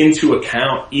into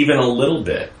account even a little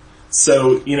bit.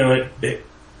 So,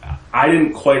 I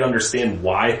didn't quite understand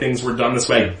why things were done this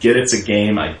way. I get it's a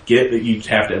game. I get that you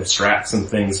have to abstract some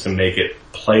things to make it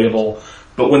playable.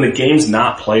 But when the game's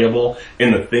not playable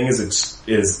and the thing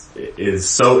is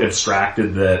so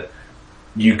abstracted that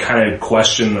you kind of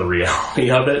question the reality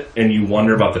of it and you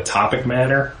wonder about the topic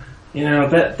matter,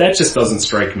 that just doesn't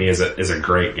strike me as a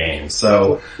great game.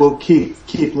 So, well, Keith,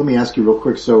 let me ask you real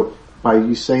quick. So, by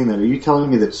you saying that, are you telling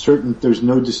me that there's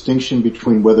no distinction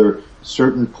between whether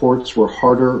certain ports were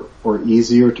harder or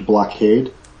easier to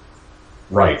blockade?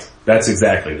 Right. That's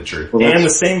exactly the truth. Well, and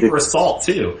the same for assault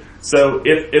too. So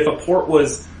if a port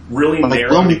was really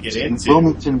narrow to get into.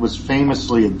 Wilmington was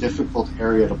famously a difficult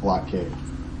area to blockade.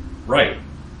 Right.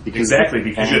 Exactly,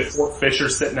 because you had Fort Fisher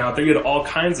sitting out there. You had all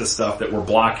kinds of stuff that were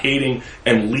blockading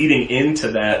and leading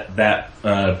into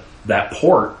that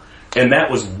port. And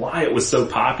that was why it was so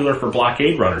popular for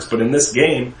blockade runners. But in this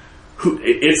game,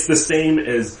 it's the same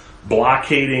as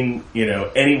blockading,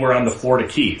 anywhere on the Florida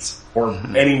Keys or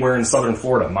anywhere in southern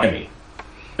Florida, Miami.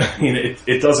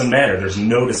 It doesn't matter. There's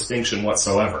no distinction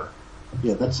whatsoever.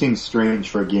 Yeah, that seems strange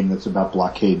for a game that's about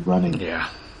blockade running. Yeah.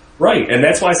 Right, and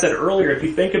that's why I said earlier, if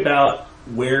you think about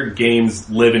where games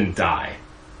live and die,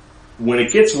 when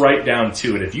it gets right down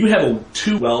to it, if you have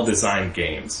 2 well-designed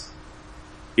games,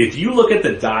 if you look at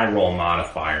the die roll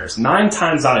modifiers, 9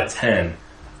 times out of 10,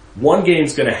 one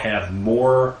game's going to have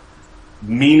more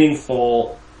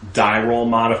meaningful die roll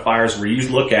modifiers where you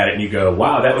look at it and you go,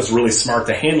 wow, that was really smart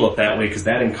to handle it that way because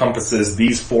that encompasses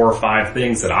these 4 or 5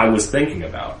 things that I was thinking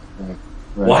about. Right.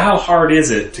 Well, how hard is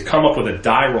it to come up with a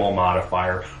die roll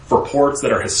modifier for ports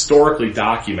that are historically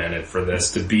documented for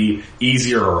this to be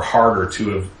easier or harder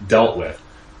to have dealt with?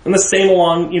 And the same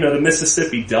along, the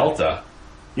Mississippi Delta.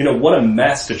 What a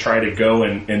mess to try to go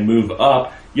and move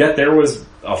up, yet there was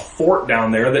a fort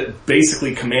down there that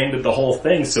basically commanded the whole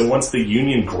thing. So once the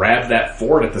Union grabbed that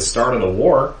fort at the start of the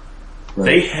war, right,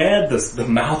 they had the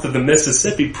mouth of the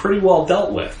Mississippi pretty well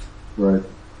dealt with. Right.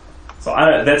 So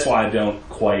that's why I don't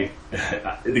quite,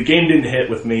 the game didn't hit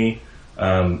with me.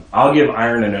 I'll give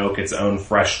Iron and Oak its own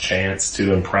fresh chance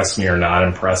to impress me or not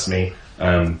impress me.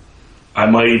 I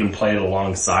might even play it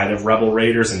alongside of Rebel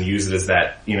Raiders and use it as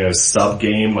that, sub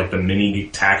game, like the mini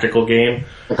tactical game.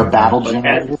 Like a battle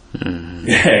generator?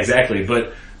 Yeah, exactly.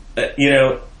 But,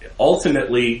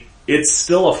 ultimately, it's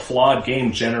still a flawed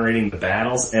game generating the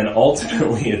battles, and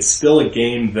ultimately it's still a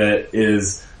game that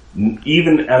is,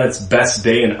 even at its best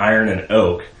day in Iron and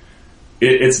Oak,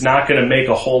 it's not going to make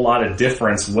a whole lot of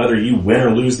difference whether you win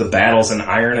or lose the battles in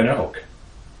Iron and Oak.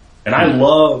 And I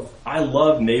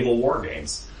love naval war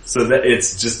games. So that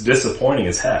it's just disappointing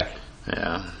as heck.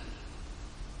 Yeah.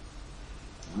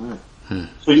 All right.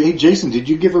 So, hey, Jason, did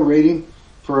you give a rating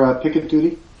for Picket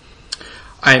Duty?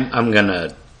 I'm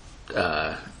gonna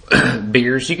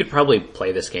beers. You could probably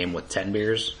play this game with 10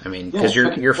 beers. I mean, because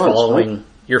you're following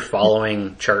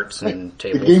charts and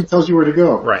tables. The game tells you where to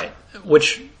go, right?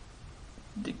 Which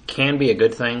can be a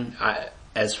good thing.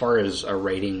 As far as a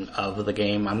rating of the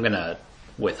game, I'm gonna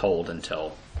withhold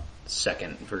until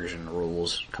second version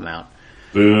rules come out.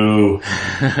 Boo.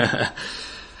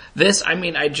 This, I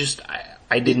mean, I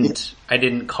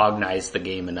didn't cognize the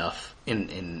game enough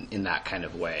in that kind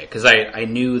of way because I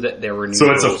knew that there were new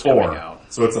rules coming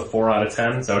out. So it's a 4 out of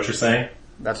 10. Is that what you're saying?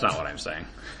 That's not what I'm saying.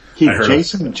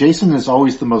 Keith, Jason is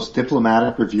always the most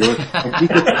diplomatic reviewer. And he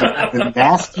gets the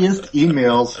nastiest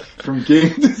emails from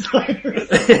game designers.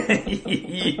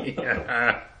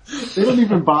 Yeah. They don't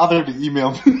even bother to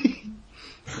email me.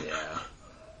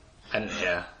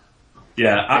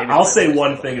 Yeah, I'll say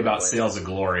one thing about Sales of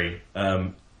Glory.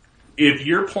 If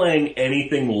you're playing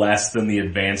anything less than the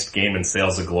advanced game in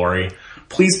Sales of Glory,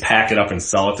 please pack it up and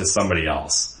sell it to somebody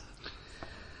else.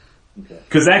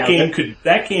 Because that game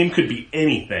could be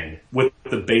anything with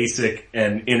the basic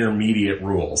and intermediate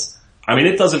rules. I mean,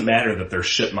 it doesn't matter that there's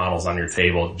shit models on your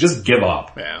table. Just give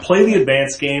up. Yeah. Play the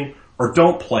advanced game or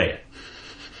don't play it.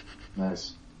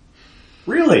 Nice.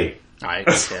 Really? Yeah.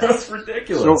 That's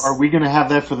ridiculous. So are we going to have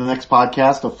that for the next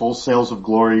podcast, a full Sales of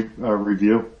Glory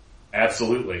review?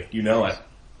 Absolutely. You know it.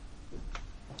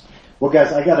 Well,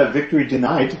 guys, I got a victory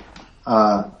denied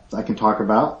I can talk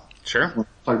about. Sure. We'll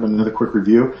talk about another quick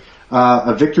review.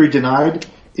 A victory denied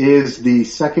is the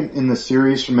second in the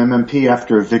series from MMP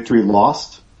after a victory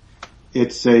lost.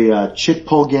 It's a chit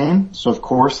pull game, so of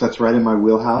course that's right in my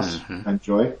wheelhouse. I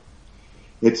enjoy.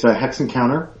 It's a hex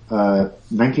encounter,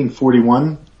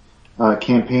 1941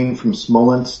 campaign from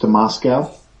Smolensk to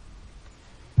Moscow.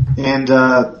 And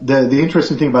the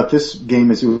interesting thing about this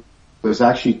game is it was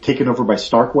actually taken over by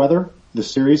Starkweather, the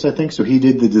series, I think. So he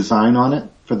did the design on it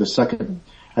for the second.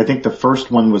 I think the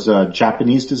first one was a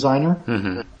Japanese designer.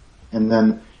 Mm-hmm. And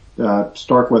then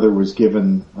Starkweather was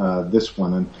given this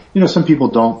one. And, you know, some people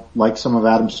don't like some of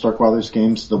Adam Starkweather's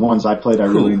games. The ones I played, I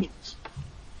really enjoyed.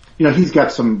 You know, he's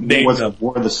got some,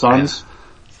 War of the Suns.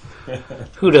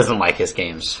 Who doesn't like his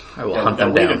games? I will hunt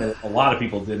them down. A lot of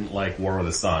people didn't like War of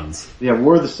the Suns. Yeah,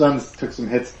 War of the Suns took some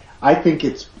hits. I think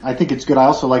it's good. I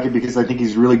also like it because I think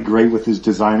he's really great with his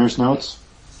designer's notes,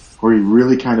 where he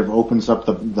really kind of opens up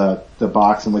the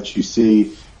box and lets you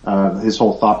see his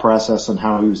whole thought process and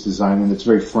how he was designing. It's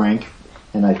very frank,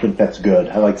 and I think that's good.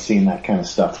 I like seeing that kind of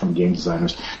stuff from game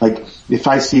designers. Like, if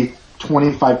I see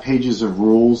 25 pages of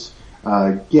rules,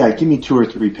 give me 2 or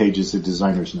 3 pages of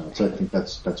designer's notes. I think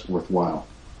that's worthwhile.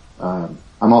 I'm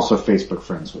also Facebook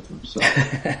friends with him, so.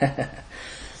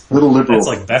 Little liberal. It's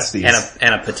like besties.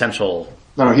 And a potential.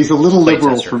 No, he's a little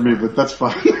liberal tester. for me, but that's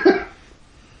fine.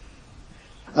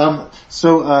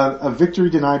 A victory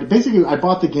denied. Basically, I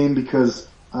bought the game because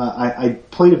I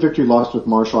played a victory lost with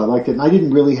Marshall. I liked it, and I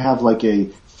didn't really have like a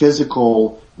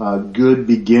physical, good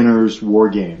beginner's war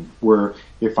game where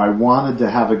if I wanted to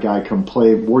have a guy come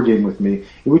play a war game with me,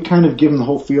 it would kind of give him the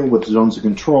whole feel with zones of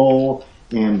control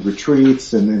and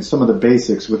retreats and some of the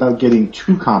basics without getting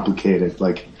too complicated.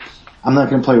 Like, I'm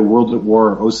not going to play a World at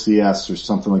War or OCS or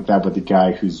something like that with a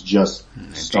guy who's just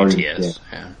starting the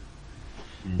game.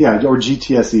 Yeah, or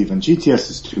GTS even.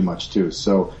 GTS is too much too.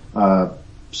 So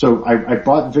I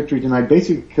bought Victory Denied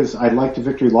basically because I liked the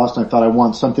Victory Lost and I thought I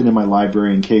want something in my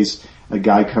library in case a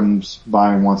guy comes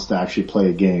by and wants to actually play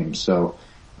a game. So,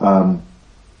 I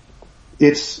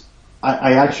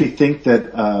actually think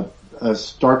that,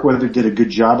 Starkweather did a good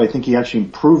job. I think he actually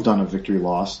improved on a Victory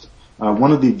Lost.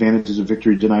 One of the advantages of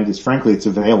Victory Denied is frankly it's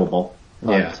available.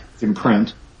 It's in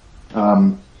print.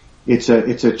 It's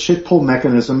a chit pull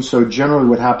mechanism, so generally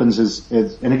what happens is,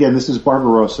 and again this is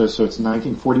Barbarossa, so it's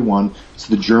 1941, it's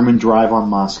the German drive on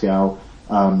Moscow.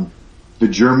 The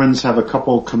Germans have a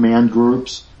couple command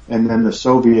groups, and then the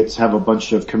Soviets have a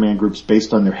bunch of command groups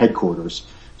based on their headquarters.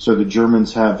 So the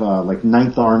Germans have, like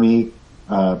 9th Army,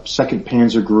 2nd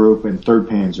Panzer Group, and 3rd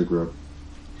Panzer Group.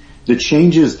 The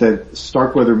changes that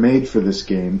Starkweather made for this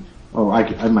game,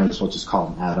 I might as well just call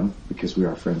him Adam because we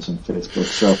are friends on Facebook.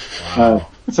 So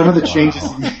some of the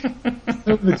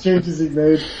changes he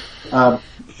made,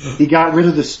 he got rid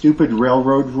of the stupid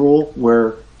railroad rule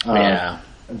where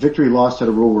Victory Lost had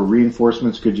a rule where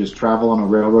reinforcements could just travel on a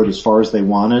railroad as far as they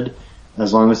wanted,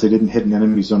 as long as they didn't hit an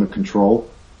enemy zone of control.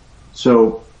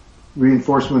 So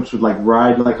reinforcements would like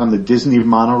ride like on the Disney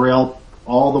monorail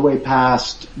all the way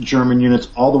past German units,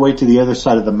 all the way to the other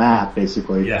side of the map,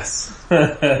 basically. Yes.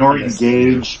 Nor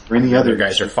engage or any other.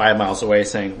 Guys are 5 miles away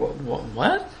saying,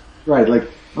 what? Right, like,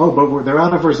 but they're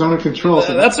out of our zone of control.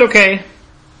 So that's okay.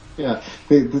 Yeah,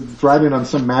 they ride in on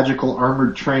some magical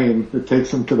armored train that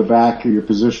takes them to the back of your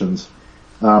positions.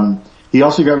 He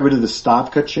also got rid of the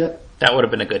Stavka chit. That would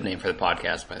have been a good name for the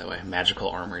podcast, by the way. Magical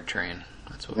armored train.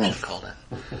 That's what we should have called it.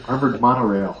 Armored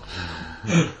monorail.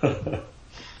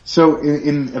 So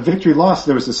in a Victory Lost,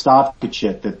 there was a Stavka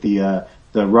chit that the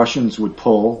Russians would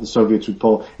pull, the Soviets would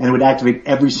pull, and it would activate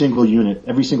every single unit,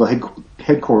 every single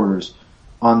headquarters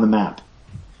on the map.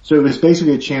 So it was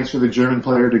basically a chance for the German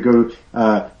player to go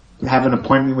have an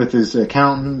appointment with his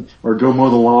accountant or go mow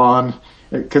the lawn,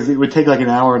 because it would take like an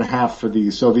hour and a half for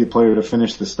the Soviet player to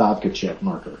finish the Stavka chit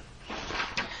marker.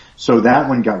 So that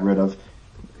one he got rid of,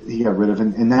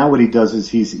 and now what he does is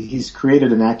he's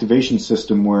created an activation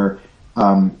system where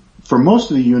for most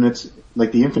of the units,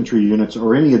 like the infantry units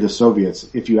or any of the Soviets,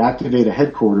 if you activate a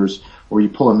headquarters or you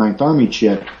pull a 9th Army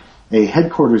chit, a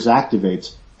headquarters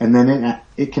activates, and then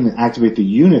it can activate the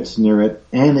units near it,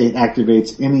 and it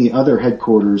activates any other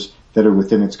headquarters that are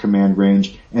within its command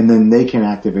range, and then they can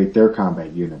activate their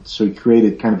combat units. So he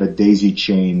created kind of a daisy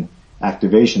chain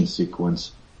activation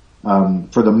sequence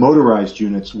For the motorized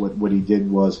units, what he did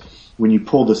was when you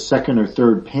pull the second or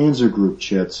third Panzer Group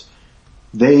chits,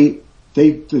 the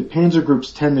Panzer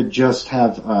Groups tend to just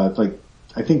have,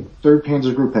 I think third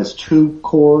Panzer Group has 2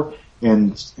 core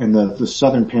and the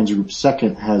Southern Panzer Group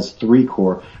second has 3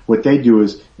 core. What they do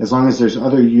is, as long as there's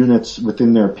other units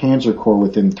within their Panzer Corps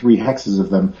within 3 hexes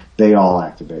of them, they all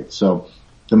activate. So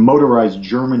the motorized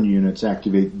German units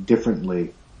activate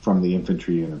differently from the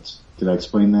infantry units. Did I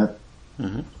explain that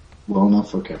well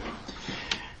enough? Okay.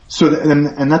 So,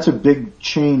 and that's a big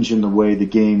change in the way the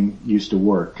game used to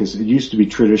work, because it used to be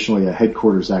traditionally a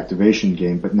headquarters activation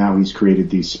game, but now he's created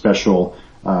these special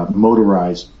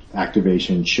motorized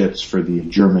activation chits for the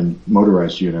German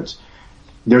motorized units.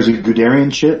 There's a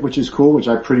Guderian chit, which is cool, which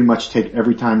I pretty much take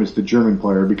every time as the German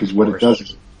player, because what it does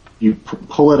is you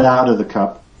pull it out of the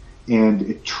cup and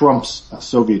it trumps a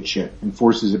Soviet chit and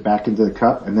forces it back into the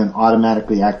cup and then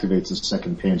automatically activates a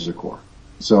second Panzer Corps.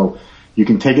 So you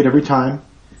can take it every time.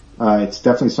 It's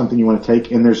definitely something you want to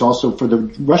take. And there's also, for the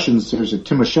Russians, there's a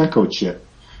Timoshenko chit,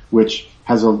 which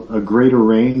has a greater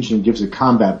range and gives a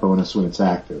combat bonus when it's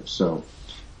active. So,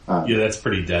 yeah, that's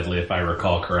pretty deadly if I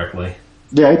recall correctly.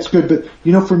 Yeah, it's good.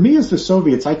 But, for me as the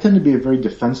Soviets, I tend to be a very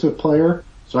defensive player.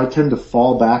 So I tend to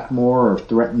fall back more or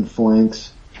threaten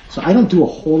flanks. So I don't do a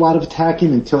whole lot of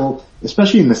attacking until,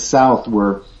 especially in the south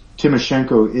where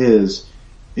Timoshenko is,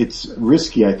 it's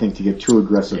risky, I think, to get too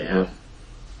aggressive. Yeah.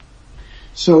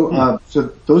 So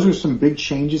those are some big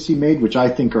changes he made, which I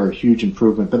think are a huge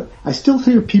improvement. But I still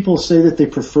hear people say that they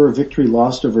prefer victory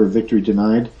lost over victory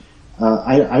denied.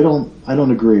 I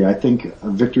don't agree. I think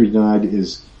victory denied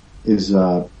is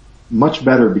much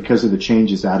better because of the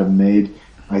changes Adam made.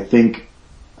 I think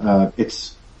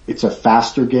it's a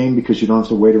faster game because you don't have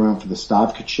to wait around for the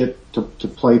Stavka chit to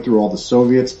play through all the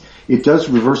Soviets. It does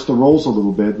reverse the roles a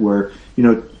little bit where,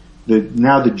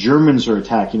 now the Germans are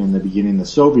attacking in the beginning, the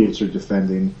Soviets are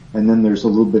defending, and then there's a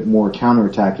little bit more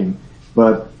counterattacking.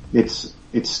 But it's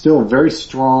still a very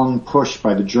strong push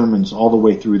by the Germans all the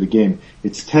way through the game.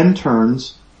 It's 10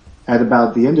 turns. At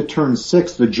about the end of turn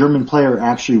 6, the German player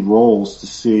actually rolls to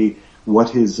see what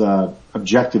his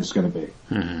objective's going to be.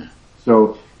 Mm-hmm.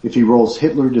 So if he rolls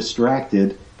Hitler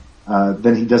distracted,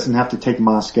 then he doesn't have to take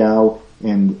Moscow,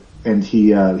 and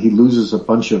he loses a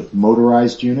bunch of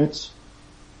motorized units.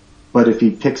 But if he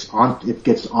gets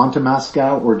onto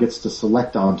Moscow or gets to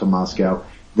select onto Moscow,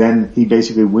 then he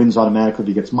basically wins automatically if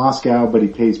he gets Moscow, but he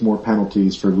pays more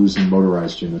penalties for losing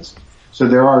motorized units. So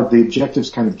the objectives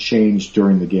kind of change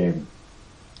during the game.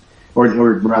 Or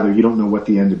rather, you don't know what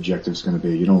the end objective is going to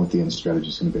be. You don't know what the end strategy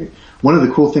is going to be. One of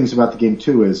the cool things about the game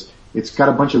too is it's got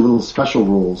a bunch of little special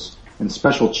rules and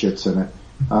special chits in it.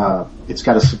 It's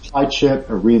got a supply chit,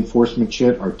 a reinforcement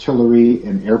chit, artillery,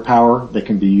 and air power that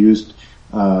can be used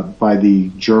by the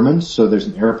Germans. So there's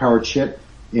an air power chit,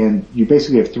 and you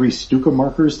basically have 3 Stuka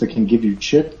markers that can give you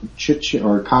chit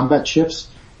or combat chips.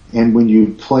 And when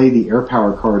you play the air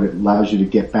power card, it allows you to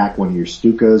get back one of your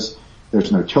Stukas. There's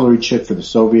an artillery chit for the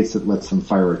Soviets that lets them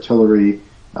fire artillery.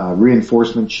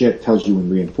 Reinforcement chit tells you when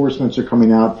reinforcements are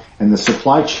coming out. And the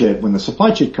supply chit, when the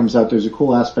supply chit comes out, there's a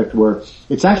cool aspect where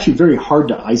it's actually very hard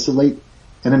to isolate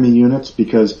enemy units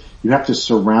because you have to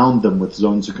surround them with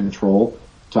zones of control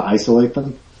to isolate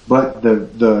them. But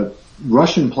the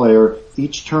Russian player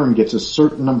each turn gets a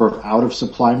certain number of out of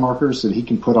supply markers that he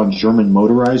can put on German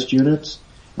motorized units,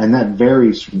 and that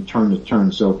varies from turn to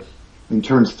turn. So in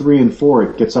turns 3 and 4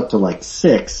 it gets up to like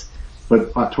 6,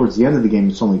 but towards the end of the game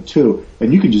it's only 2,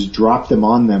 and you can just drop them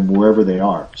on them wherever they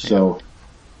are. So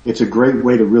it's a great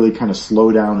way to really kind of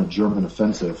slow down a German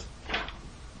offensive.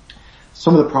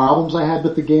 Some of the problems I had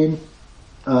with the game,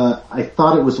 I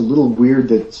thought it was a little weird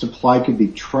that supply could be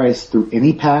traced through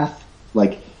any path.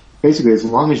 Like, basically, as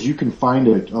long as you can find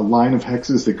a line of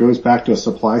hexes that goes back to a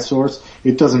supply source,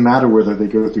 it doesn't matter whether they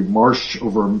go through marsh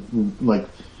over, like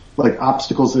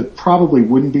obstacles that probably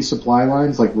wouldn't be supply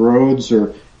lines, like roads,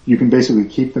 or you can basically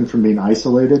keep them from being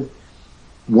isolated.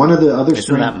 One of the other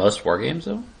Isn't that most war games,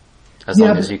 though? As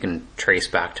long as you can trace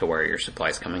back to where your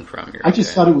supply's coming from. I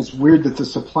just thought it was weird that the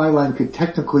supply line could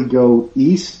technically go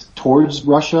east towards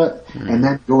Russia and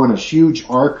then go in a huge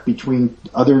arc between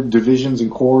other divisions and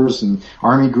corps and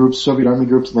army groups, Soviet army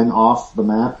groups, then off the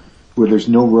map where there's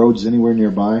no roads anywhere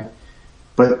nearby.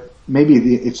 But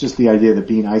maybe it's just the idea that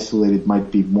being isolated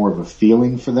might be more of a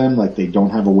feeling for them, like they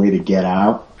don't have a way to get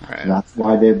out. Right. That's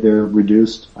why they're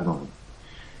reduced. I don't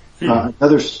know.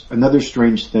 Another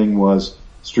strange thing was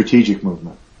strategic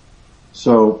movement.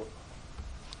 So,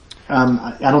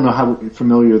 I don't know how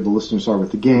familiar the listeners are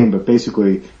with the game, but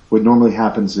basically what normally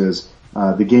happens is,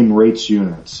 the game rates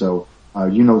units. So,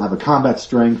 unit will have a combat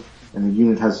strength, and the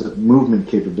unit has a movement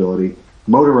capability.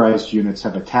 Motorized units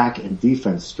have attack and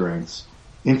defense strengths.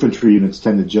 Infantry units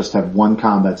tend to just have one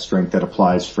combat strength that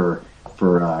applies for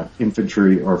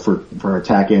infantry or for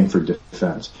attack and for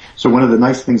defense. So one of the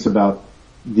nice things about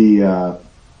the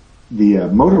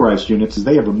motorized units is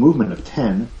they have a movement of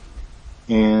 10,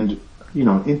 and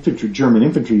German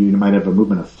infantry unit might have a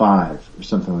movement of 5 or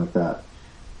something like that.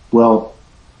 Well,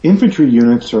 infantry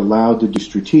units are allowed to do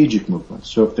strategic movements.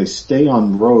 So if they stay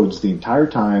on roads the entire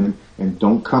time and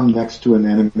don't come next to an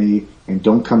enemy and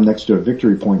don't come next to a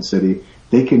victory point city,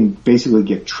 they can basically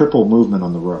get triple movement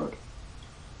on the road.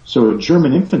 So a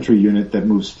German infantry unit that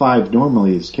moves 5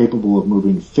 normally is capable of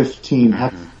moving 15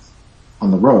 hexes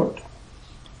on the road.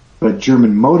 But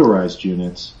German motorized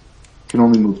units can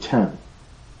only move 10.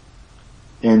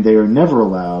 And they are never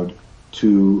allowed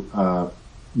to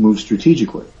move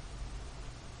strategically.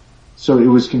 So it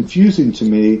was confusing to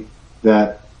me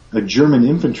that a German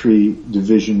infantry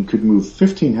division could move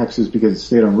 15 hexes because it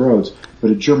stayed on roads, but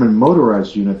a German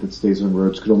motorized unit that stays on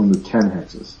roads could only move 10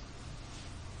 hexes.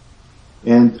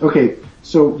 And okay,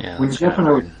 so when Jeff and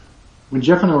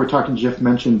I were talking, Jeff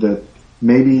mentioned that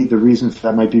maybe the reason for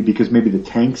that might be because maybe the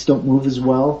tanks don't move as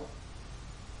well.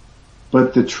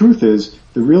 But the truth is,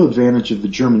 the real advantage of the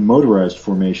German motorized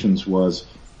formations was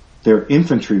their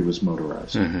infantry was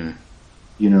motorized. Mm-hmm.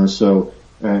 So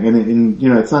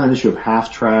it's not an issue of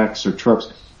half tracks or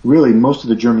trucks. Really, most of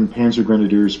the German Panzer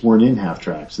Grenadiers weren't in half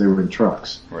tracks; they were in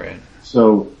trucks. Right.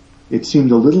 So it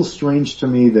seemed a little strange to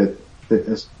me that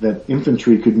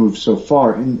infantry could move so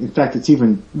far. And in fact, it's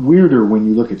even weirder when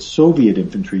you look at Soviet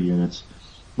infantry units,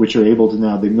 which are able to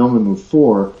now, they normally move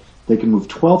 4, they can move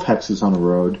 12 hexes on a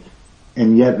road,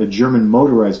 and yet a German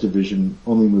motorized division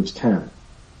only moves 10.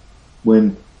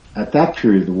 When, at that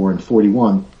period of the war in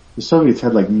 41, the Soviets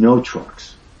had like no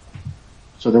trucks.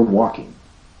 So they're walking.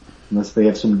 Unless they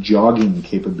have some jogging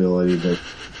capability that,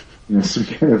 some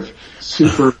kind of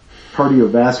super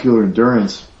cardiovascular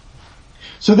endurance.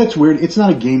 So that's weird. It's not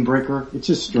a game breaker. It's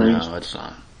just strange. No, it's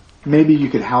not. Maybe you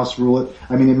could house rule it.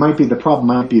 I mean, the problem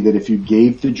might be that if you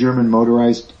gave the German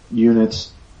motorized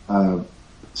units,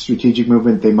 strategic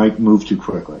movement, they might move too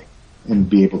quickly and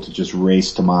be able to just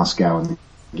race to Moscow and the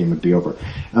game would be over.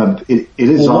 It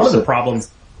is also one of the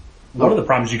problems. One of the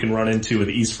problems you can run into with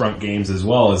East Front games as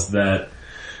well is that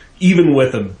even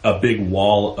with a big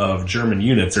wall of German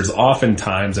units, there's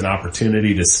oftentimes an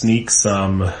opportunity to sneak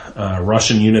some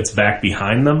Russian units back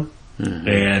behind them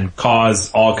and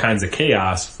cause all kinds of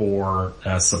chaos for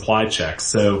supply checks.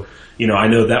 So, I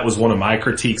know that was one of my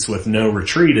critiques with No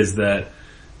Retreat is that,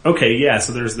 okay, yeah,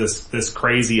 so there's this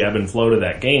crazy ebb and flow to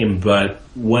that game, but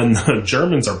when the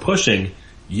Germans are pushing,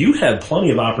 you had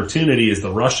plenty of opportunity as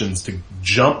the Russians to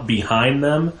jump behind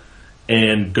them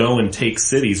and go and take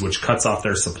cities, which cuts off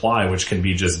their supply, which can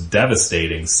be just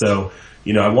devastating. So,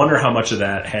 I wonder how much of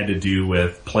that had to do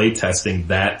with play testing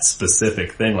that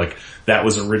specific thing. Like that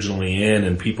was originally in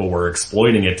and people were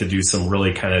exploiting it to do some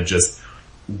really kind of just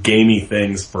gamey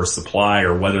things for supply,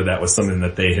 or whether that was something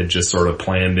that they had just sort of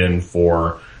planned in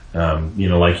for,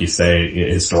 like you say,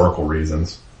 historical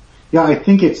reasons. Yeah, I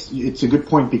think it's a good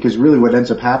point because really what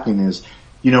ends up happening is,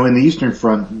 in the Eastern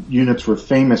Front, units were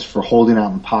famous for holding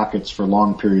out in pockets for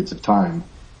long periods of time,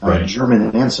 right.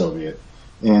 German and Soviet.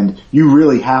 And you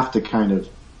really have to kind of,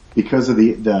 because of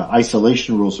the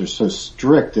isolation rules are so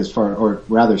strict or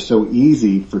rather so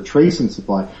easy for tracing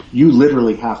supply, you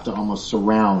literally have to almost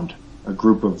surround a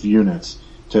group of units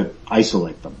to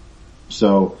isolate them.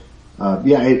 So,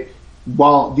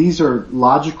 while these are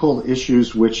logical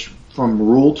issues which from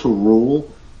rule to rule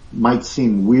might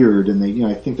seem weird and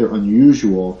I think they're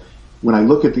unusual, when I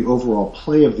look at the overall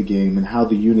play of the game and how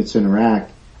the units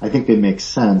interact, I think they make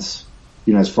sense,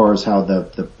 as far as how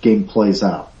the game plays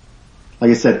out.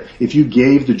 Like I said, if you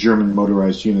gave the German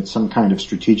motorized units some kind of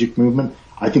strategic movement,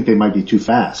 I think they might be too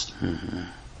fast. Mm-hmm.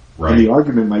 Right. And the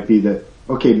argument might be that,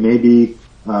 okay, maybe,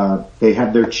 they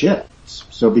have their chits.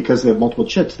 So because they have multiple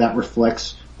chits, that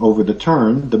reflects over the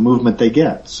turn the movement they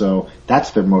get. So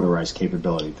that's their motorized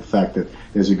capability. The fact that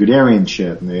there's a Guderian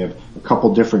chit and they have a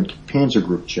couple different Panzer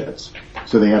Group chits.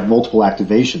 So they have multiple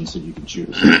activations that you can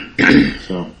choose.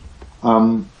 So,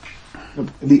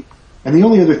 the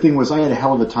only other thing was I had a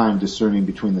hell of a time discerning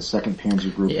between the 2nd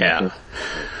Panzer Group. Yeah.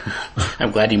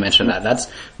 I'm glad you mentioned that. That's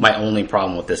my only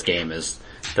problem with this game is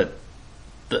that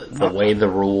the way the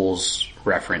rules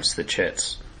reference the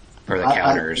chits. Or the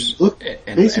counters,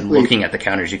 and looking at the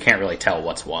counters, you can't really tell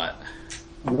what's what.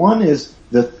 One is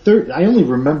the third, I only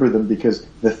remember them because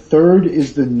the 3rd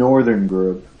is the northern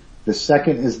group, the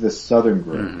 2nd is the southern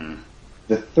group. Mm-hmm.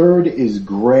 The 3rd is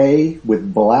gray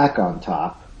with black on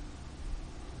top.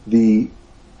 The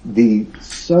the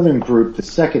southern group, the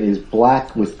second, is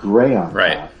black with gray on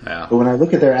Right, top. yeah. But when I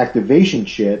look at their activation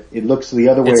shit, it looks the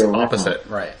other way It's around. opposite,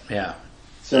 right, yeah.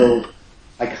 So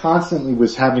I constantly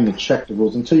was having to check the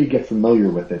rules until you get familiar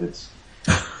with it. It's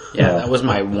Yeah, that was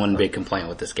my one big complaint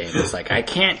with this game. It's like, I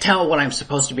can't tell what I'm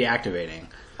supposed to be activating.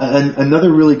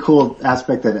 Another really cool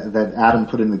aspect that Adam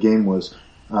put in the game was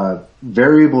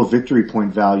variable victory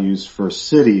point values for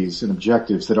cities and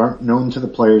objectives that aren't known to the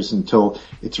players until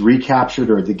it's recaptured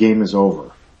or the game is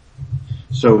over.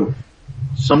 So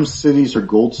some cities are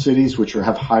gold cities, which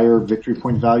have higher victory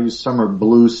point values. Some are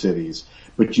blue cities,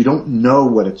 but you don't know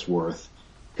what it's worth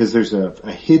because there's a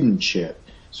hidden chip.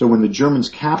 So when the Germans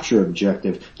capture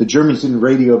objective, the Germans didn't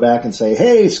radio back and say,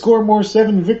 hey, score more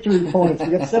 7 victory points.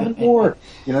 We got 7 more.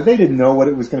 They didn't know what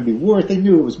it was going to be worth. They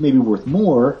knew it was maybe worth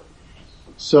more.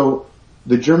 So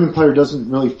the German player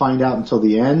doesn't really find out until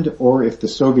the end, or if the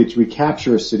Soviets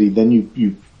recapture a city, then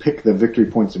you pick the victory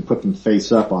points and put them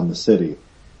face up on the city.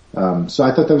 So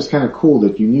I thought that was kind of cool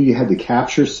that you knew you had to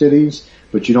capture cities,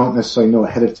 but you don't necessarily know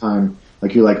ahead of time.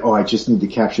 Like you're like, oh, I just need to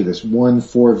capture this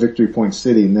 4 victory point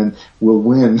city and then we'll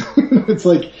win. It's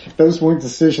like, those weren't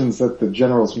decisions that the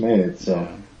generals made, so.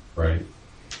 Right.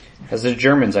 As the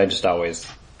Germans, I just always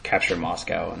capture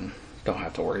Moscow and don't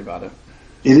have to worry about it.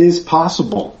 It is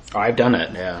possible. Oh, I've done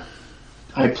it, yeah.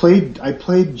 I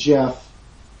played Jeff,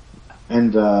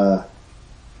 and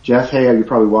Jeff, hey, you're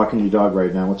probably walking your dog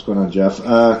right now. What's going on, Jeff?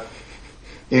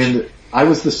 And I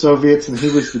was the Soviets and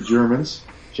he was the Germans.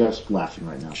 Jeff's laughing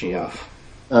right now. Geoff.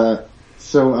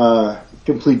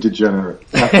 Complete degenerate.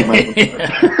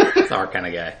 It's our kind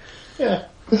of guy. Yeah.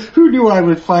 Who knew I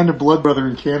would find a blood brother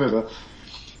in Canada?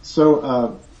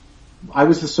 So, I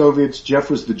was the Soviets, Jeff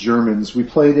was the Germans. We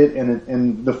played it,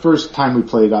 and the first time we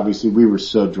played, obviously, we were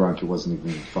so drunk it wasn't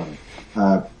even funny.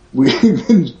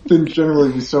 Then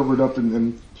generally we sobered up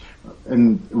and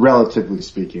relatively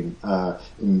speaking,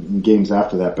 in games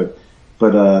after that.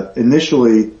 But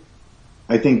initially,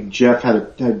 I think Jeff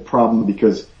had a problem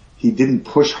because he didn't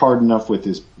push hard enough with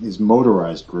his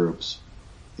motorized groups.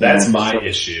 That's my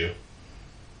issue.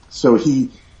 So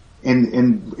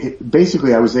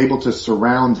basically I was able to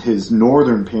surround his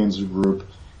northern panzer group,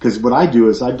 because what I do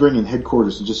is I bring in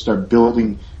headquarters and just start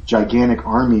building gigantic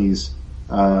armies,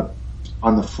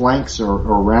 on the flanks or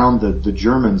around the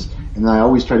Germans, and I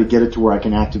always try to get it to where I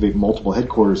can activate multiple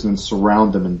headquarters and then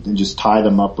surround them and just tie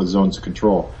them up with zones of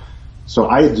control. So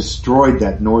I had destroyed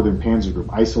that northern panzer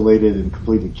group, isolated and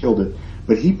completely killed it.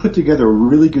 But he put together a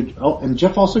really good, and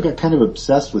Jeff also got kind of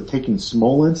obsessed with taking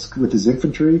Smolensk with his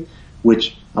infantry,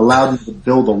 which allowed him to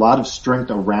build a lot of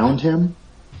strength around him.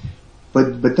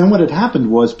 But then what had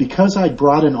happened was, because I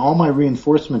brought in all my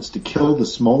reinforcements to kill the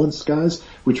Smolensk guys,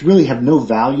 which really have no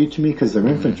value to me because they're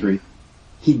infantry,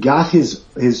 he got his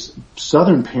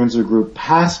southern panzer group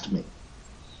past me.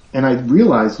 And I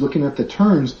realized, looking at the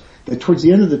turns, that towards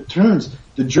the end of the turns,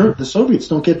 the Soviets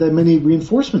don't get that many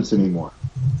reinforcements anymore.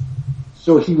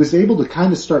 So he was able to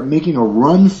kind of start making a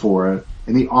run for it,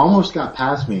 and he almost got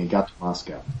past me and got to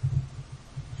Moscow.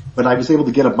 But I was able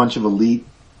to get a bunch of elite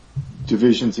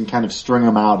divisions and kind of string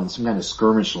them out in some kind of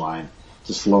skirmish line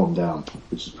to slow them down,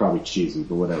 which is probably cheesy,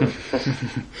 but whatever.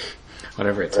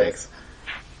 Whatever it takes.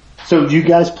 So you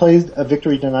guys played a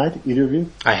Victory Denied, either of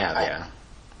you? I have, yeah.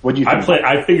 What do you think?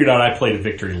 I figured out I played a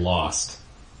Victory Lost.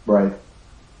 Right.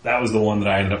 That was the one that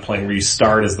I ended up playing, where you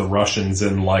start as the Russians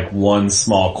in like one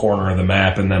small corner of the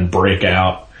map and then break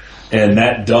out. And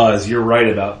that you're right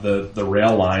about the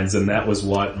rail lines, and that was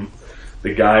what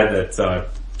the guy that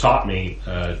taught me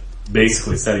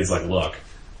basically said. He's like, look,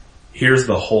 here's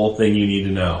the whole thing you need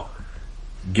to know.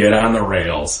 Get on the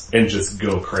rails and just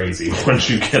go crazy once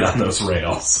you get on those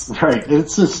rails. Right.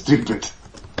 It's so stupid.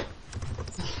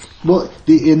 Well,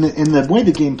 in the way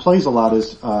the game plays a lot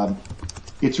is,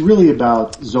 it's really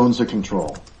about zones of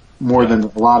control more than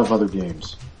a lot of other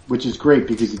games, which is great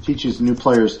because it teaches new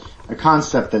players a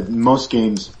concept that most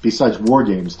games, besides war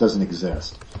games, doesn't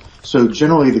exist. So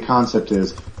generally the concept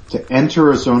is to enter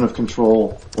a zone of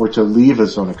control or to leave a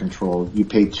zone of control, you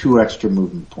pay 2 extra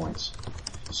movement points.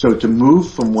 So to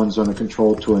move from one zone of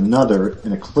control to another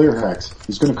in a clear hex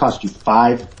is going to cost you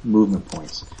 5 movement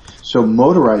points. So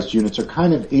motorized units are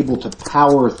kind of able to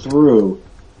power through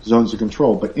zones of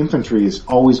control, but infantry is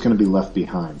always going to be left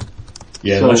behind.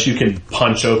 Yeah, so, unless you can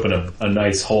punch open a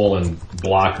nice hole and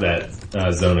block that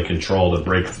zone of control to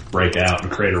break out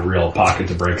and create a real pocket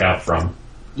to break out from.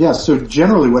 Yeah, so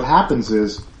generally what happens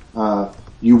is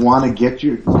you want to get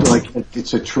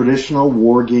it's a traditional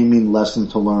wargaming lesson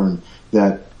to learn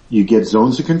that you get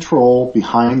zones of control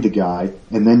behind the guy,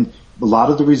 and then a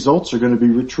lot of the results are going to be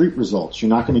retreat results. You're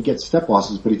not going to get step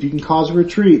losses, but if you can cause a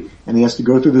retreat and he has to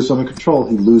go through the zone of control,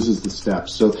 he loses the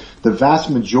steps. So the vast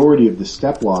majority of the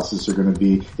step losses are going to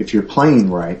be, if you're playing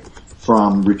right,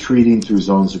 from retreating through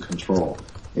zones of control.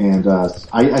 And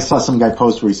I saw some guy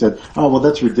post where he said, "Oh, well,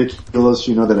 that's ridiculous.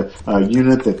 You know that a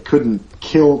unit that couldn't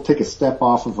take a step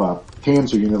off of a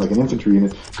panzer unit, like an infantry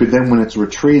unit, could then, when it's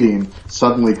retreating,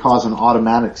 suddenly cause an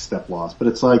automatic step loss." But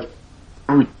it's like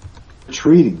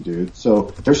retreating, dude.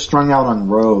 So they're strung out on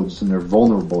roads and they're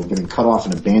vulnerable, getting cut off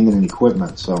and abandoning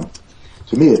equipment. So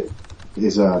to me, it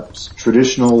is a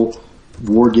traditional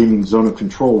wargaming zone of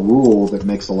control rule that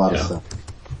makes a lot of sense.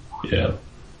 Yeah.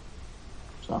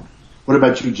 So, what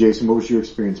about you, Jason? What was your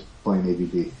experience playing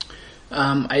AVD?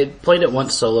 I played it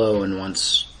once solo and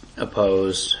once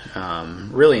opposed.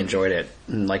 Really enjoyed it.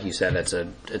 And like you said,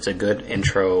 it's a good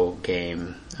intro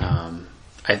game.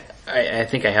 I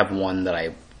think I have one that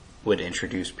I would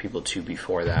introduce people to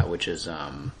before that, which is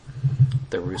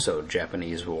the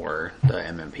Russo-Japanese War, the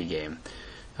MMP game.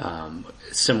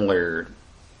 Similar.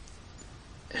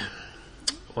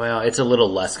 Well, it's a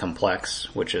little less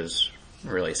complex, which is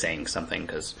really saying something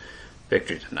because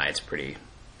Victory Denied's pretty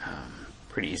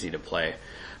easy to play.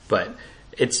 But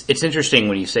it's interesting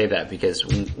when you say that, because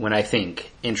when I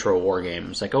think intro war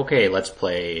games, like, okay, let's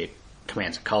play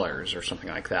Commands and Colors or something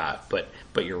like that. But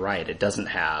you're right, it doesn't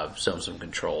have zones of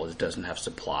control, it doesn't have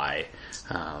supply,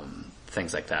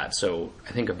 things like that. So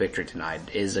I think a Victory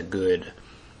Denied is a good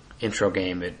intro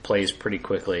game. It plays pretty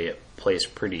quickly, it plays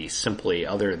pretty simply,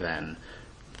 other than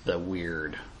the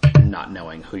weird not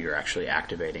knowing who you're actually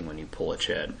activating when you pull a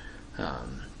chit.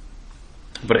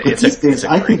 But it's a great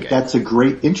I think game. that's a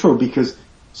great intro because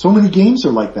so many games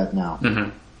are like that now.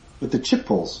 Mm-hmm. With the chip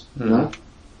pulls, you Mm-hmm. know?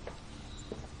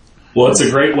 Well, it's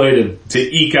a great way to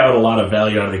eke out a lot of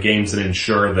value out of the games and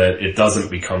ensure that it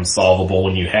doesn't become solvable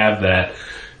when you have that,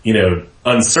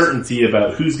 uncertainty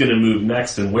about who's going to move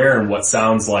next and where, and what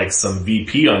sounds like some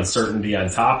VP uncertainty on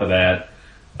top of that.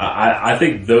 I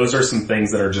think those are some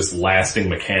things that are just lasting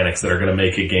mechanics that are going to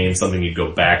make a game something you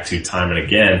go back to time and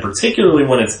again, particularly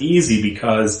when it's easy,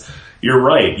 because you're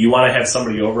right. You want to have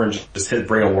somebody over and just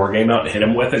bring a war game out and hit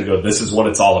them with it and go, this is what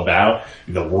it's all about.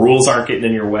 The rules aren't getting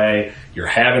in your way. You're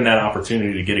having that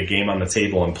opportunity to get a game on the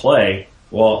table and play.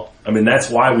 Well, I mean, that's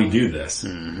why we do this.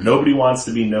 Mm-hmm. Nobody wants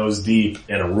to be nose deep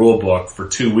in a rule book for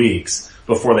 2 weeks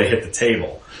before they hit the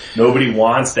table. Nobody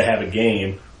wants to have a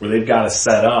game where they've got to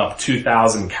set up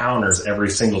 2,000 counters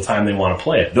every single time they want to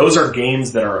play it. Those are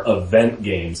games that are event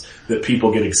games that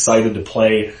people get excited to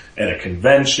play at a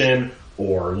convention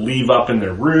or leave up in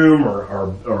their room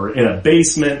or in a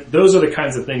basement. Those are the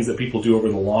kinds of things that people do over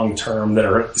the long term that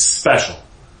are special.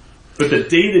 But the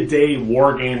day-to-day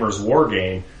wargamer's war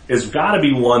game has got to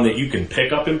be one that you can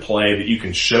pick up and play, that you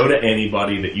can show to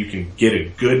anybody, that you can get a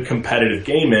good competitive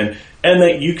game in, and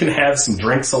that you can have some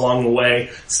drinks along the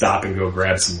way, stop and go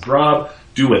grab some grub,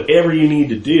 do whatever you need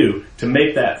to do to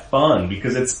make that fun.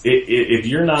 Because if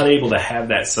you're not able to have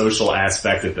that social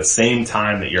aspect at the same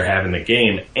time that you're having the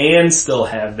game and still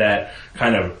have that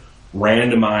kind of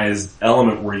randomized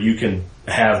element where you can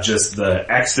have just the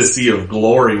ecstasy of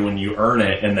glory when you earn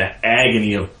it and the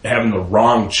agony of having the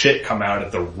wrong chit come out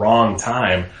at the wrong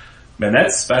time, man,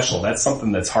 that's special. That's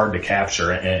something that's hard to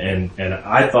capture. And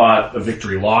I thought a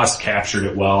Victory Lost captured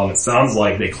it well, and it sounds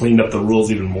like they cleaned up the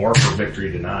rules even more for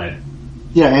Victory Denied.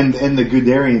 Yeah, and the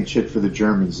Guderian chit for the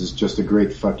Germans is just a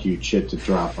great fuck you chit to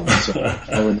drop on themselves.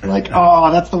 And they're like,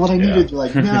 oh, that's the one I needed. Yeah. You're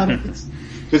like, no,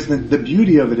 because the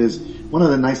beauty of it is, one of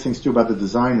the nice things too about the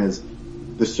design is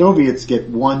the Soviets get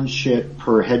one chit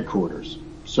per headquarters.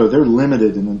 So they're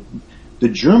limited, and the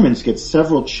Germans get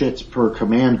several chits per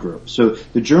command group. So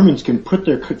the Germans can put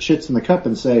their chits in the cup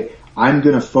and say, I'm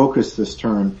going to focus this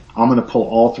turn. I'm going to pull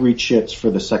all 3 chits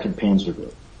for the 2nd Panzer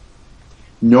Group,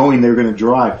 knowing they're going to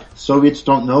drive. Soviets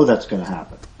don't know that's going to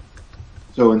happen.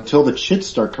 So until the chits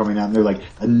start coming out, and they're like,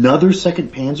 another 2nd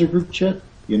Panzer Group chit?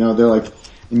 They're like,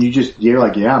 and you're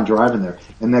like, yeah, I'm driving there.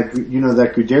 And that,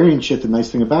 that Guderian chit, the nice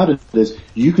thing about it is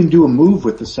you can do a move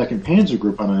with the 2nd Panzer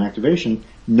Group on an activation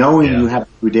knowing you have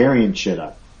a Guderian chit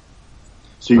up.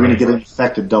 So you're going to get an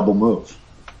effective double move.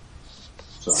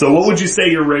 So what would you say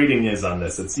your rating is on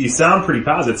this? You sound pretty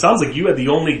positive. It sounds like you had the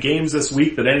only games this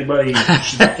week that anybody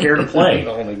should care to play.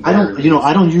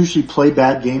 I don't usually play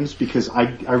bad games because I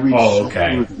read so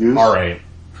many reviews. All right.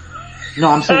 No,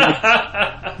 I'm saying,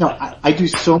 I do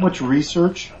so much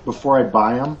research before I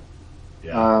buy them,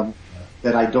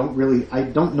 that I don't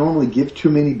normally give too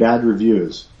many bad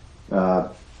reviews.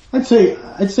 I'd say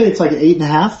it's like an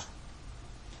 8.5.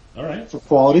 All right. For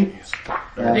quality.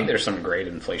 I think there's some great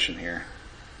inflation here.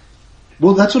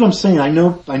 Well, that's what I'm saying. I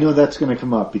know that's going to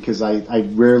come up because I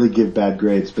rarely give bad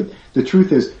grades, but the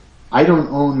truth is I don't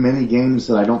own many games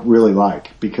that I don't really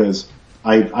like because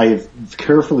I have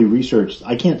carefully researched.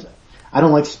 I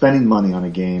don't like spending money on a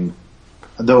game.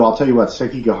 Though I'll tell you what,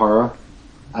 Sekigahara,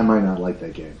 I might not like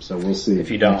that game, so we'll see.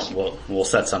 If you don't, we'll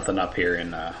set something up here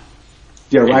in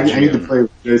yeah, well, I need to play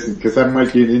with Jason because that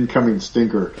might be an incoming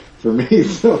stinker for me.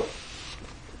 So,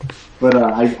 but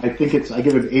I think I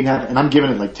give it 8.5, and I'm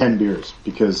giving it like 10 beers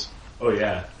because. Oh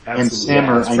yeah, absolutely. And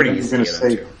Sammer, I know you're going to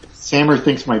say Sammer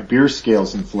thinks my beer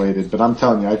scale's inflated, but I'm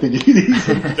telling you, I think he's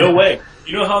no way.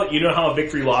 You know how a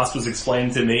victory loss was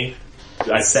explained to me?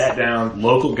 I sat down,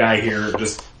 local guy here,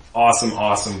 just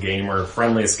awesome gamer,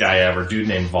 friendliest guy ever, dude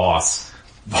named Voss.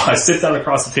 I sit down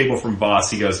across the table from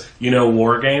Voss. He goes,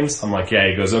 war games? I'm like, yeah.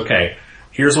 He goes, okay.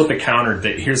 Here's what the counter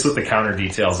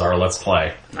details are. Let's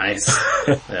play. Nice.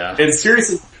 Yeah. And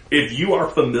seriously, if you are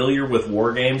familiar with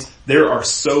war games, there are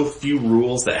so few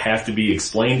rules that have to be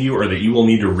explained to you or that you will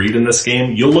need to read in this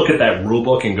game. You'll look at that rule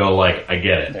book and go like, I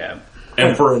get it. Yeah.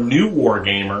 And for a new war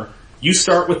gamer, you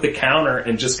start with the counter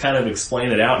and just kind of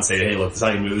explain it out and say, hey, look, this is how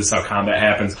you move, this is how combat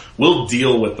happens. We'll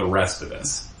deal with the rest of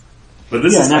this. But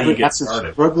this is how you get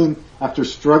started. After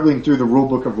struggling through the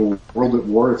rulebook of a World at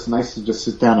War, it's nice to just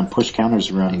sit down and push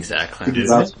counters around. Exactly.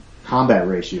 Combat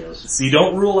ratios. So you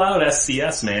don't rule out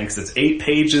SCS, man, because it's 8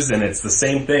 pages and it's the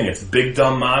same thing. It's big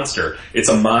dumb monster. It's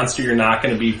a monster you're not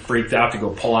going to be freaked out to go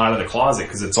pull out of the closet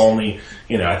because it's only,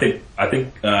 I think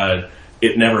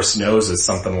It Never Snows is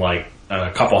something like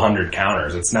a couple hundred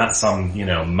counters. It's not some,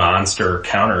 monster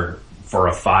counter for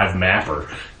a 5 mapper.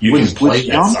 You can play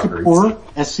that sucker.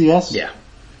 SCS? Yeah.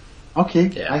 Okay.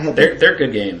 Yeah. They're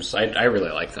good games. I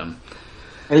really like them.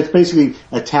 And it's basically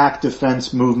attack,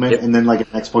 defense, movement, and then like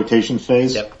an exploitation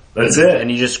phase. Yep. That's it.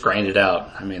 And you just grind it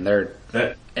out. I mean,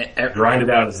 grind it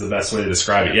out is the best way to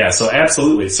describe it. Yeah, so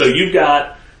absolutely. So you've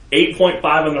got 8.5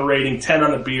 on the rating, 10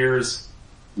 on the beers.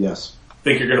 Yes.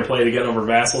 Think you're going to play it again over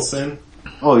Vassal soon?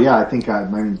 Oh yeah, I think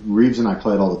Reeves and I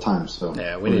play it all the time, so.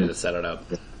 Yeah, we need to set it up.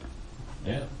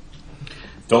 Yeah.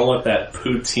 Don't let that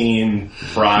poutine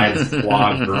fried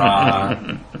foie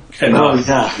gras cannot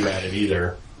do at it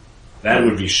either. That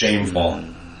would be shameful.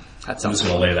 I'm just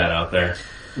going to lay that out there.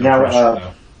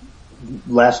 Now,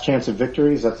 last chance of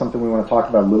victory, is that something we want to talk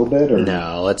about a little bit? Or?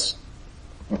 No, let's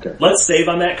save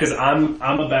on that because I'm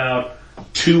about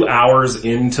 2 hours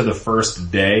into the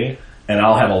first day and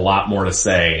I'll have a lot more to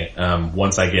say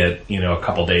once I get, a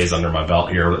couple days under my belt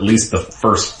here. At least the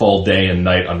first full day and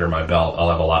night under my belt,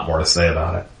 I'll have a lot more to say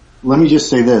about it. Let me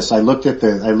just say this. I looked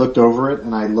over it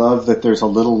and I love that there's a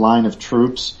little line of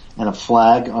troops and a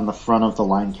flag on the front of the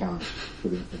line counter.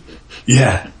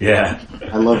 Yeah.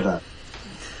 I love that.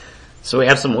 So we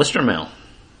have some listener mail.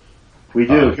 We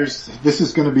do. This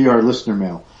is going to be our listener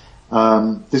mail.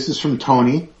 This is from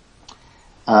Tony.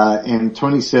 And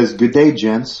Tony says, "Good day,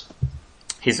 gents."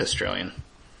 He's Australian.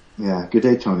 Yeah, good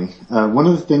day, Tony. One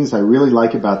of the things I really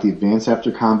like about the Advance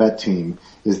After Combat team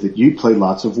is that you play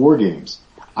lots of war games.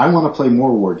 I want to play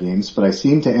more war games, but I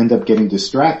seem to end up getting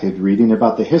distracted reading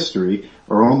about the history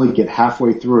or only get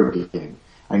halfway through a game.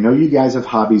 I know you guys have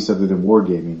hobbies other than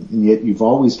wargaming, and yet you've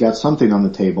always got something on the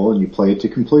table and you play it to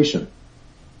completion.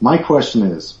 My question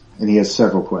is, and he has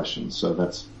several questions, so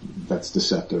that's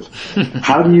deceptive.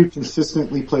 How do you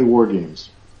consistently play war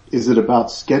games? Is it about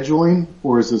scheduling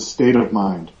or is it state of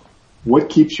mind? What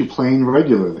keeps you playing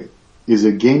regularly? Is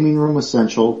a gaming room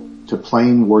essential to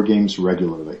playing war games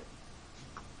regularly?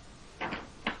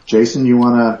 Jason, you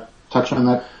want to touch on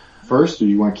that first, or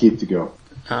you want Keith to go?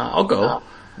 I'll go.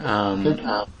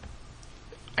 I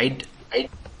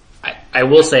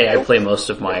will say I play most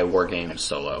of my war games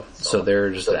solo, so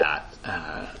there's that.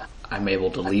 I'm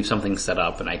able to leave something set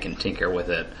up and I can tinker with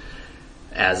it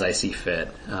as I see fit.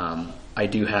 I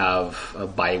do have a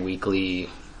bi-weekly,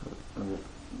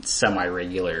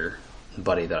 semi-regular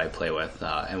buddy that I play with,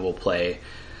 and we'll play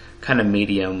kind of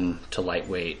medium to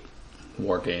lightweight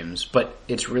war games, but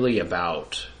it's really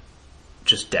about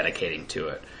just dedicating to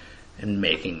it and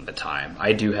making the time.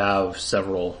 I do have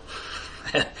several,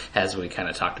 as we kind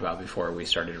of talked about before we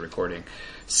started recording,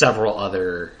 several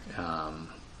other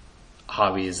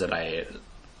hobbies that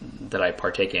I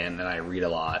partake in, and I read a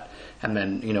lot. And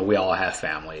then, we all have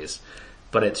families,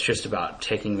 but it's just about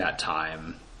taking that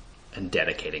time and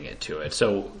dedicating it to it.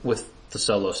 So with the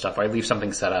solo stuff, I leave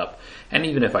something set up, and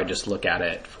even if I just look at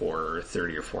it for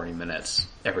 30 or 40 minutes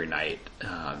every night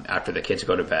after the kids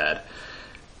go to bed,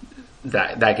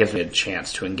 that gives me a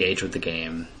chance to engage with the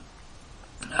game,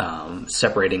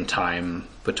 separating time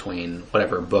between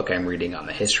whatever book I'm reading on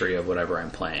the history of whatever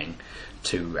I'm playing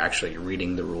to actually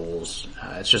reading the rules.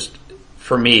 It's just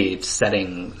for me,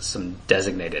 setting some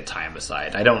designated time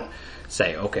aside. I don't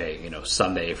say, okay,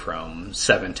 Sunday from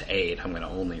 7 to 8, I'm going to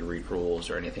only read rules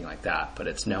or anything like that. But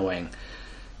it's knowing,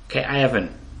 okay, I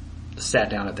haven't sat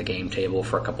down at the game table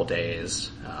for a couple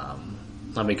days.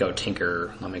 Let me go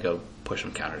tinker. Let me go push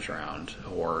some counters around.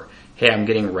 Or, hey, I'm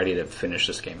getting ready to finish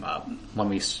this game up. Let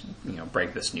me,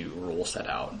 break this new rule set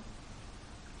out.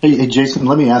 Hey, Jason,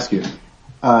 let me ask you.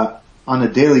 On a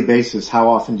daily basis, how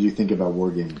often do you think about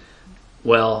wargaming?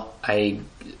 Well,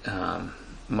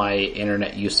 my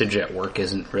internet usage at work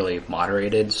isn't really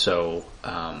moderated, so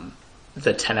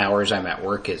the 10 hours I'm at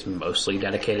work is mostly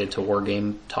dedicated to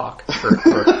wargame talk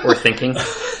or thinking.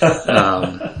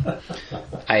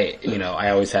 I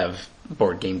always have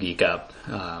Board Game Geek up,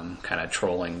 kind of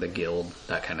trolling the guild,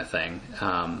 that kind of thing.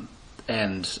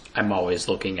 And I'm always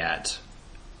looking at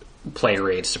play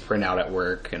rates to print out at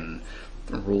work and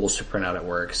rules to print out at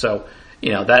work. So,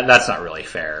 that's not really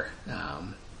fair.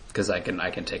 Cause I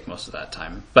can take most of that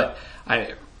time. But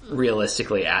I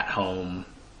realistically at home,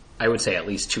 I would say at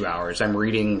least 2 hours. I'm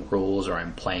reading rules or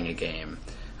I'm playing a game.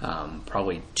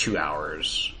 Probably 2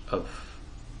 hours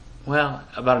about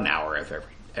an hour of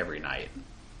every night.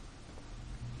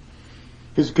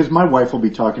 Cause my wife will be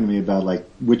talking to me about like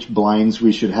which blinds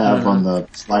we should have on the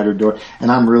slider door.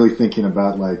 And I'm really thinking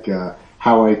about like,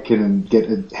 how I can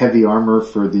get a heavy armor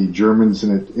for the Germans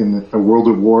in a World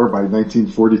of War by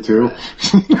 1942.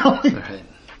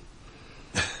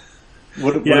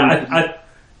 Right.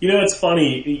 It's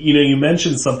funny. You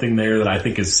mentioned something there that I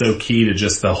think is so key to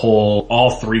just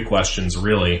all three questions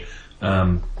really.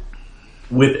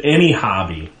 With any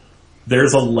hobby,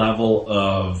 there's a level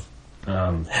of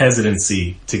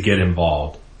hesitancy to get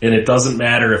involved. And it doesn't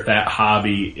matter if that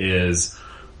hobby is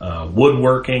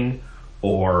woodworking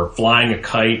or flying a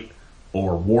kite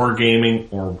or wargaming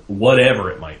or whatever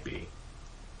it might be.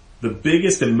 The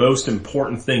biggest and most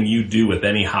important thing you do with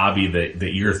any hobby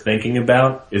that you're thinking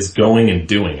about is going and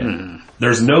doing it. Mm-hmm.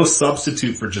 There's no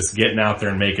substitute for just getting out there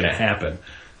and making it happen.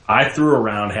 I threw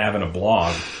around having a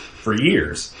blog for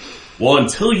years. Well,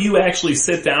 until you actually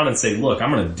sit down and say, look,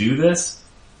 I'm going to do this,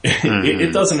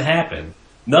 it doesn't happen.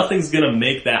 Nothing's going to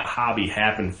make that hobby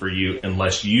happen for you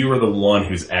unless you are the one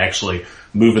who's actually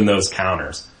moving those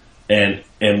counters. And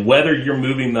whether you're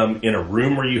moving them in a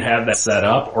room where you have that set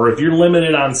up or if you're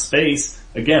limited on space,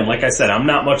 again, like I said, I'm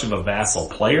not much of a Vassal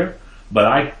player, but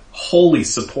I wholly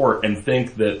support and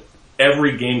think that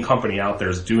every game company out there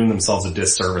is doing themselves a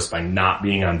disservice by not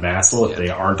being on Vassal if they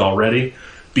aren't already,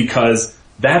 because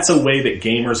that's a way that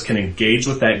gamers can engage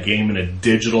with that game in a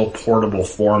digital portable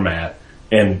format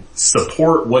and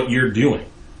support what you're doing.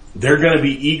 They're going to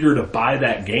be eager to buy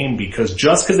that game because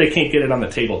just because they can't get it on the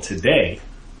table today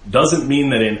doesn't mean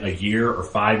that in a year or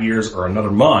 5 years or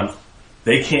another month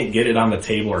they can't get it on the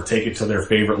table or take it to their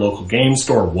favorite local game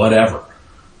store, whatever.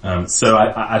 So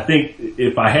I think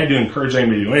if I had to encourage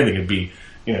anybody to do anything, it'd be,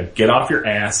 get off your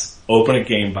ass, open a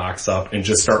game box up, and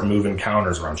just start moving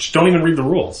counters around. Just don't even read the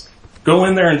rules. Go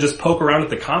in there and just poke around at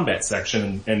the combat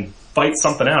section and fight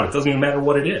something out. It doesn't even matter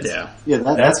what it is. Yeah,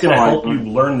 that's going to help you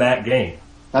learn that game.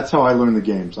 That's how I learn the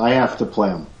games. I have to play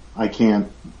them. I can't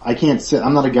sit,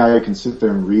 I'm not a guy who can sit there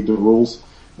and read the rules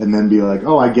and then be like,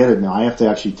 oh, I get it now. I have to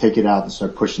actually take it out and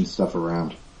start pushing stuff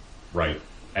around. Right.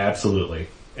 Absolutely.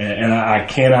 And I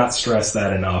cannot stress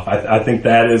that enough. I think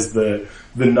that is the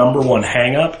number one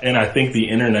hang up, and I think the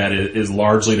internet is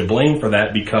largely to blame for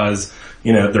that because,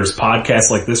 there's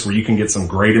podcasts like this where you can get some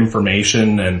great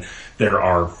information and there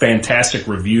are fantastic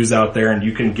reviews out there and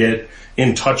you can get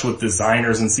in touch with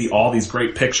designers and see all these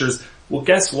great pictures. Well,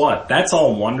 guess what? That's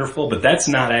all wonderful, but that's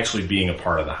not actually being a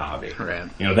part of the hobby. Right.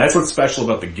 That's what's special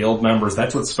about the guild members.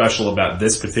 That's what's special about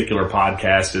this particular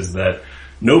podcast is that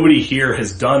nobody here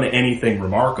has done anything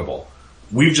remarkable.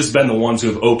 We've just been the ones who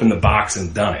have opened the box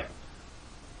and done it.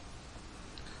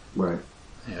 Right.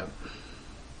 Yeah.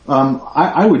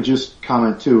 I would just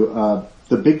comment too,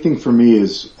 the big thing for me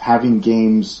is having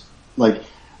games, like,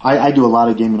 I do a lot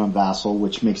of gaming on Vassal,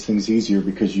 which makes things easier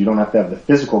because you don't have to have the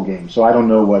physical game. So I don't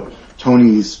know what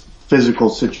Tony's physical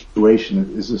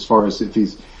situation is as far as if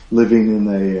he's living in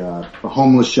a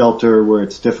homeless shelter where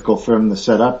it's difficult for him to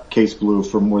set up Case Blue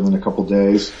for more than a couple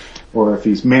days, or if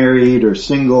he's married or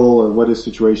single, or what his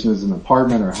situation is in an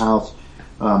apartment or house.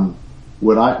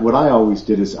 What I always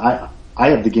did is I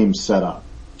have the game set up.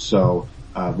 So,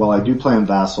 while I do play on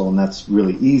Vassal and that's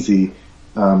really easy,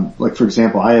 like for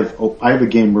example, I have a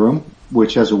game room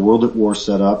which has a World at War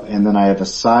set up, and then I have a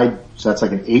side, so that's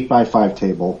like an 8x5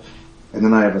 table, and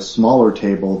then I have a smaller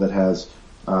table that has,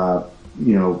 I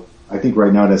think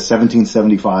right now it has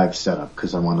 1775 set up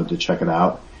because I wanted to check it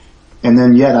out. And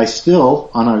then yet I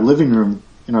still, on our living room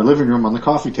in our living room on the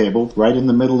coffee table, right in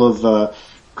the middle of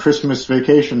Christmas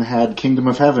Vacation, had Kingdom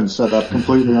of Heaven set up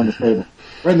completely on the table.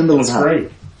 Right in the middle of the house.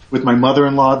 Great. With my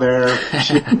mother-in-law there.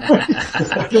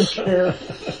 Second chair.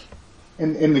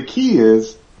 And the key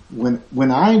is,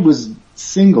 when I was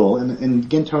single, and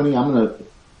again, Tony,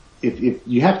 if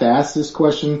you have to ask this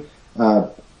question,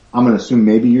 I'm gonna assume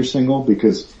maybe you're single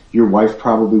because your wife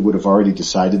probably would have already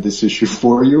decided this issue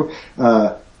for you.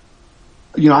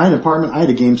 I had an apartment, I had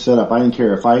a game set up. I didn't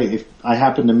care if I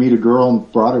happened to meet a girl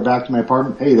and brought her back to my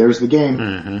apartment. Hey, there's the game.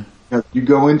 Mm-hmm. You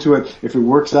go into it. If it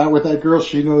works out with that girl,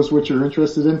 she knows what you're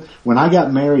interested in. When I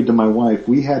got married to my wife,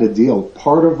 we had a deal.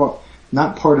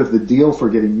 Not part of the deal for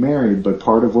getting married, but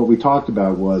part of what we talked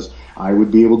about was I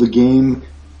would be able to game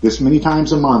this many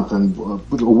times a month and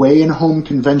away and home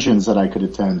conventions that I could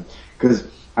attend. Because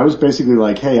I was basically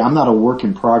like, hey, I'm not a work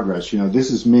in progress.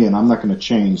 This is me and I'm not going to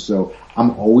change. So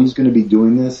I'm always going to be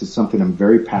doing this. It's something I'm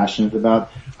very passionate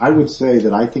about. I would say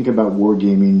that I think about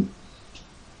wargaming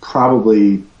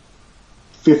probably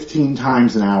 15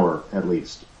 times an hour at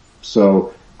least.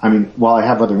 So, while I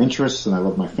have other interests and I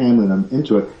love my family and I'm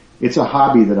into it, it's a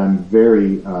hobby that I'm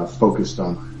very focused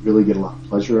on. I really get a lot of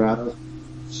pleasure out of.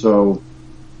 So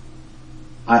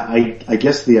I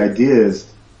guess the idea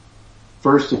is,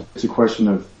 first, it's a question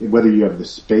of whether you have the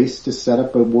space to set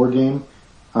up a war game.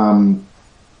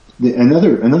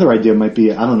 Another idea might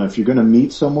be, I don't know, if you're going to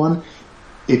meet someone,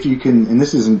 if you can, and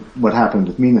this isn't what happened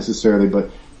with me necessarily,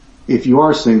 but if you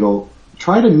are single,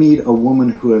 try to meet a woman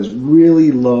who has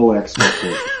really low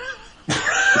expectations.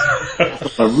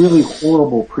 A really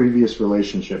horrible previous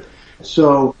relationship.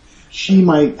 So she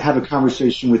might have a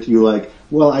conversation with you like,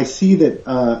 well, I see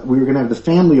that we were going to have the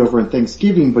family over on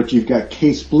Thanksgiving, but you've got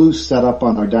Case Blue set up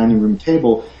on our dining room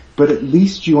table, but at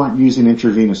least you aren't using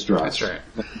intravenous drugs. That's right.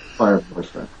 Prior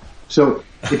boyfriend. So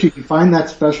if you can find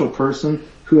that special person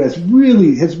who has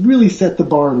really set the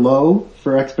bar low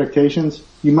for expectations,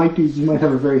 you might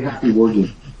have a very happy war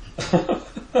game.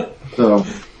 So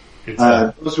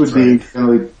those would be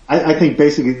generally, I think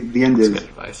basically the end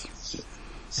is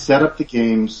set up the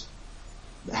games,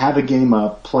 have a game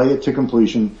up, play it to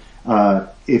completion.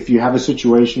 If you have a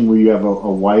situation where you have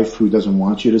a wife who doesn't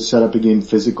want you to set up a game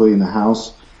physically in the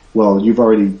house, well, you've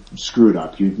already screwed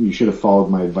up. You should have followed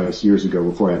my advice years ago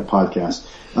before I had a podcast.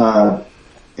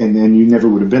 And then you never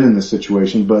would have been in this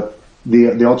situation. But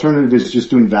the alternative is just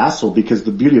doing Vassal, because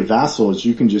the beauty of Vassal is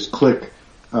you can just click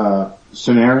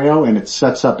scenario and it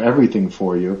sets up everything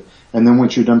for you. And then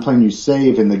once you're done playing, you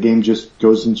save and the game just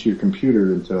goes into your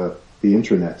computer, into the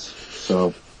intranets.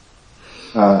 So,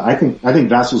 I think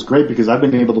Vassal's great because I've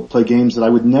been able to play games that I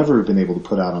would never have been able to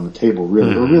put out on the table,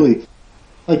 really. Mm-hmm. Or really,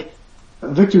 like,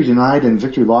 Victory Denied and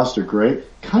Victory Lost are great.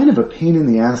 Kind of a pain in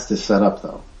the ass to set up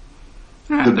though.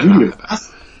 The beauty of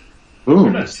Vassal. Boom.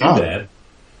 They're not too bad.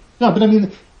 No, but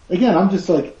again, I'm just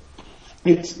like,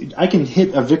 I can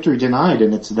hit a Victory Denied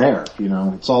and it's there,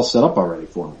 it's all set up already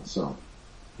for me, so.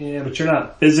 Yeah, but you're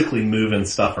not physically moving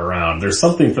stuff around. There's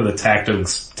something for the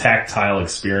tactile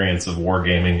experience of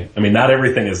wargaming. Not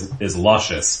everything is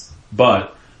luscious,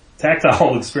 but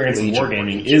tactile experience of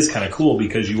wargaming is kind of cool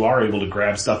because you are able to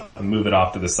grab stuff and move it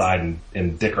off to the side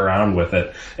and dick around with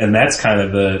it. And that's kind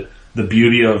of the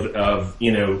beauty of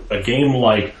a game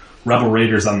like Rebel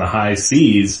Raiders on the High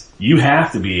Seas. You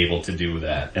have to be able to do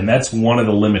that. And that's one of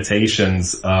the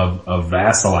limitations of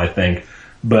Vassal, I think.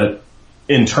 But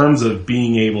in terms of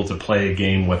being able to play a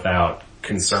game without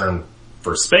concern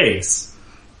for space,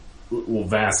 well,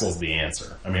 Vassal's the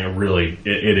answer.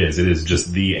 It is. It is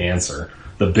just the answer.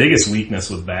 The biggest weakness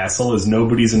with Vassal is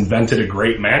nobody's invented a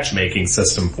great matchmaking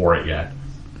system for it yet.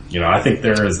 I think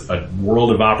there is a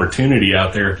world of opportunity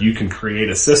out there if you can create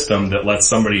a system that lets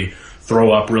somebody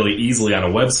throw up really easily on a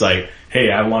website,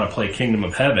 hey, I want to play Kingdom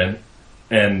of Heaven,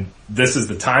 and this is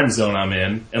the time zone I'm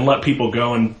in, and let people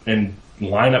go and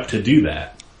line up to do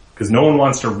that. Because no one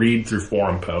wants to read through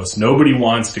forum posts. Nobody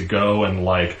wants to go and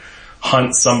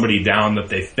hunt somebody down that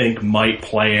they think might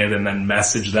play it and then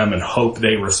message them and hope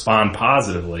they respond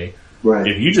positively. Right.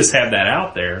 If you just have that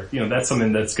out there, that's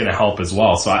something that's going to help as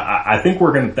well. So I think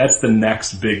that's the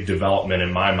next big development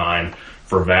in my mind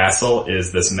for Vassal,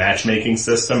 is this matchmaking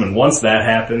system. And once that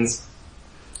happens,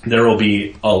 there will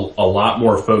be a lot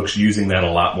more folks using that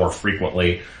a lot more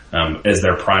frequently, as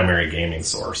their primary gaming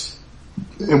source.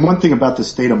 And one thing about the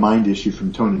state of mind issue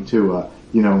from Tony too,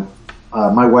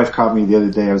 my wife caught me the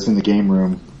other day. I was in the game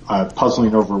room,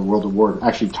 puzzling over World of War,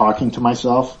 actually talking to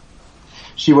myself.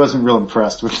 She wasn't real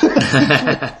impressed with it.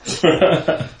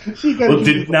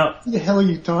 What the hell are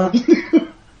you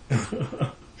talking?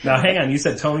 Now hang on, you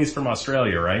said Tony's from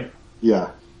Australia, right?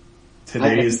 Yeah.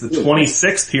 Today is the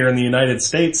 26th here in the United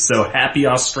States, so happy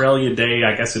Australia Day.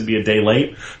 I guess it'd be a day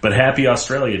late, but happy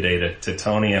Australia Day to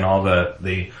Tony and all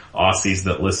the Aussies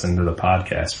that listen to the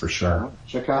podcast for sure.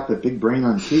 Check out the big brain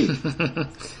on Keith.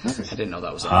 Nice. I didn't know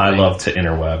that was I love to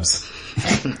interwebs.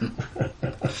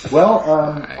 Well,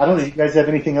 I don't know. You guys have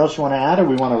anything else you want to add, or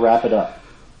we want to wrap it up?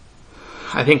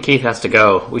 I think Keith has to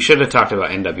go. We should have talked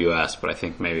about NWS, but I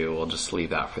think maybe we'll just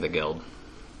leave that for the guild.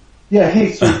 Yeah,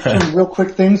 hey, so some real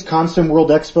quick things. Constant World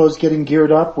Expo is getting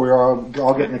geared up. We're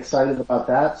all getting excited about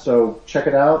that. So check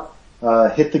it out.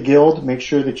 Hit the guild. Make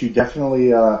sure that you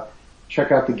definitely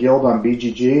check out the guild on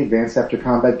BGG, Advanced After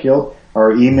Combat Guild.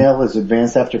 Our email is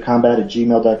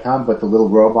advancedaftercombat@gmail.com, but the little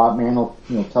robot man will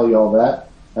tell you all that.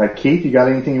 Keith, you got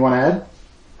anything you want to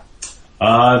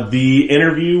add? The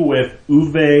interview with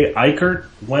Uwe Eichert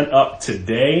went up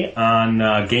today on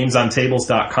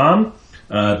gamesontables.com.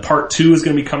 Part 2 is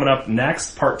going to be coming up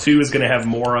next. Part 2 is going to have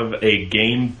more of a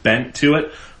game bent to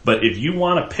it. But if you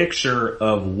want a picture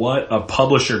of what a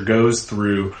publisher goes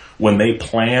through when they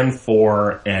plan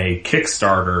for a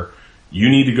Kickstarter, you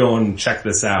need to go and check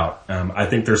this out. I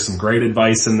think there's some great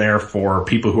advice in there for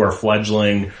people who are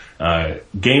fledgling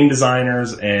game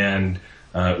designers, and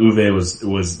Uwe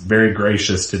was very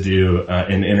gracious to do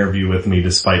an interview with me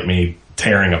despite me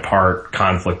tearing apart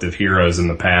Conflict of Heroes in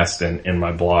the past in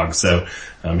my blog. So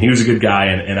he was a good guy,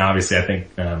 and obviously I think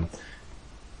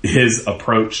his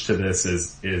approach to this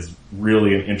is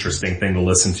really an interesting thing to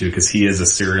listen to, because he is a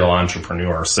serial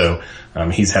entrepreneur. So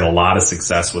he's had a lot of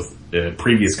success with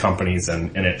previous companies,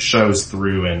 and it shows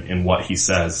through in what he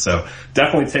says. So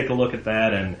definitely take a look at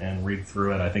that and read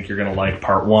through it. I think you're going to like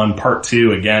part 1. Part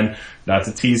 2, again, not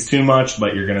to tease too much,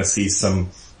 but you're going to see some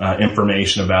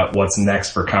information about what's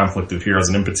next for Conflict of Heroes,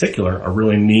 and in particular, a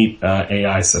really neat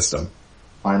AI system.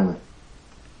 Finally.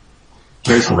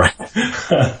 Jason. Right.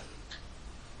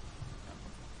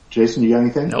 Jason, you got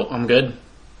anything? Nope, I'm good.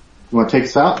 You want to take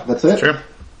us out? That's it? Sure. All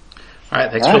right,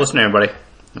 thanks for listening, everybody.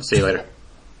 I'll see you later.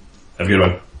 Have a good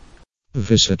one.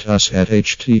 Visit us at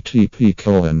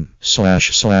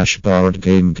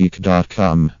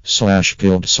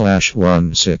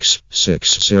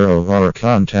http://boardgamegeek.com/guild/1660 or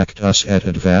contact us at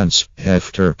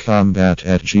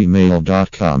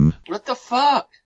advanceaftercombat@gmail.com. What the fuck?